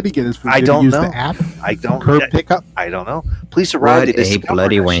 Yeah, how did he get his food? I Did don't he use know. the app? I don't Curb pickup? I don't know. Police arrived What to a discover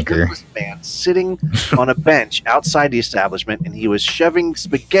bloody a wanker. shirtless man sitting on a bench outside the establishment, and he was shoving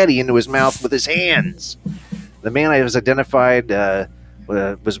spaghetti into his mouth with his hands. The man was identified,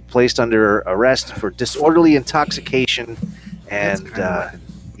 was placed under arrest for disorderly intoxication, and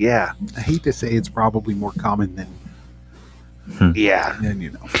yeah, I hate to say it's probably more common than yeah.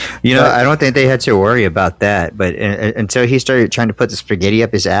 you know. You know, I don't think they had to worry about that. But until he started trying to put the spaghetti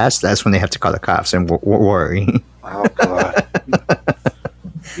up his ass, that's when they have to call the cops and worry. Oh God.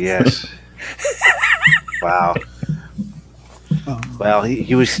 Yes. Wow. Well,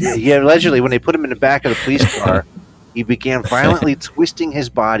 he allegedly, when they put him in the back of the police car, he began violently twisting his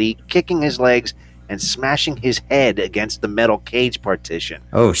body, kicking his legs, and smashing his head against the metal cage partition.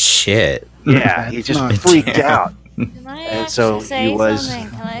 Oh shit! Yeah, he just not- freaked out. Can I And actually so say he was- something?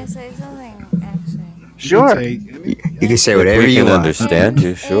 Can I say something? Actually. Sure. You can say whatever we you can want. understand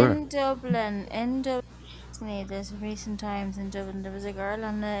you, sure. In Dublin, there's recent times in Dublin, there was a girl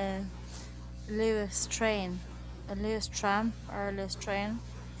on the Lewis train, a Lewis tram or a Lewis train,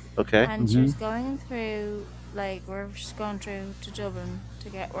 Okay. and she was going through, like, where she's going through to Dublin to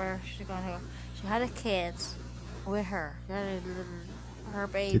get where she's going to go. She had a kid with her. She had a little, her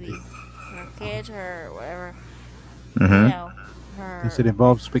baby, her kid, her whatever. You know, her. Does it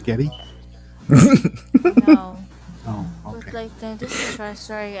involve spaghetti? No. Oh, But okay. like, no, this is a true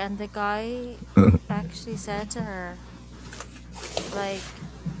story, and the guy actually said to her, like,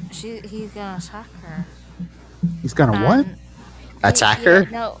 he's gonna attack her. He's gonna what? And Attack he- her?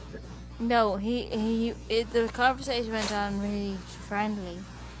 No, the conversation went on really friendly,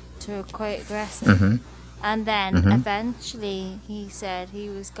 to quite aggressive. Mm-hmm. And then Mhm. eventually he said he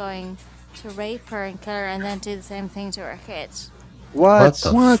was going to rape her and kill her and then do the same thing to her kids. What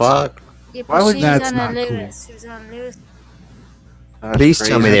the fuck? Yeah, Why but would she that's was on not a cool? loose. She was on a loose. Please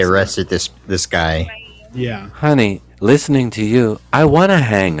tell me they crazy. arrested this guy. Yeah. Honey, listening to you, I want to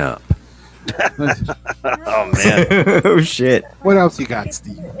hang up. Oh man. Oh shit. What else you got,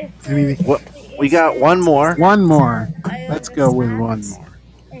 Steve? Anything? What? We got one more. One more. Let's go with one more.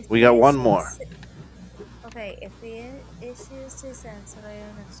 We got one more. Okay, if the issue is too sensitive,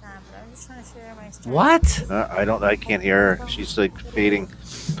 I understand, but I'm just trying to share my story. What? I can't hear her. She's like fading.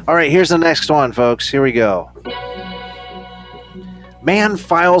 All right, here's the next one, folks. Here we go. Man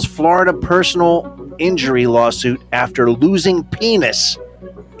files Florida personal injury lawsuit after losing penis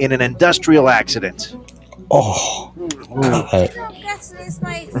in an industrial accident. Oh. God. I don't get to lose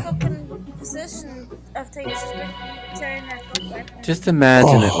my fucking position of things just turning that fucking. Just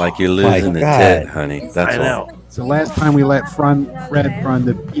imagine it like you're losing the tit, honey. That's I all. know. It's the last time we let Fred run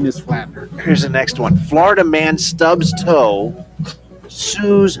the penis flattener. Here's the next one. Florida man stubs toe,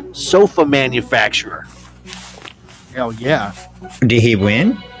 sues sofa manufacturer. Hell yeah. Did he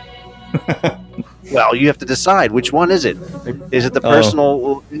win? Well, you have to decide. Which one is it? Is it the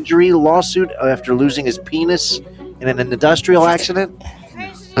personal injury lawsuit after losing his penis in an industrial accident?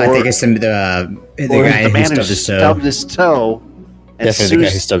 I think it's the guy who stubbed his toe. Stubbed his toe. And Definitely the guy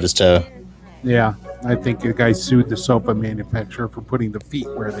who stubbed his toe. Yeah. I think the guy sued the sofa manufacturer for putting the feet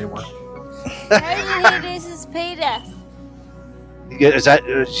where they were. How did he lose his penis? Is that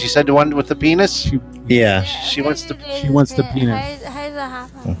she said the one with the penis? Yeah. She wants the. She wants the penis. How did that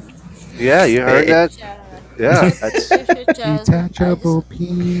happen? Yeah, you heard that. Yeah, that's Detachable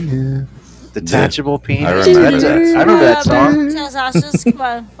penis. detachable penis. I remember that. I know that song. Tell us, come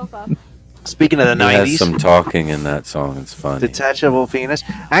on, fuck off. Speaking of the He has '90s, some talking in that song. It's funny. detachable penis.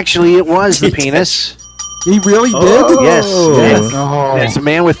 Actually, it was the penis. He really did? Yes, yes. Oh. It's a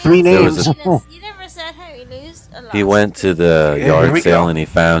man with three There was names. a- You never said how he lose a lot. He went to the Yeah, here we yard sale go. and he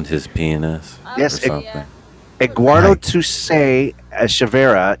found his penis. Yes, or something. Eduardo Tusay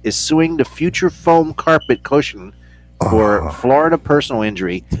Chavera is suing the Future Foam carpet cushion for Florida personal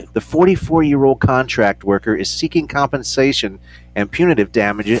injury. The 44-year-old contract worker is seeking compensation and punitive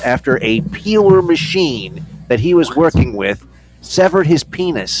damages after a peeler machine that he was working with severed his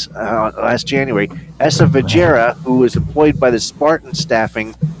penis last January. Essa Vajera, who was employed by the Spartan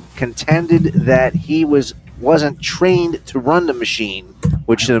staffing, contended that he wasn't trained to run the machine,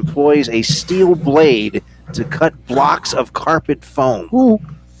 which employs a steel blade to cut blocks of carpet foam. Ooh.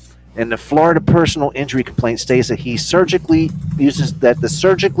 And the Florida personal injury complaint states that the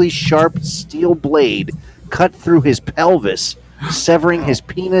surgically sharp steel blade cut through his pelvis, severing his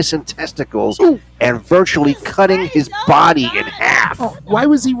penis and testicles, and virtually cutting his body in half. Oh, why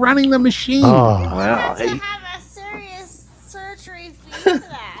was he running the machine? Well, To have a serious surgery fee for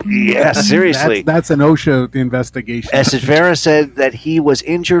that. yeah, seriously. That's an OSHA investigation. Esvera said that he was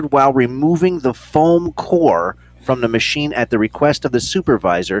injured while removing the foam core from the machine at the request of the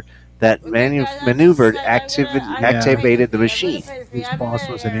supervisor that maneuvered activated the machine. His boss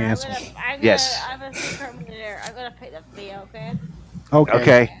was an asshole. Yes. I'm a supermarket. I'm gonna pay the fee, okay?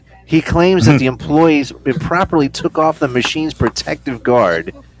 Okay. He claims that the employees improperly took off the machine's protective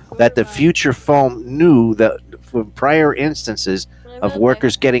guard, that the Future Foam knew that from prior instances of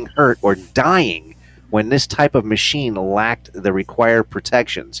workers getting hurt or dying when this type of machine lacked the required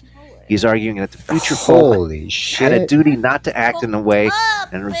protections. He's arguing that the Future Foam Holy had a shit. duty not to act in a way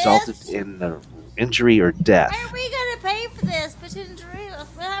and resulted in the injury or death. How are we gonna pay for this? But in real,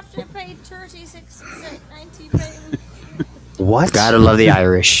 we'll have to pay 30, 60, 90 pounds. What? Gotta love the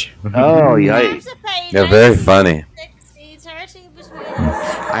Irish. Oh, yikes. Yeah, very funny. 60, 30 between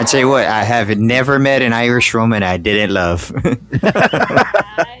us. I tell you what, I have never met an Irish woman I didn't love.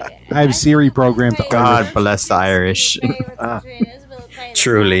 I have Siri programmed to God bless the Irish.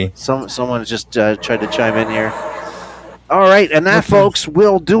 Truly. Someone just tried to chime in here. All right, and that, folks,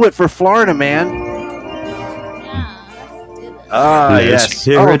 will do it for Florida Man. Yes.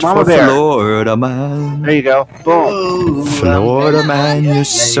 Hear Oh, it Mama for Bear. Florida Man. There you go. Boom. Florida Man, you're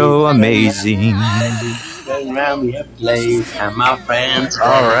so amazing. Going round the Everglades and my friends.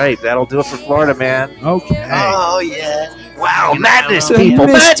 All right, that'll do it for Florida Man. Okay. Oh, yeah. Wow, madness, The people,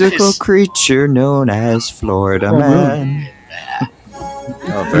 mystical madness. creature known as Florida Man.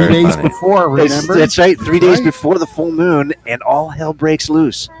 Oh, 3 very days funny. before, remember? That's right, 3 days before the full moon, and all hell breaks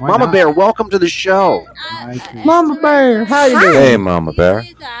loose. Why Mama not? Bear, welcome to the show. Mama Bear, how you doing? Hey, Mama Bear.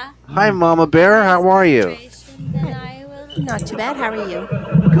 Hi, Mama Bear. How are you? Not too bad. How are you?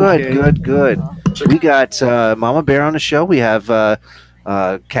 Good. We got Mama Bear on the show. We have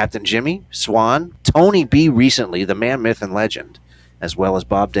Captain Jimmy, Swan, Tony B. recently, the man, myth, and legend, as well as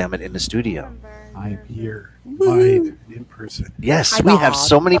Bob Dammit in the studio. I'm here live in person. Yes, Hi, we have Bob.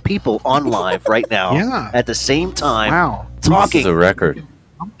 so many people on live right now Yeah. at the same time Wow. talking. This is a record.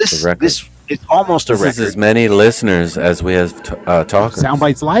 This, a record. this is almost a This record. is as many listeners as we have talkers.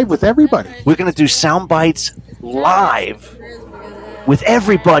 Soundbites live with everybody. We're going to do sound bites live with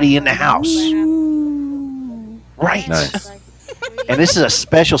everybody in the house. Right. Nice. And this is a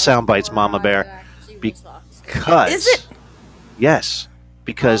special sound bites, Mama Bear, because Is it? Yes,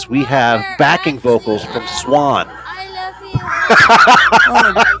 because we have backing vocals from Swan.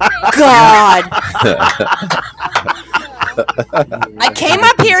 God. I came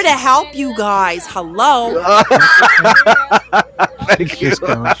up here to help you guys. Hello. Thank you.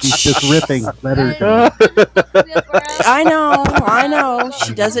 She's just ripping. Let her go. I know.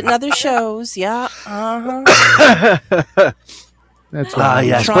 She does it in other shows. Yeah. Uh-huh. That's right.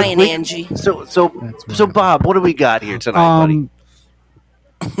 Yes, but Trying, Angie. So Bob, what do we got here tonight, buddy?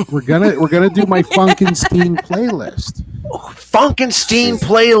 We're gonna do my Funkenstein playlist. Funkenstein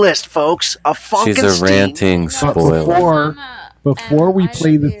playlist, folks. A Funkenstein. She's a ranting But spoiler. before we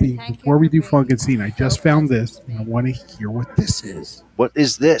play the theme, before we do Funkenstein, I just found this, and I want to hear what this is. What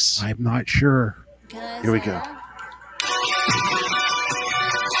is this? I'm not sure. Here we go.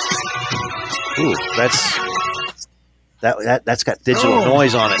 Ooh, that's got digital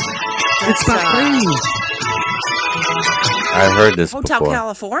noise on it. It's not raining. I heard this Hotel before.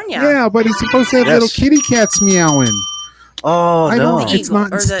 California. Yeah, but it's supposed to have Yes. little kitty cats meowing. Oh I no! don't. It's Eagle, not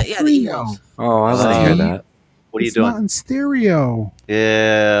in or the stereo. Eagles. Oh, I want to hear that. What are you It's not doing? in stereo.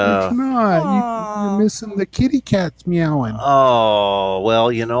 Yeah. It's not. You're missing the kitty cats meowing. Oh well,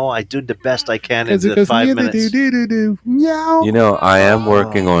 I do the best I can in Because it the goes 5 do minutes. do do do meow. You know, I am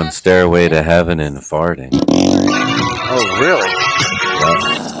working on Stairway to Heaven and farting. Oh really?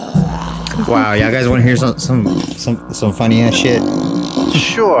 Wow, y'all guys want to hear some funny ass shit?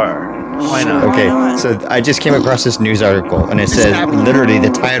 Sure. Why not? Okay, so I just came across this news article, and it says literally the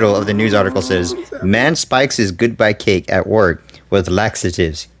title of the news article says, "Man spikes his goodbye cake at work with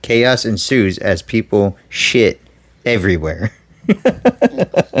laxatives. Chaos ensues as people shit everywhere."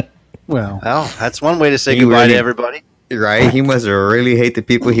 Well, that's one way to say He goodbye to really- everybody. Right? He must really hate the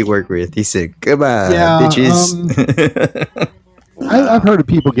people he worked with. He said, "Goodbye, Yeah, bitches." I've heard of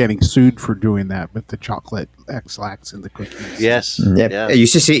people getting sued for doing that with the chocolate X-Lax and the cookies. Yes. Yep. Yes. You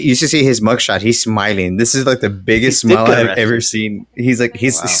should see his mugshot. He's smiling. This is like the biggest He did smile get I've arrested. ever seen. He's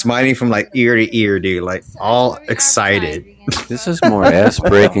smiling from like ear to ear, dude. Like all excited. This is more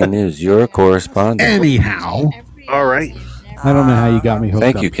ass-breaking news. You're a correspondent. Anyhow, All right. I don't know how you got me hooked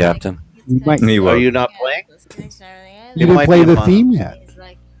Thank up. you, Captain. You might- Me Are well. you not playing? You It didn't might play be the fun. theme yet.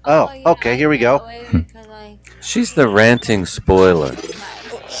 Oh, okay. Here we go. She's the ranting spoiler.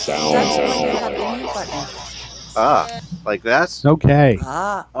 Like that. Okay.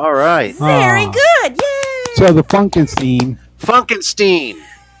 All right. Very Ah. good. Yay. So the Funkenstein. Funkenstein.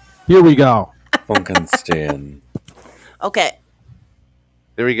 Here we go. Funkenstein. Okay.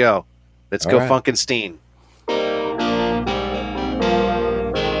 There we go. Let's All go, right. Funkenstein.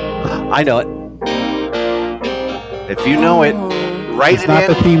 I know it. If you know it, write It's it not in.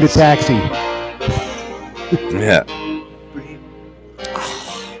 the theme to Taxi. Yeah.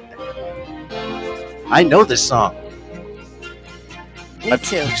 I know this song. Me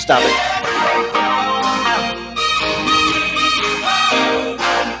too. Stop it.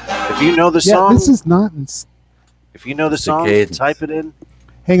 If you know the Yeah, song, this is not. if you know the song, cadence. type it in.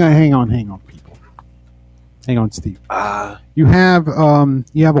 Hang on, people. Hang on, Steve. Uh, You have a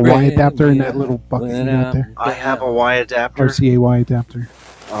Y adapter in that little bucket you got there. I have a Y adapter. RCA-Y adapter.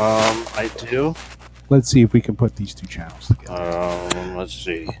 I do. Let's see if we can put these two channels together. Let's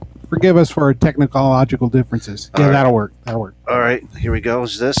see. Forgive us for our technological differences. Yeah, All right. that'll work. That'll work. All right, here we go.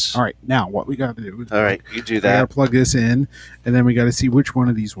 Is this? All right, now what we got to do? All right, you do We got to that. plug this in, and then we got to see which one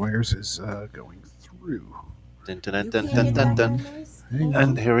of these wires is going through. Dun, dun, dun, dun, dun, dun. Hang on.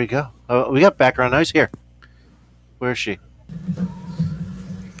 And here we go. Oh, we got background noise here. Where is she?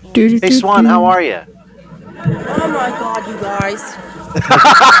 Hey, Swan, how are you? Oh my God, you guys. All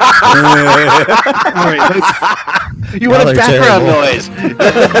right, let's, You want a Y'all are background terrible. noise?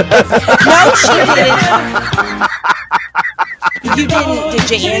 No, she didn't. You didn't,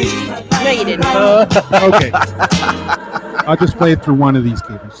 did you, Angie? No, you didn't. okay. I'll just play it through one of these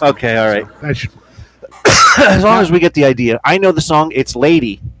cables. Okay, all right. That should. As long as we get the idea. I know the song. It's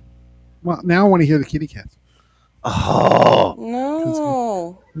Lady. Well, now I want to hear the kitty cats. Oh,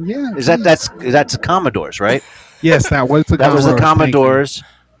 No. Yeah. is that's the Commodores, right? Yes, that was the. That was the Commodores. Thank you. Commodores.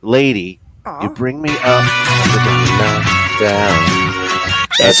 Lady, Aw. you bring me up. Down.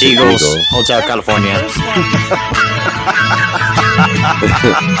 That's Eagles. Hotel California.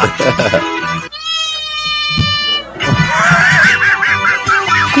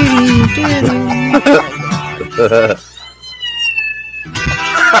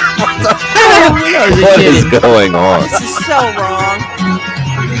 What is going on? This is so wrong.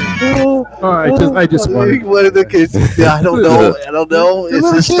 I just wanted. What are the kids? I don't know. I don't know.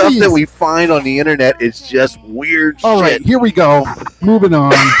 It's the stuff that we find on the internet. It's just weird shit. All right, here we go. Moving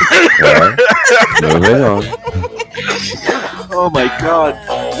on. Okay. Moving on. Oh my god.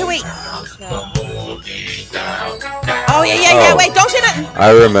 Here, wait. Oh, yeah. Wait, don't say nothing.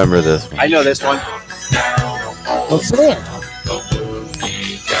 I remember this one. I know this one. What's that?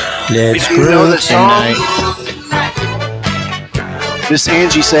 Let's You know the song? tonight. Miss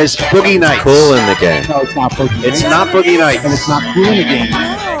Angie says Boogie Nights. Cool in the game. No, it's not Boogie It's Nights. not Boogie Nights. And it's not Cool in the Game.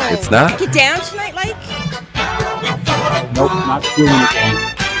 It's not? Get down tonight, like? Nope, not Cool in the Game.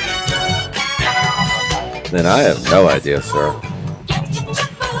 Then I have no idea, sir.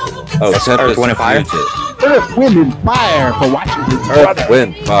 Oh, That's Tempest Earth, Wind, and Fire? Fugitive. Earth, Wind, and Fire for Washington's Earth, brother.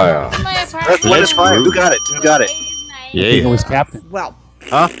 Wind, Fire. Earth, Wind, and Fire. Who got it? Who got it? I think it was Captain. Well.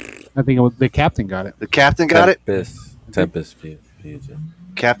 Huh? I think it was the Captain got it. The captain got it? Tempest Fugitive.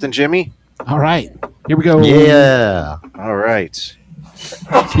 Captain Jimmy? All right, here we go. Yeah. All right.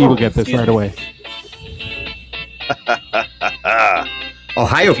 Steve will get this right away.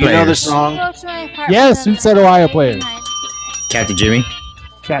 Ohio You know the players. song? Yes, who said Ohio players? Captain Jimmy.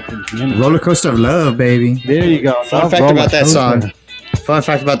 Captain Jimmy. Roller Coaster of Love, baby. There you go. Fun fact Roller about that Coaster. song. Fun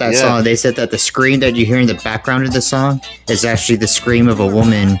fact about that song. They said that the scream that you hear in the background of the song is actually the scream of a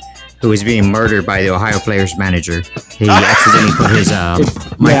woman who was being murdered by the Ohio players manager. He accidentally put his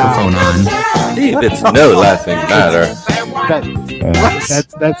microphone on. Steve, it's no laughing matter.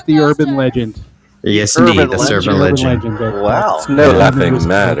 That's the urban legend. Yes, indeed. That's urban legend. Wow. It's no laughing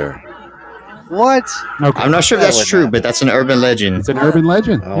matter. What? Okay. I'm not sure if that's true, but that's an urban legend. It's an urban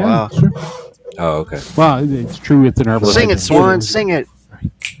legend. Oh, yeah, wow. it's true. Oh, okay. Well, it's true. It's an urban legend. Sing it, Swan. Sing it.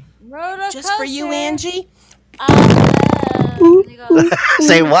 Just for you, Angie.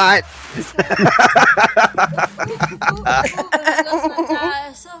 Say what?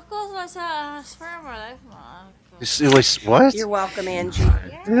 What? You're welcome, Angie.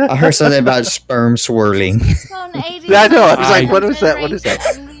 I heard something about sperm swirling. Yeah, I know. I was like, what is that? What is that?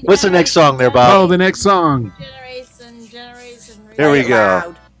 What's the next song there, Bob? Oh, the next song. Here we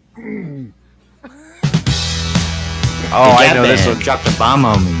go. Oh, I know this one. Dropped a bomb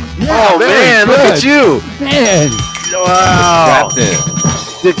on me. Oh, man, look at you. Man. Wow. Captain.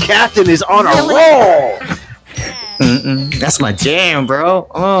 The captain is on a roll. That's my jam, bro.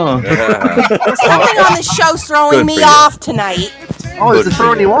 Oh. Something on the show's throwing Good me for you. off tonight. Oh, is it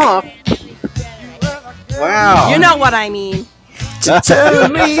throwing you off? Wow. You know what I mean. Tell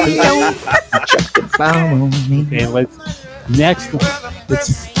me. Okay, let's next.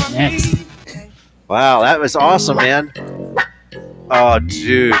 Let's next. Wow, that was awesome, man. Oh,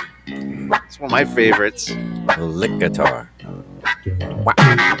 dude. It's one of my favorites. Lick guitar.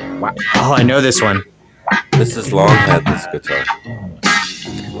 Oh, I know this one. This is Long had this guitar.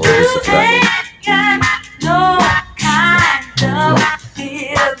 Or this effect.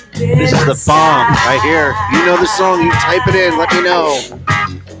 This is the bomb right here. You know the song, you type it in, let me know.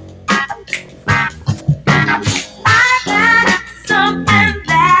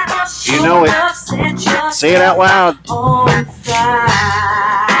 You know it. Say it out loud. Go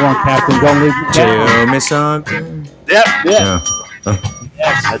on, Captain. Don't leave me. Tell me something. Yep. Yeah.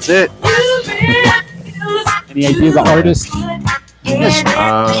 That's it. Any idea of the artist?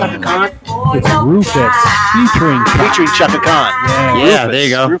 Chaka Khan. It's Rufus featuring Chaka Khan. Yeah, there you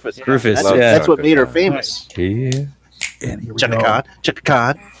go. Rufus. Rufus. That's, Yeah. that's what made her famous. Yeah. And here we Chaka go. Khan. Chaka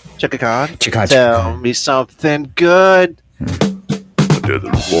Khan. Chaka Khan. Chaka. Tell me something good. Tether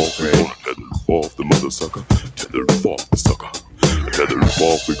off, we gonna tether off the mother sucker. Tether off the sucker. Tether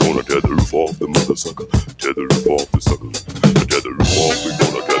off, we gonna tether off the mother sucker. Tether off the sucker. Tether off, we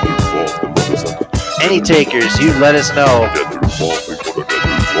gonna tether off the mother sucker. Any takers, you let us know. Tether off, we gonna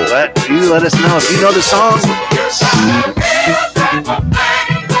tether off. Let us know if you know the song.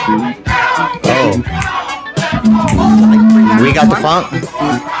 Oh. We got the funk.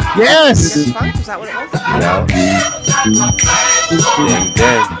 Yes. Funk? Is that what it was? No. Ding,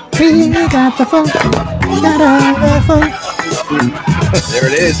 ding. We got the funk. Got the funk. There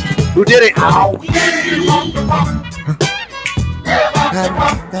it is. Who did it? I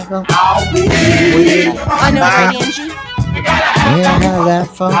know, right, Angie? Yeah, that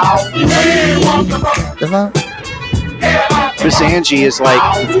funk. The funk. Miss Angie is like,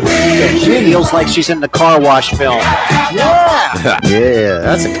 she feels like she's in the car wash film. Yeah. Yeah,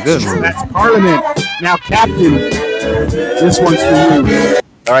 that's a good one. That's Parliament. Now, Captain, this one's for you.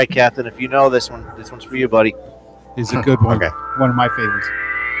 All right, Captain, if you know this one's for you, buddy. It's a good one. Okay. One of my favorites.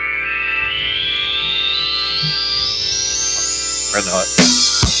 I know it.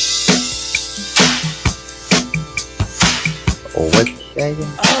 Oh,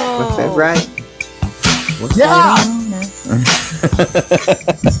 what's that right? What's Yeah.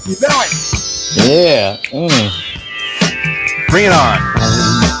 You know it. Yeah. Bring it on.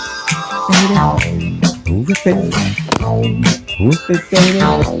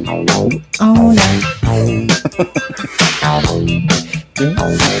 All night. You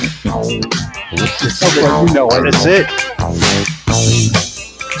know it. That's it.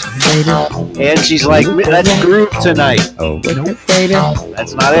 And she's like, let's groove tonight. Oh,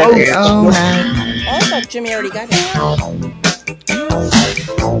 That's not it. I thought Jimmy already got it.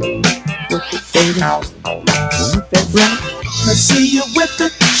 I see you with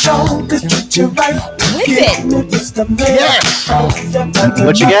it, show the treat you right. Whip it. Yes.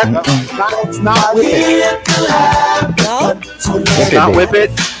 What you get? It's not with it. No? It's not whip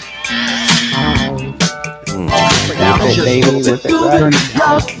it.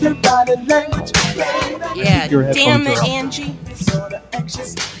 Yeah. Your Damn it, headphones Angie.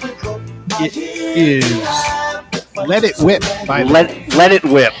 It is Let It Whip by Let it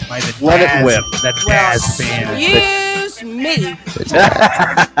whip. by the Let it Daz- whip. The Daz band. Use me.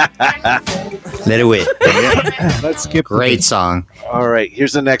 Let it whip. Let's skip. the Great beat. song. All right,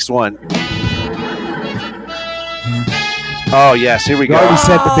 here's the next one. Oh, yes, here we You already go.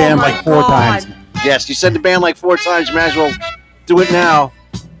 said the band Oh, like my 4 God. times. Yes, you said the band like 4 times. You might as well do it now.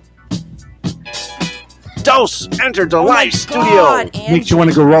 Dose, enter the live studio. God, Makes you want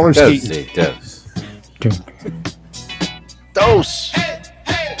to go roller skating. Dose. Dose.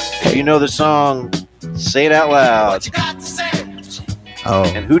 If you know the song, say it out loud. Oh.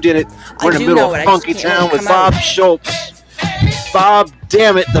 And who did it? We're in the do middle know of it, I Funky just can't Town let it with come out. Bob Schultz. Bob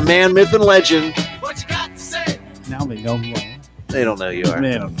Dammit, the man, myth, and legend. Now they know who I am. They don't know you are.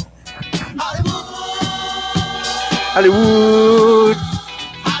 They don't know. Hollywood.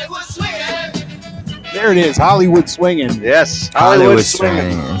 There it is, Hollywood Swinging. Yes, Hollywood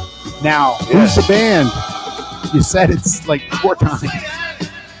swinging. Now, who's the band? You said it's like 4 times.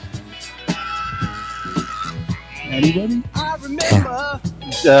 Anybody?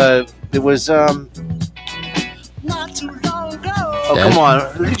 It was Oh, come on.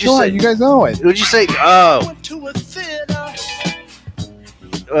 Who did you Go say? on, you guys know it. Who did you say? Oh.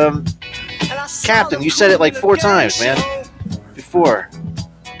 Captain, you said it like 4 times, man. Before.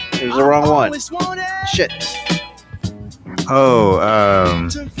 It was the wrong one. Shit. Oh,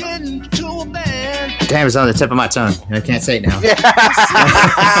 damn, it's on the tip of my tongue. I can't say it now. Give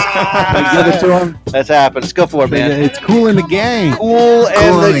it to him. That's happened. Go for it, man. It's Cool in the Gang. Cool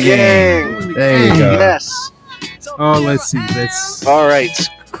and the Gang. There you go. Yes. Oh, let's see. Let's. All right.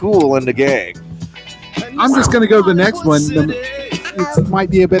 Cool and the Gang. I'm just going to go to the next one. It might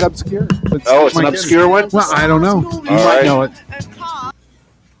be a bit obscure. But Oh, it's an obscure one? Well, I don't know. You might right. know it.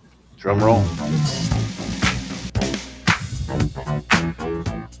 Drum roll.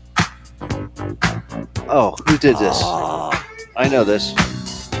 Oh, who did this? I know this.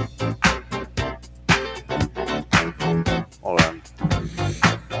 Hold on.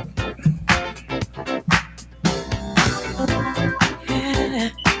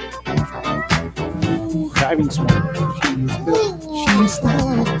 Driving Swan.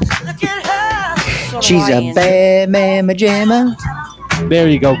 She's a bad mama jamma. There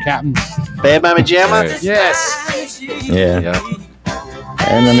you go, Captain. Bad Mama Jamma? Right. Yes. Yeah.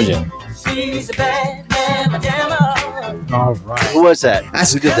 Bad mama jamma. All right. Who was that?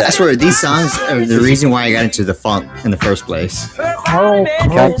 That's, Who did that? that's where these songs are the reason why I got into the funk in the first place. Carl.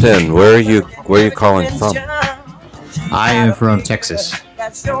 Captain, where are you calling from? I am from Texas.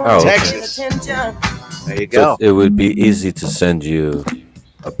 Oh, okay. Texas. There you So go. it would be easy to send you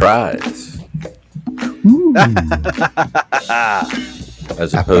a prize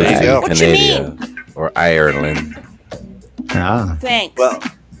as opposed There you go. to What you Canada or Ireland. Ah. Thanks. Well,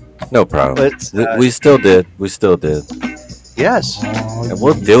 No problem. But, We still did. We still did. yes. And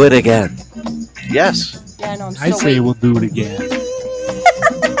we'll do it again. Yes. yeah, no, I'm I still say waiting. we'll do it again.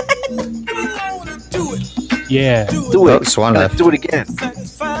 Yeah. Do Oh, it. Swan left. Do it again.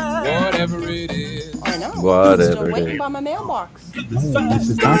 I know. Whatever Still it waiting is. by my mailbox. No, this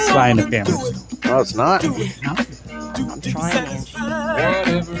is not Sly and the Family. No, it's not. I'm trying, Angie.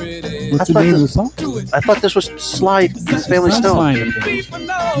 What's the name of the song? I thought this was Slide, Family It's not Stone. Sly and the Family.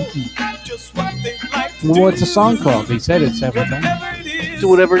 Well, what's the song called? They said it 7 times. Do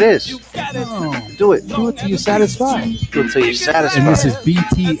whatever it is. Oh, Do it. do it till you're satisfied. Do it till you're satisfied. And this is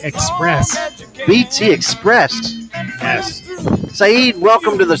BT Express. BT Express. Yes. Saeed,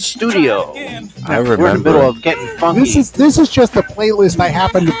 welcome to the studio. I We're in the remember. middle of getting funky. This is just a playlist I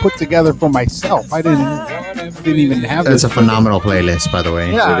happened to put together for myself. I didn't even have That's this. a phenomenal playlist, by the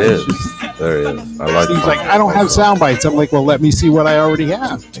way. Yeah, It is. There it is. I like He's like, I don't have sound bites. I'm like, well, let me see what I already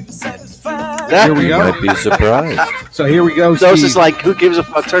have. Here we You go. might be surprised. So here we go. Dose Steve. is like, who gives a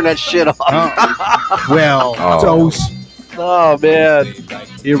fuck? Turn that shit off. Well, Oh. Dose. Oh, man.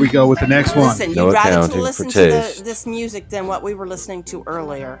 Here we go with the next one. Listen, No you'd rather accounting to listen for to the, taste. this music than what we were listening to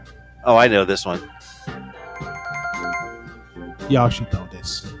earlier. Oh, I know this one. Y'all should know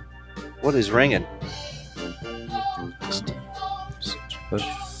this. What is ringing?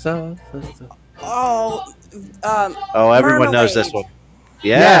 Oh, Oh, everyone knows this one.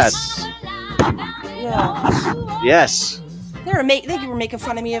 Yes. yeah. Yes. They were making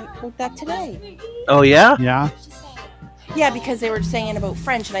fun of me about that today. Oh, yeah? Yeah. Yeah, because they were saying about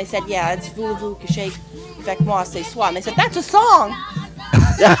French, and I said, yeah, it's voulez-vous que je avec moi ce soir. And they said, that's a song.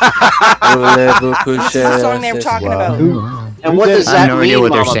 That's the song they were talking about. And what does I have that no mean, idea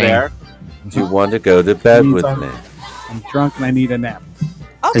what they're Mama saying. Bear? Do you want to go to bed with me? I'm drunk and I need a nap.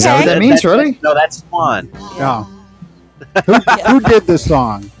 Okay. Is that what that means, really? No, that's one. Yeah. Who did this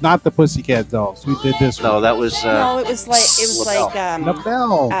song? Not the Pussycat Dolls. Who did this one? No, that was No, it was like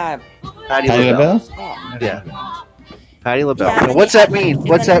LaBelle. Patty Patty LaBelle. LaBelle? oh, Yeah. Patty LaBelle. Yeah, And what's that mean? and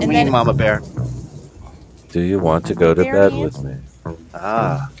What's then- that and mean, then- Mama Bear? Do you want to go to There bed he with is. me?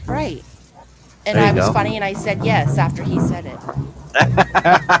 Ah. right. And There you I was go. funny, and I said yes after he said it.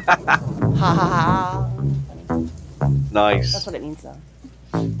 Ha ha ha. That's Nice. what it means, though.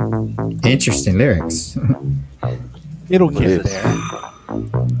 Interesting lyrics. It'll It get is. there.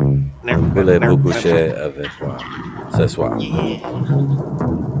 Voulez-vous coucher avec moi ce soir?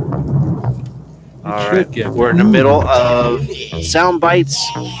 All right. We're in the middle of Sound Bites,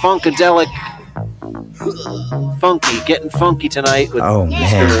 Funkadelic, Funky, getting funky tonight with Oh,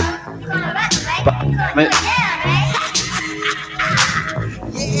 man. Bob Dammit.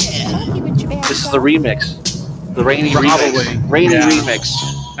 This is the remix. The rainy remix. Rainy Yeah. remix.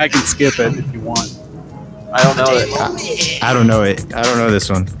 I can skip it if you want. I don't know it. I don't know it. I don't know this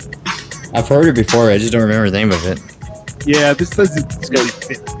one. I've heard it before. I just don't remember the name of it. Yeah, this doesn't really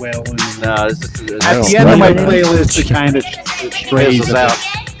fit well. No, this is At the end of my playlist, it kind of strays fizzles out.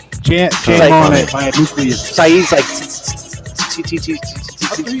 Jam Like- on it by a nucleus. Saeed's like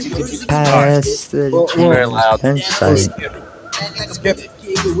Pass the very loud. Skip.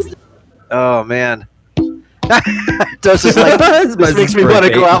 Oh man. Dose is like, this makes me want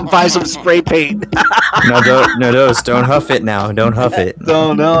to go out and buy some spray paint. No, don't huff it now. Don't huff it.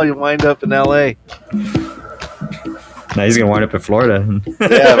 Oh no, you wind up in LA. Now he's gonna wind up in Florida.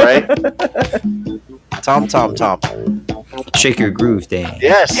 Yeah, right? Tom. Shake your groove thing.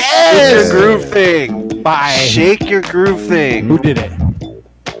 Yes! Shake your groove thing. Bye. Shake your groove thing. Who did it?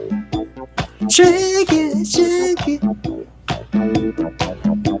 Shake it, shake it.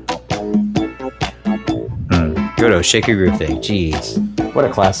 Good, shake your groove thing. Jeez, what a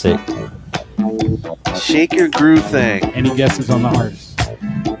classic. Shake your groove thing. Any guesses on the artist?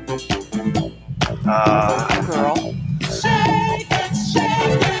 Girl.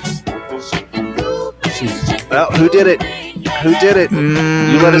 Well, who did it? Who did it?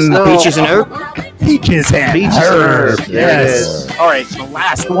 You let us know. Peaches and Herb? Peaches and Peaches and Herb. Herb. There it is. All right, so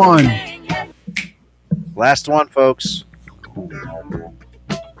last one. Last one, folks.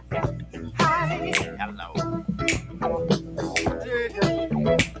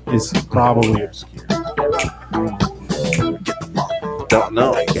 Is probably obscure. Don't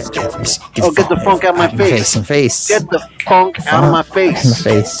know. Oh, get the funk out of my face. Face. Get the funk out of my face.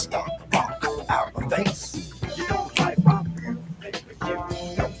 My face.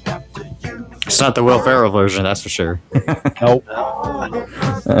 It's not the Will Ferrell version, that's for sure. Nope.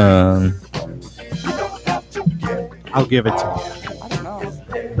 um, I'll give it to you.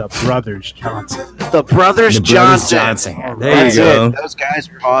 The Brothers Johnson. The Brothers The Brothers Johnson. Johnson. There That's you go. it. Those guys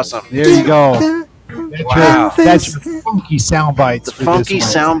are awesome. There you go. Wow. That's your funky sound bites. The for funky this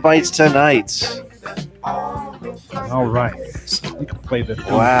one. sound bites tonight. All right. You can play the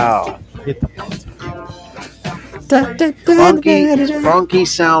theme. Wow. Hit the Funky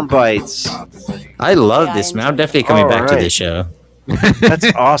sound bites. I love this, man. I'm definitely coming back to Alright. this show. That's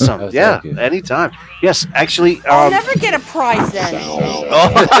awesome. Yeah, Thank you. anytime. Yes, actually. I'll never get a prize then.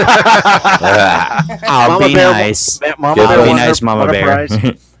 I'll Mama be Bear, nice. Mama Give Bear us- Be won nice, her- Mama won a Bear. prize.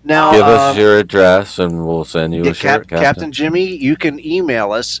 Now, Give us your address and we'll send you yeah, a shirt, Captain Jimmy, you can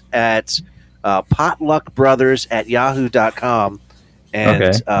email us at potluckbrothers@yahoo.com.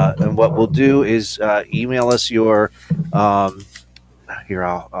 And what we'll do is email us your here.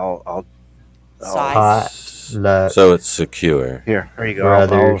 I'll so it's secure. Here you go.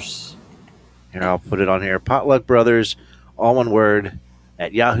 Brothers. I'll put it on here. Potluck Brothers, all one word,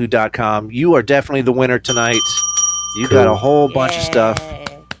 at yahoo.com. You are definitely the winner tonight. You got a whole bunch of stuff.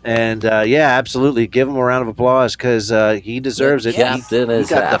 And yeah, absolutely. Give him a round of applause because he deserves it. Captain is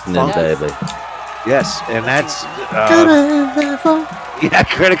happening, baby. Yes, and that's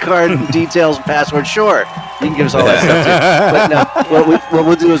credit card details, password. Sure, you can give us all that stuff too. But no, what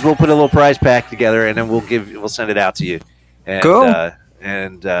we'll do is we'll put a little prize pack together, and then we'll send it out to you. And, cool.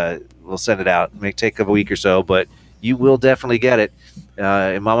 We'll send it out. It may take a week or so, but you will definitely get it.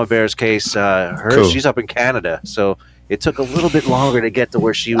 In Mama Bear's case, she's up in Canada, so it took a little bit longer to get to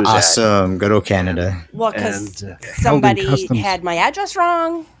where she was awesome. Good old Canada. Well, because somebody had my address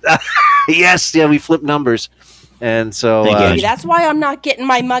wrong. Yes, we flipped numbers. And so maybe that's why I'm not getting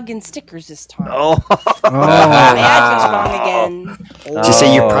my mug and stickers this time. Oh. My address wrong again. Just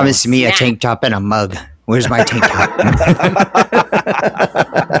say you promised me a tank top and a mug. Where's my tank top?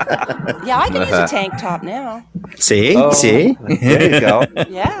 Yeah, I can use a tank top now. See? There you go.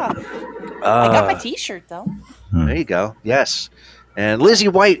 Yeah. I got my T-shirt, though. There you go. Yes. And Lizzie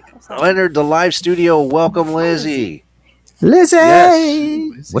White entered the live studio. Welcome, Lizzie. Lizzie!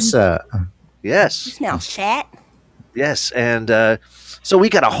 Yes. What's up? Yes. You smell fat. Yes. And so we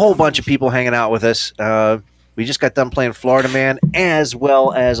got a whole bunch of people hanging out with us. We just got done playing Florida Man as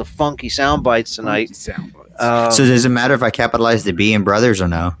well as a funky Soundbites tonight. So does it matter if I capitalize the B in brothers or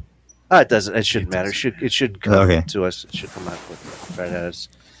no? It doesn't. It shouldn't matter. It should come to us. It should come out right at us.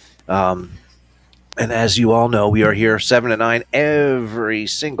 And as you all know, we are here 7 to 9 every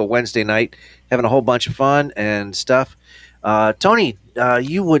single Wednesday night, having a whole bunch of fun and stuff. Tony,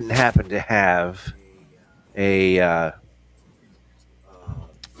 you wouldn't happen to have a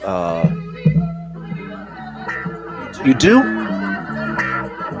you do?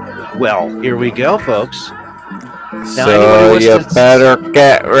 Well, here we go, folks. Now, so you better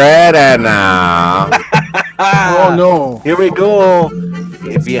get ready now. Oh no! Here we go.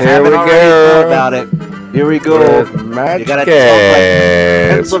 If you haven't already thought about it, here we go. You gotta talk like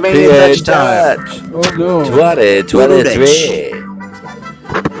Pennsylvania Dutch time. Oh no! 2023.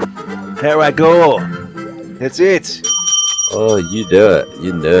 Here I go. That's it. Oh, you do it.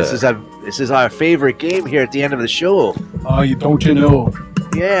 You know. This is our favorite game here at the end of the show. Oh, don't you know?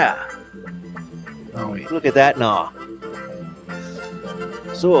 Yeah. Oh, look at that now.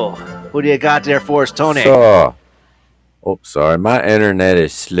 So, what do you got there for us, Tony? Sorry, my internet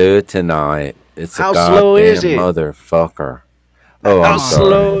is slow tonight. It's How a goddamn slow is it? motherfucker. Oh, How I'm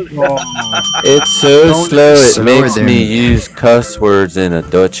sorry. slow? It's so slow it slower makes than- me use cuss words in a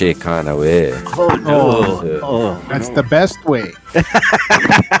Dutchy kind of way. Oh no! That's the best way.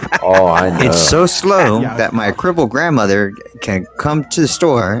 Oh, I know. It's so slow that my crippled grandmother can come to the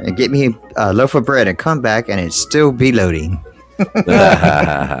store and get me a loaf of bread and come back and it still be loading.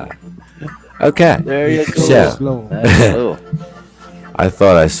 Okay. There you go. So, Slow. I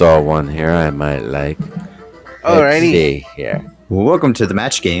thought I saw one here I might like. Alrighty. Let's see here. Welcome to the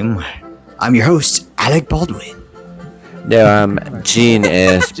match game. I'm your host, Alec Baldwin. No, I'm Gene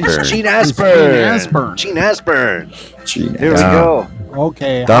Aspern. Gene Aspern. Gene Aspern. Here we go.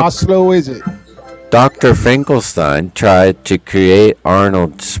 Okay, how slow is it? Dr. Finkelstein tried to create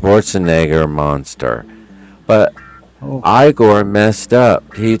Arnold Schwarzenegger monster, but Igor messed up.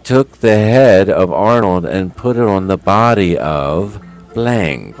 He took the head of Arnold and put it on the body of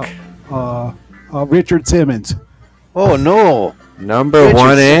blank. Richard Simmons. Oh no! Number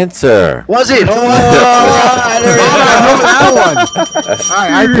one answer. Was it? Oh,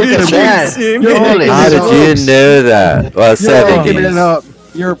 I picked a chance. How did you know that? Well, You're picking it up.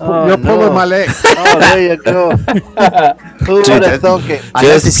 You're pulling my leg. Oh, there you go. Who would have thunk it?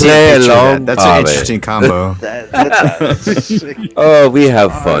 Just play along. That's an interesting combo. Oh, we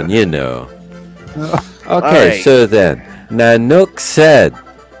have fun, you know. Okay, right. so then Nanook said,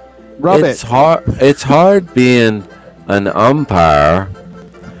 It's hard being an umpire.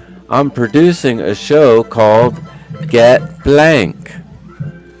 I'm producing a show called Get Blank.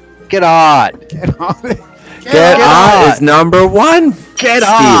 Get on. Get on is number one. Get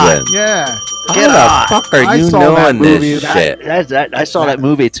on. Yeah. How the fuck are you knowing this shit? I saw that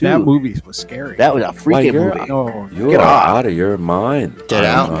movie too. That movie was scary. That was a freaking movie. You're out of your mind. Get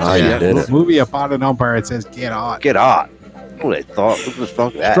out. How you did it. Movie about an umpire. It says get on. Get on. Who they thought? Who the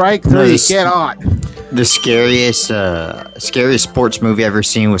fuck that? Strike No, three, this- get on. The scariest sports movie I ever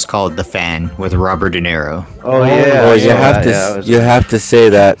seen was called The Fan with Robert De Niro. Oh Well, you yeah, have to yeah, it was- you have to say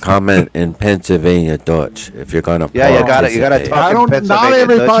that comment in Pennsylvania Dutch if you're gonna. Yeah, you got it. You got to participate. talk I in don't. Not Pennsylvania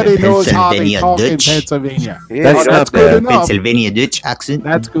everybody Dutch. knows how they Pennsylvania talk in Dutch. Pennsylvania. Yeah, That's oh, not good bad. enough. Pennsylvania Dutch accent.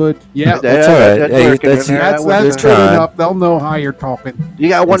 That's good. Yeah, That's all right. that's Yeah, working that's- in there. that's That was good good. enough. They'll know how you're talking. You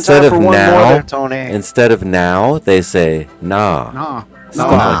got one Instead time of for one more now, there, Tony. Instead of now, they say nah. Nah,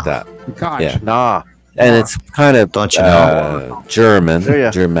 Something Nah. like that. gosh. Yeah. Nah. And it's kind of Don't you know? German, There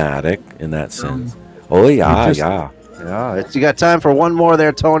you- dramatic in that sense. Oh yeah, Just- yeah. Yeah, you got time for one more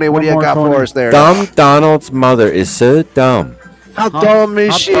there, Tony. What One do you more, got Tony. for us there? Dumb Donald's mother is so dumb. How dumb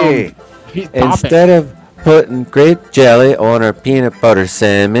is How she? dumb. He's Instead of putting grape jelly on her peanut butter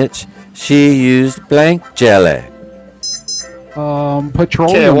sandwich, she used blank jelly.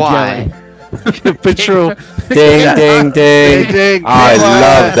 Petroleum KY. jelly. Petrol. Ding, ding, ding. Ding, ding. I KY.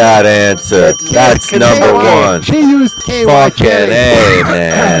 love that answer. That's number one. She used KY Fucking jelly. A,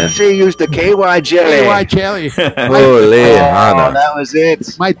 man. She used the KY jelly. KY jelly. Holy Oh, Hannah. that was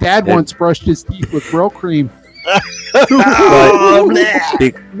it. My dad once brushed his teeth with Bro Cream.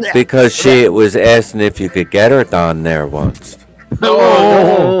 Because she was asking if you could get her down there once.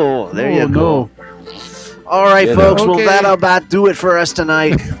 Oh, there you go. All right, You folks. know. Well, Okay. that'll about do it for us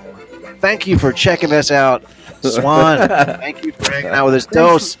tonight. Thank you for checking us out, Swan. Thank you for hanging out with us,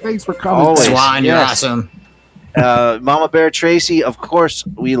 Dose. Thanks for coming. Always. Swan, you're Yes. awesome. Mama Bear Tracy, of course,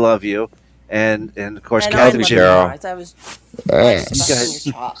 we love you, and of course, And I Captain love Jimmy. you Carol. guys. I was Alright.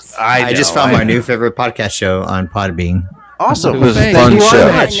 busting your chops. I just know, found I my know. new favorite podcast show on Podbean. Awesome. It was a Thanks. fun Who are show.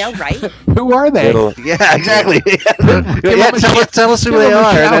 they? I know, right? Who are they? Little- Yeah, exactly. them a Tell us who give they them a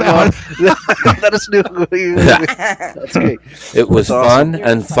are. shout And then let us know who you That's great. It was That's awesome. fun You're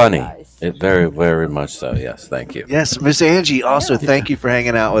and fun funny. guys. It very, very much so. Yes, thank you. Yes, Miss Angie, also thank you for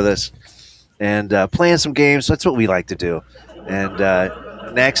hanging out with us and playing some games. That's what we like to do. And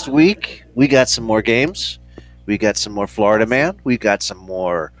next week, we got some more games. We got some more Florida Man. We got some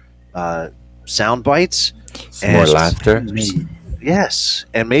more sound bites. Some more laughter. Yes.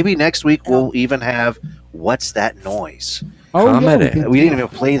 And maybe next week we'll even have What's That Noise? Oh, Comedy. yeah, We didn't even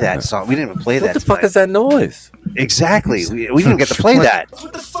play that song. We didn't even play What that the fuck tonight. is that noise? Exactly. We didn't even get to play that.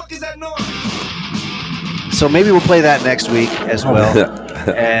 What the fuck is that noise? So maybe we'll play that next week as well.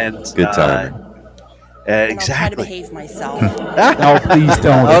 And Good time. And I'll try to exactly. behave myself. No, please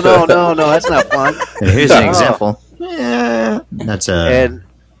don't. Oh no, that's not fun. And here's an Oh. example. Yeah, that's a And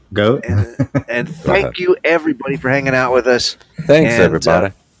goat. and thank you everybody for hanging out with us. Thanks, And,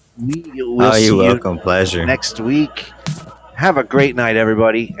 everybody. We will Oh, see you're you welcome. Pleasure. next week. Have a great night,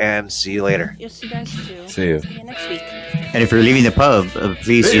 everybody, and see you later. Yes, you guys too. See you. See you next week. And if you're leaving the pub,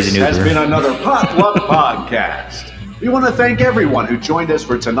 please use This an has Uber. been another Potluck Podcast. We want to thank everyone who joined us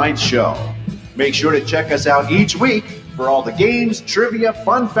for tonight's show. Make sure to check us out each week for all the games, trivia,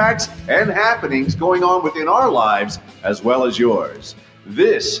 fun facts, and happenings going on within our lives as well as yours.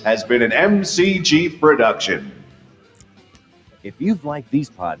 This has been an MCG production. If you've liked these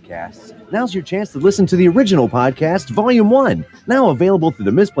podcasts, now's your chance to listen to the original podcast, Volume 1, now available through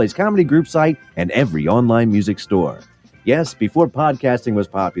the Misplaced Comedy Group site and every online music store. Yes, before podcasting was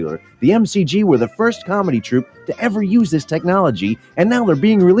popular, the MCG were the first comedy troupe to ever use this technology, and now they're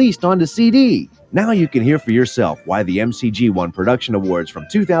being released onto CD. Now you can hear for yourself why the MCG won production awards from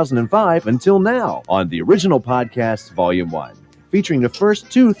 2005 until now on the original podcast, Volume 1. Featuring the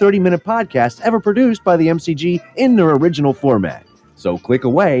first two 30-minute podcasts ever produced by the MCG in their original format. So click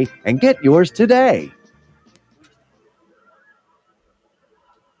away and get yours today.